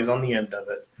pass, somebody's on the end of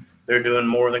it. They're doing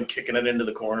more than kicking it into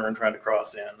the corner and trying to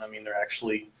cross in. I mean, they're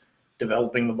actually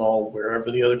developing the ball wherever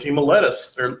the other team will let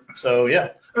us. So, yeah.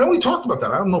 And we talked about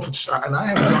that. I don't know if it's, and I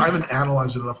haven't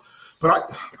analyzed it enough, but I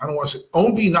don't want to say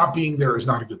Ownby not being there is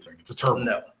not a good thing. It's a terrible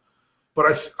thing. But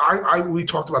we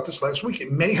talked about this last week.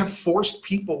 It may have forced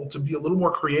people to be a little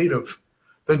more creative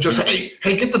than just, hey,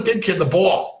 get the big kid the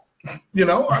ball. I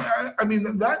mean,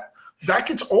 that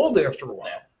gets old after a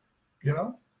while,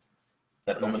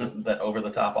 That over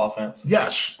the top offense.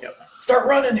 Yes. Yep. Start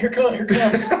running. Here comes.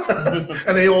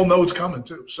 And they all know it's coming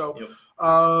too. So,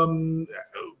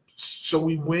 so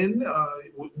we win.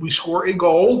 We score a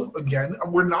goal again.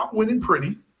 We're not winning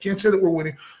pretty. Can't say that we're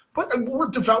winning. But we're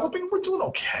developing. We're doing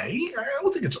okay. I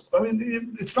don't think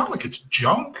it's not like it's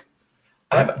junk.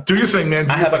 Do your thing, man.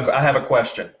 I have a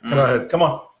question. Go ahead. Come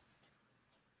on.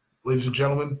 Ladies and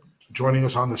gentlemen, joining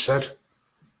us on the set,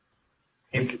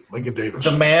 Lincoln Davis.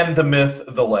 The man, the myth,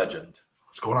 the legend.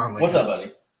 What's going on, Lincoln? What's up,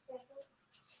 buddy?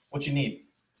 What you need?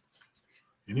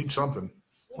 You need something.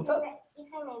 What's up?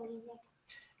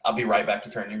 I'll be right back to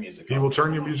turn your music on. He will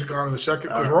turn your music on in a second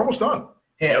because we're almost done.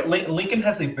 Yeah, Lincoln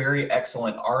has a very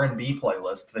excellent R&B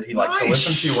playlist that he likes to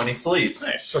listen to when he sleeps.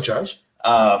 Nice. Such as?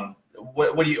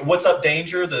 What's Up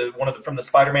Danger? From the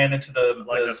Spider-Man into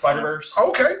the Spider-Verse.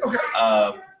 Okay.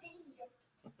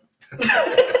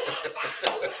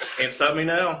 Can't stop me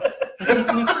now.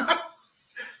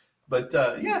 But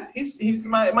he's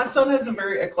my son has a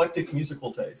very eclectic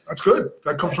musical taste. That's good.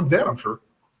 That comes from Dad, I'm sure.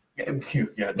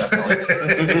 Yeah,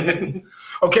 definitely.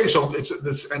 Okay, so it's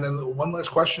this, and then one last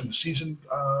question: the season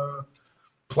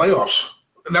playoffs.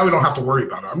 Now we don't have to worry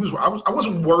about it. I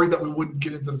wasn't worried that we wouldn't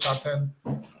get into the top 10,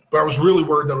 but I was really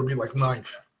worried that it would be like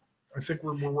 9th. I think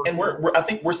we're working. And I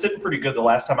think we're sitting pretty good. The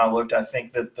last time I looked, I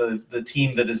think that the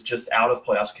team that is just out of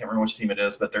playoffs, can't remember which team it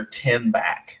is, but they're 10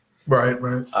 back. Right.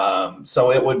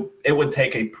 So it would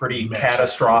take a pretty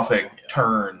catastrophic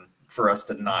turn for us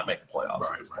to not make the playoffs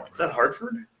at this point. Is that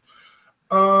Hartford?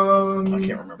 I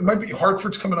can't remember. It might be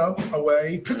Hartford's coming up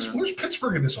away. Where's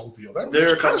Pittsburgh in this whole deal?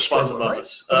 They're a couple spots above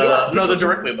us. No, they're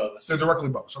directly above us. They're directly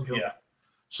above us. Okay. Yeah.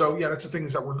 So that's the thing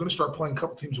is that we're going to start playing a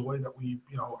couple teams away that we,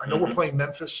 I know we're playing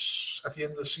Memphis at the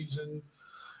end of the season,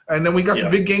 and then we got the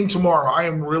big game tomorrow. I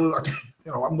am really,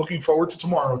 I'm looking forward to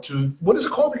tomorrow. What is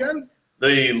it called again?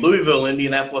 The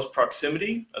Louisville-Indianapolis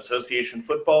Proximity Association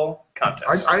Football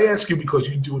Contest. I ask you because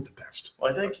you do it the best.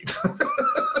 Well, thank you.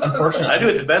 Unfortunately, I do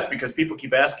it the best because people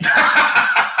keep asking.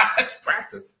 It's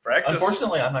practice.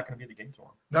 Unfortunately, I'm not going to be at the game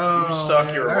tomorrow. No, You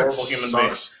suck. You're a horrible human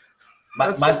being.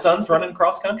 My son's running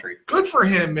cross country. Good for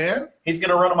him, man. He's going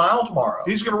to run a mile tomorrow.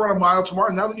 He's going to run a mile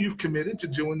tomorrow. Now that you've committed to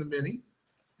doing the mini,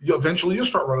 eventually you'll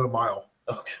start running a mile.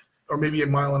 Okay. Or maybe a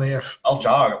mile and a half. I'll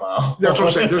jog a mile. That's what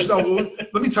I'm saying.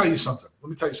 Let me tell you something.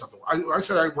 I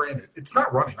said I ran it. It's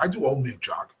not running. I do old man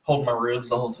jog. Hold my ribs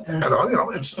the whole time.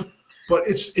 But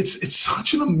it's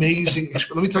such an amazing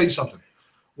experience. Let me tell you something.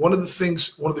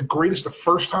 The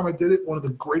first time I did it, one of the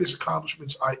greatest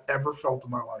accomplishments I ever felt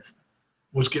in my life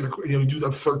was you do that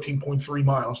 13.3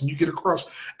 miles and you get across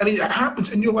and it happens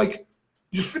and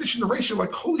you're finishing the race. You're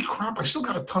like, holy crap, I still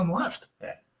got a ton left.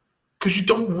 Yeah. Because you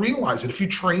don't realize it if you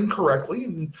train correctly.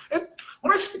 And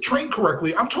when I say train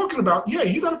correctly, I'm talking about,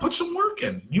 you got to put some work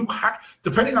in.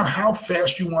 Depending on how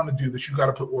fast you want to do this, you got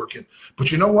to put work in.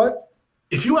 But you know what?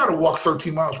 If you had to walk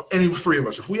 13 miles, any three of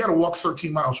us, if we had to walk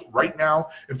 13 miles right now,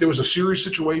 if there was a serious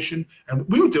situation, and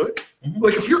we would do it. Mm-hmm.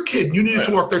 Like if you're a kid and you needed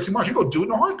to walk 13 miles, you go do it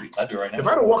in a heartbeat. I'd do it right now. If I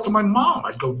had to walk to my mom,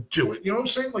 I'd go do it. You know what I'm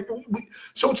saying?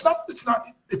 So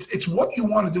it's what you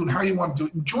want to do and how you want to do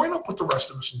it. And join up with the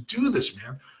rest of us and do this,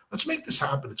 man. Let's make this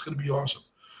happen. It's going to be awesome.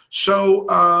 So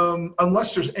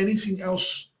unless there's anything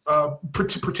else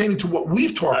pertaining to what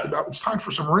we've talked about, it's time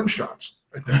for some rim shots,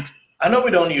 I think. I know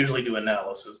we don't usually do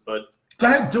analysis, but go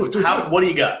ahead, do it. What do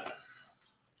you got?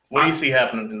 What do you see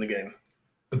happening in the game?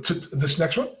 This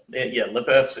next one? Yeah,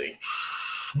 Lipa FC.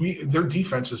 Their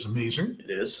defense is amazing. It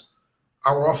is.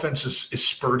 Our offense is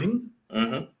spurting.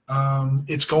 Mm-hmm.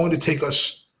 It's going to take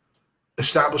us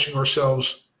establishing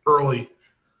ourselves early.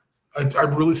 I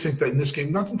really think that in this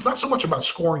game, it's not so much about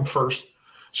scoring first,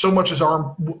 so much as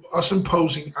us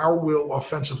imposing our will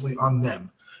offensively on them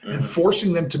and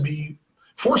forcing them to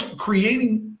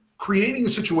creating a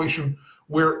situation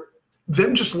where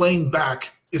them just laying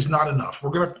back is not enough.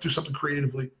 We're going to have to do something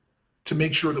creatively to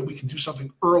make sure that we can do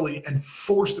something early and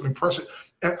force them and press it.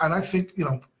 And I think,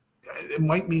 it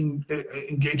might mean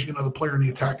engaging another player in the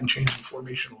attack and changing the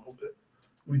formation a little bit.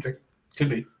 What do you think? Could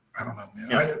be. I don't know, man.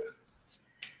 Yeah.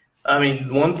 I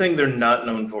mean, one thing they're not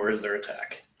known for is their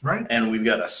attack. Right. And we've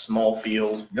got a small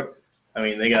field. Yep. I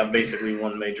mean, they got basically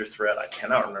one major threat. I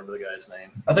cannot remember the guy's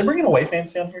name. Are they bringing away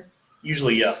fans down here?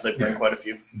 Usually, yeah. They bring quite a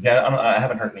few. Yeah, I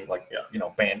haven't heard any,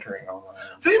 bantering online.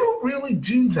 They don't really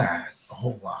do that a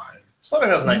whole lot.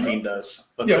 Slaughterhouse 19 does.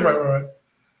 But right.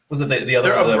 Was it the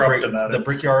other the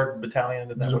Brickyard Battalion?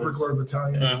 The Brickyard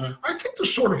Battalion. Mm-hmm. I think they're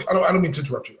sort of. I don't mean to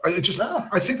interrupt you. I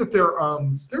think that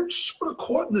they're sort of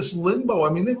caught in this limbo. I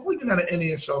mean, they've only been out of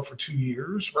NASL for 2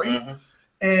 years, right? Mm-hmm.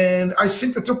 And I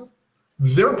think that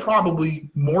they're probably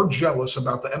more jealous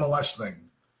about the MLS thing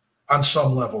on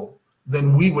some level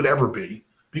than we would ever be,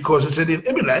 because it's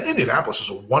Indianapolis is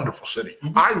a wonderful city.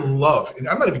 Mm-hmm. I love, and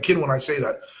I'm not even kidding when I say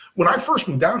that. When I first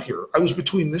moved out here, I was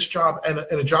between this job and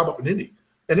a job up in Indy.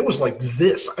 And it was like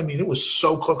this. I mean, it was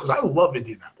so close because I love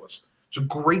Indianapolis. It's a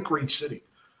great, great city.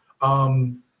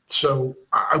 So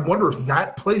I wonder if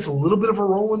that plays a little bit of a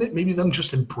role in it. Maybe them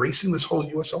just embracing this whole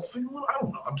USL thing a little. I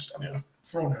don't know. I'm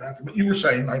throwing that out there. But you were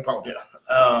saying, I apologize.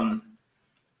 Yeah.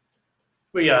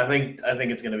 But yeah, I think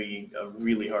it's going to be a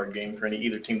really hard game for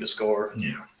either team to score.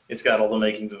 Yeah. It's got all the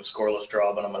makings of a scoreless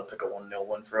draw, but I'm going to pick a 1-0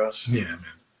 win for us. Yeah, man.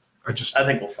 I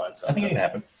think we'll find something. I think it can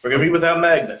happen. We're going to be without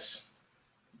Magnus,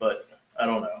 but I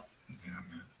don't know. Yeah,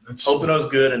 man. Openo's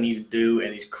good, and he's due,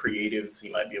 and he's creative. He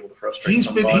might be able to frustrate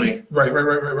somebody.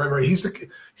 Right.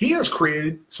 He has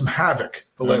created some havoc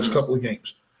the last couple of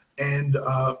games, and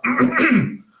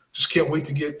just can't wait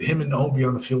to get him and Naomi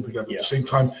on the field together at the same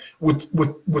time with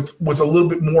a little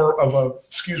bit more of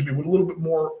with a little bit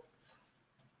more.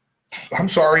 I'm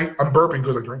sorry, I'm burping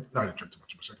because I didn't drink too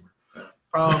much in my second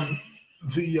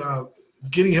beer.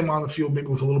 Getting him on the field maybe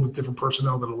with a little bit different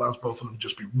personnel that allows both of them to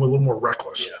just be a little more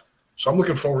reckless. Yeah. So I'm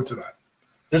looking forward to that.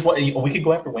 We could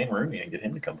go after Wayne Rooney and get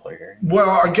him to come play here. Well,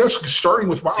 I guess starting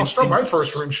with I'll start my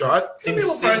first rim shot. Seems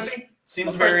pricey.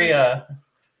 Seems very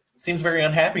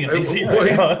unhappy in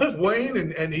DC. Wayne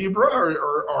and Ibra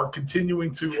are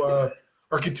continuing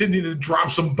to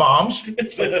drop some bombs, and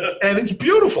it's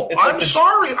beautiful.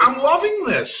 I'm loving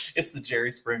this. It's the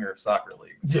Jerry Springer of soccer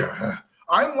leagues. Yeah.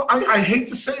 I hate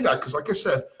to say that because, like I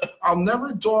said, I'll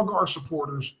never dog our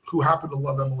supporters who happen to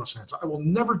love MLS fans. I will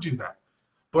never do that.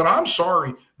 But I'm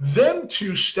sorry, them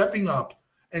two stepping up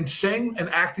and saying and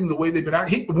acting the way they've been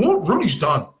acting. Rooney's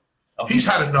done. Oh, he's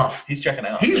had enough. He's checking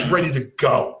out. He's ready to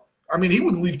go. I mean, he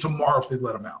would leave tomorrow if they'd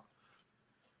let him out.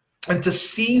 And to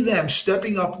see them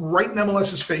stepping up right in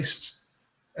MLS's faces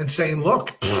and saying,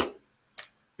 look,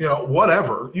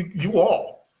 whatever, you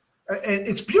all. And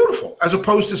it's beautiful, as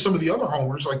opposed to some of the other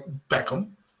homers like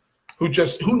Beckham, who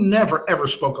never, ever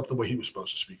spoke up the way he was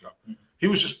supposed to speak up. He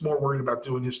was just more worried about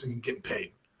doing his thing and getting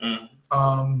paid.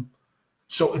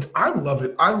 So I love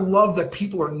it. I love that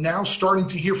people are now starting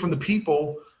to hear from the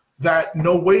people that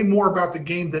know way more about the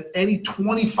game than any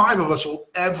 25 of us will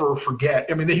ever forget.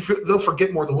 I mean, they'll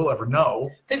forget more than we'll ever know.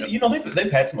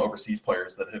 They've had some overseas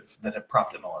players that have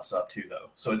propped MLS up too,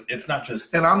 though. So it's not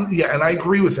just. And I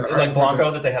agree with that. Like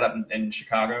Blanco that they had up in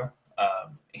Chicago,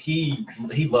 he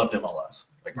loved MLS.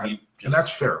 And that's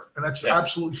fair. And that's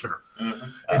absolutely fair. Mm-hmm.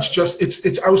 It's just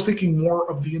I was thinking more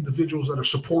of the individuals that are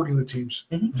supporting the teams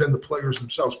than the players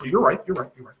themselves. But you're right.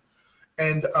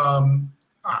 And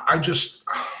I just,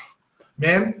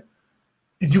 man,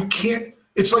 you can't.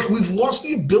 It's like we've lost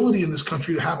the ability in this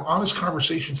country to have honest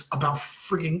conversations about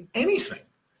frigging anything.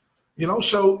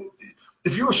 So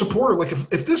if you're a supporter, like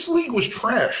if this league was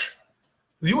trash,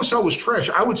 the USL was trash,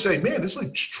 I would say, man, this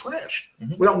league's trash,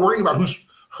 without worrying about who's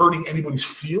hurting anybody's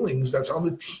feelings that's on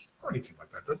the team or anything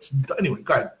like that. Anyway,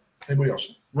 go ahead. Anybody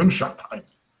else? Rim shot time.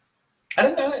 I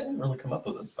didn't really come up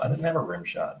with it. I didn't have a rim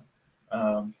shot.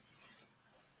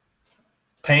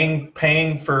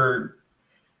 Paying for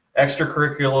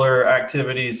extracurricular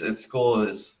activities at school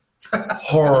is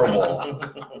horrible,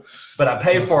 but I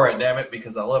pay for it, damn it,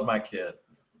 because I love my kid.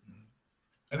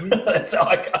 That's all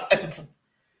I got.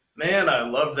 Man, I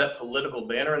love that political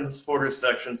banner in the supporters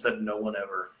section said "No one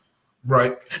ever."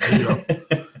 Right. There you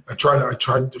go. I try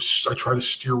to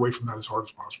steer away from that as hard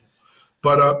as possible.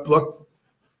 But look,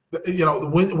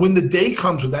 when the day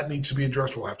comes when that needs to be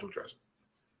addressed, we'll have to address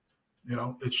it.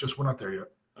 It's just we're not there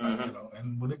yet.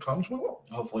 And when it comes, we will.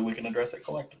 Hopefully, we can address it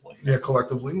collectively. Yeah,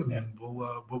 collectively, and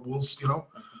we'll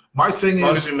my thing is. As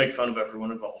long as we make fun of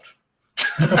everyone involved.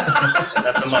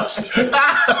 That's a must.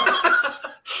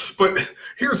 But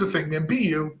here's the thing, man. Be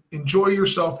you. Enjoy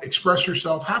yourself. Express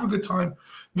yourself. Have a good time.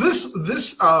 This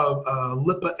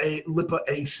Lipa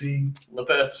FC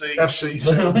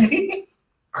thing.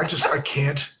 I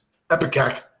can't.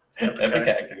 Epicac.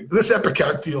 This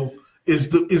Epicac deal is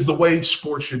the way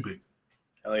sports should be.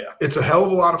 Hell yeah. It's a hell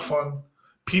of a lot of fun.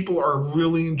 People are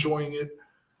really enjoying it.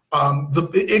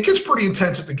 It gets pretty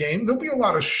intense at the game. There'll be a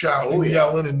lot of shouting,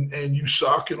 yelling, and you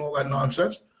suck and all that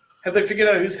nonsense. Have they figured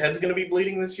out whose head's going to be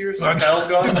bleeding this year since Kyle's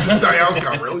gone? Since Kyle's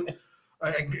gone, really.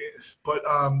 But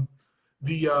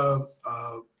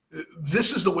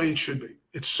this is the way it should be.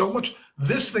 It's so much.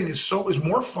 This thing is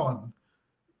more fun.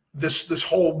 This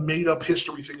whole made up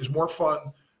history thing is more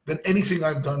fun than anything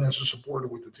I've done as a supporter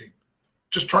with the team.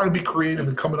 Just trying to be creative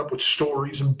and coming up with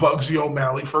stories. And Bugsy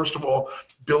O'Malley, first of all,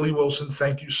 Billy Wilson,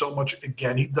 thank you so much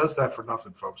again. He does that for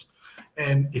nothing, folks.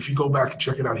 And if you go back and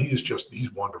check it out,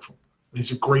 he's wonderful.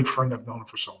 He's a great friend. I've known him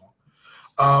for so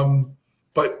long.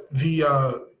 But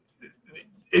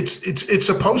it's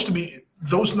supposed to be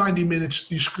those 90 minutes.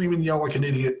 You scream and yell like an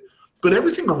idiot, but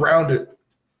everything around it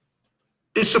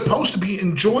is supposed to be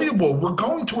enjoyable. We're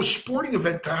going to a sporting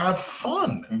event to have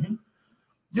fun.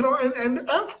 And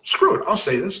screw it. I'll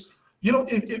say this.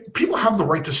 People have the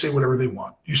right to say whatever they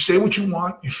want. You say what you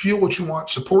want. You feel what you want.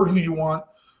 Support who you want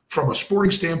from a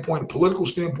sporting standpoint, a political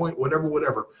standpoint,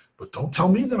 whatever. But don't tell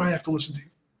me that I have to listen to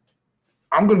you.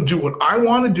 I'm going to do what I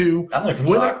want to do. I'm there for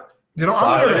soccer. I'm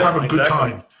there to have a good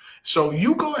exactly. time. So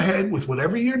you go ahead with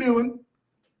whatever you're doing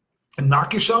and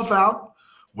knock yourself out.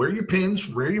 Wear your pins,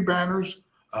 wear your banners,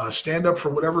 stand up for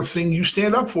whatever thing you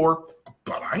stand up for.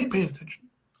 But I ain't paying attention.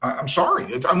 I'm sorry.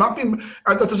 I'm not being.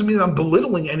 That doesn't mean I'm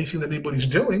belittling anything that anybody's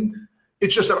doing.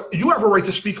 It's just that you have a right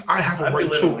to speak. I have a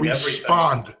right to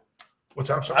respond. Everything. What's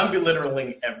that? I'm sorry. I'm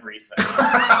belittling everything.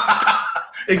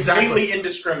 Exactly. Completely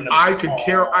indiscriminately. I could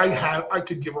care. I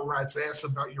could give a rat's ass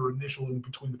about your initial in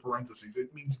between the parentheses.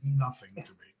 It means nothing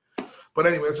to me. But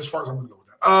anyway, that's as far as I'm going to go with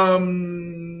that.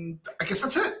 I guess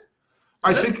that's it.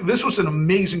 I think this was an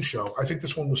amazing show. I think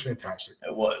this one was fantastic.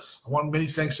 It was. I want many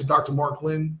thanks to Dr. Mark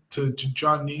Lynn, to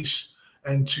John Neese,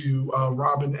 and to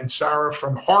Robin and Sarah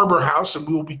from Harbor House, and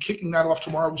we will be kicking that off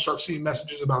tomorrow. We'll start seeing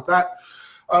messages about that.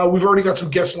 We've already got some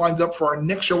guests lined up for our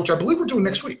next show, which I believe we're doing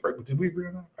next week, right? Did we agree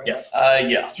on that? Yes.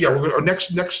 Yeah. Yeah. We're going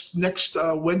next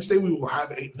Wednesday we will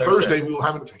have Thursday we will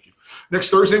have it. Thank you. Next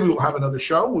Thursday we will have another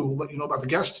show. We will let you know about the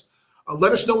guests.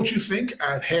 Let us know what you think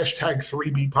at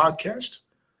 #3B Podcast.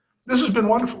 This has been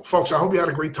wonderful, folks. I hope you had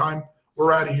a great time.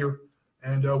 We're out of here,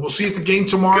 and we'll see you at the game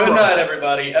tomorrow. Good night,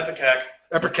 everybody. Epicac.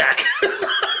 Epicac.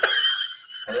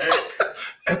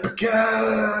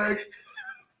 Epicac.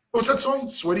 What's that song?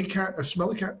 Sweaty cat, a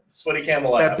smelly cat? Sweaty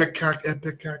camel. Epicac,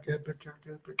 Epicac, Epicac,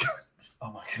 Epicac.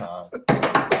 Oh my God.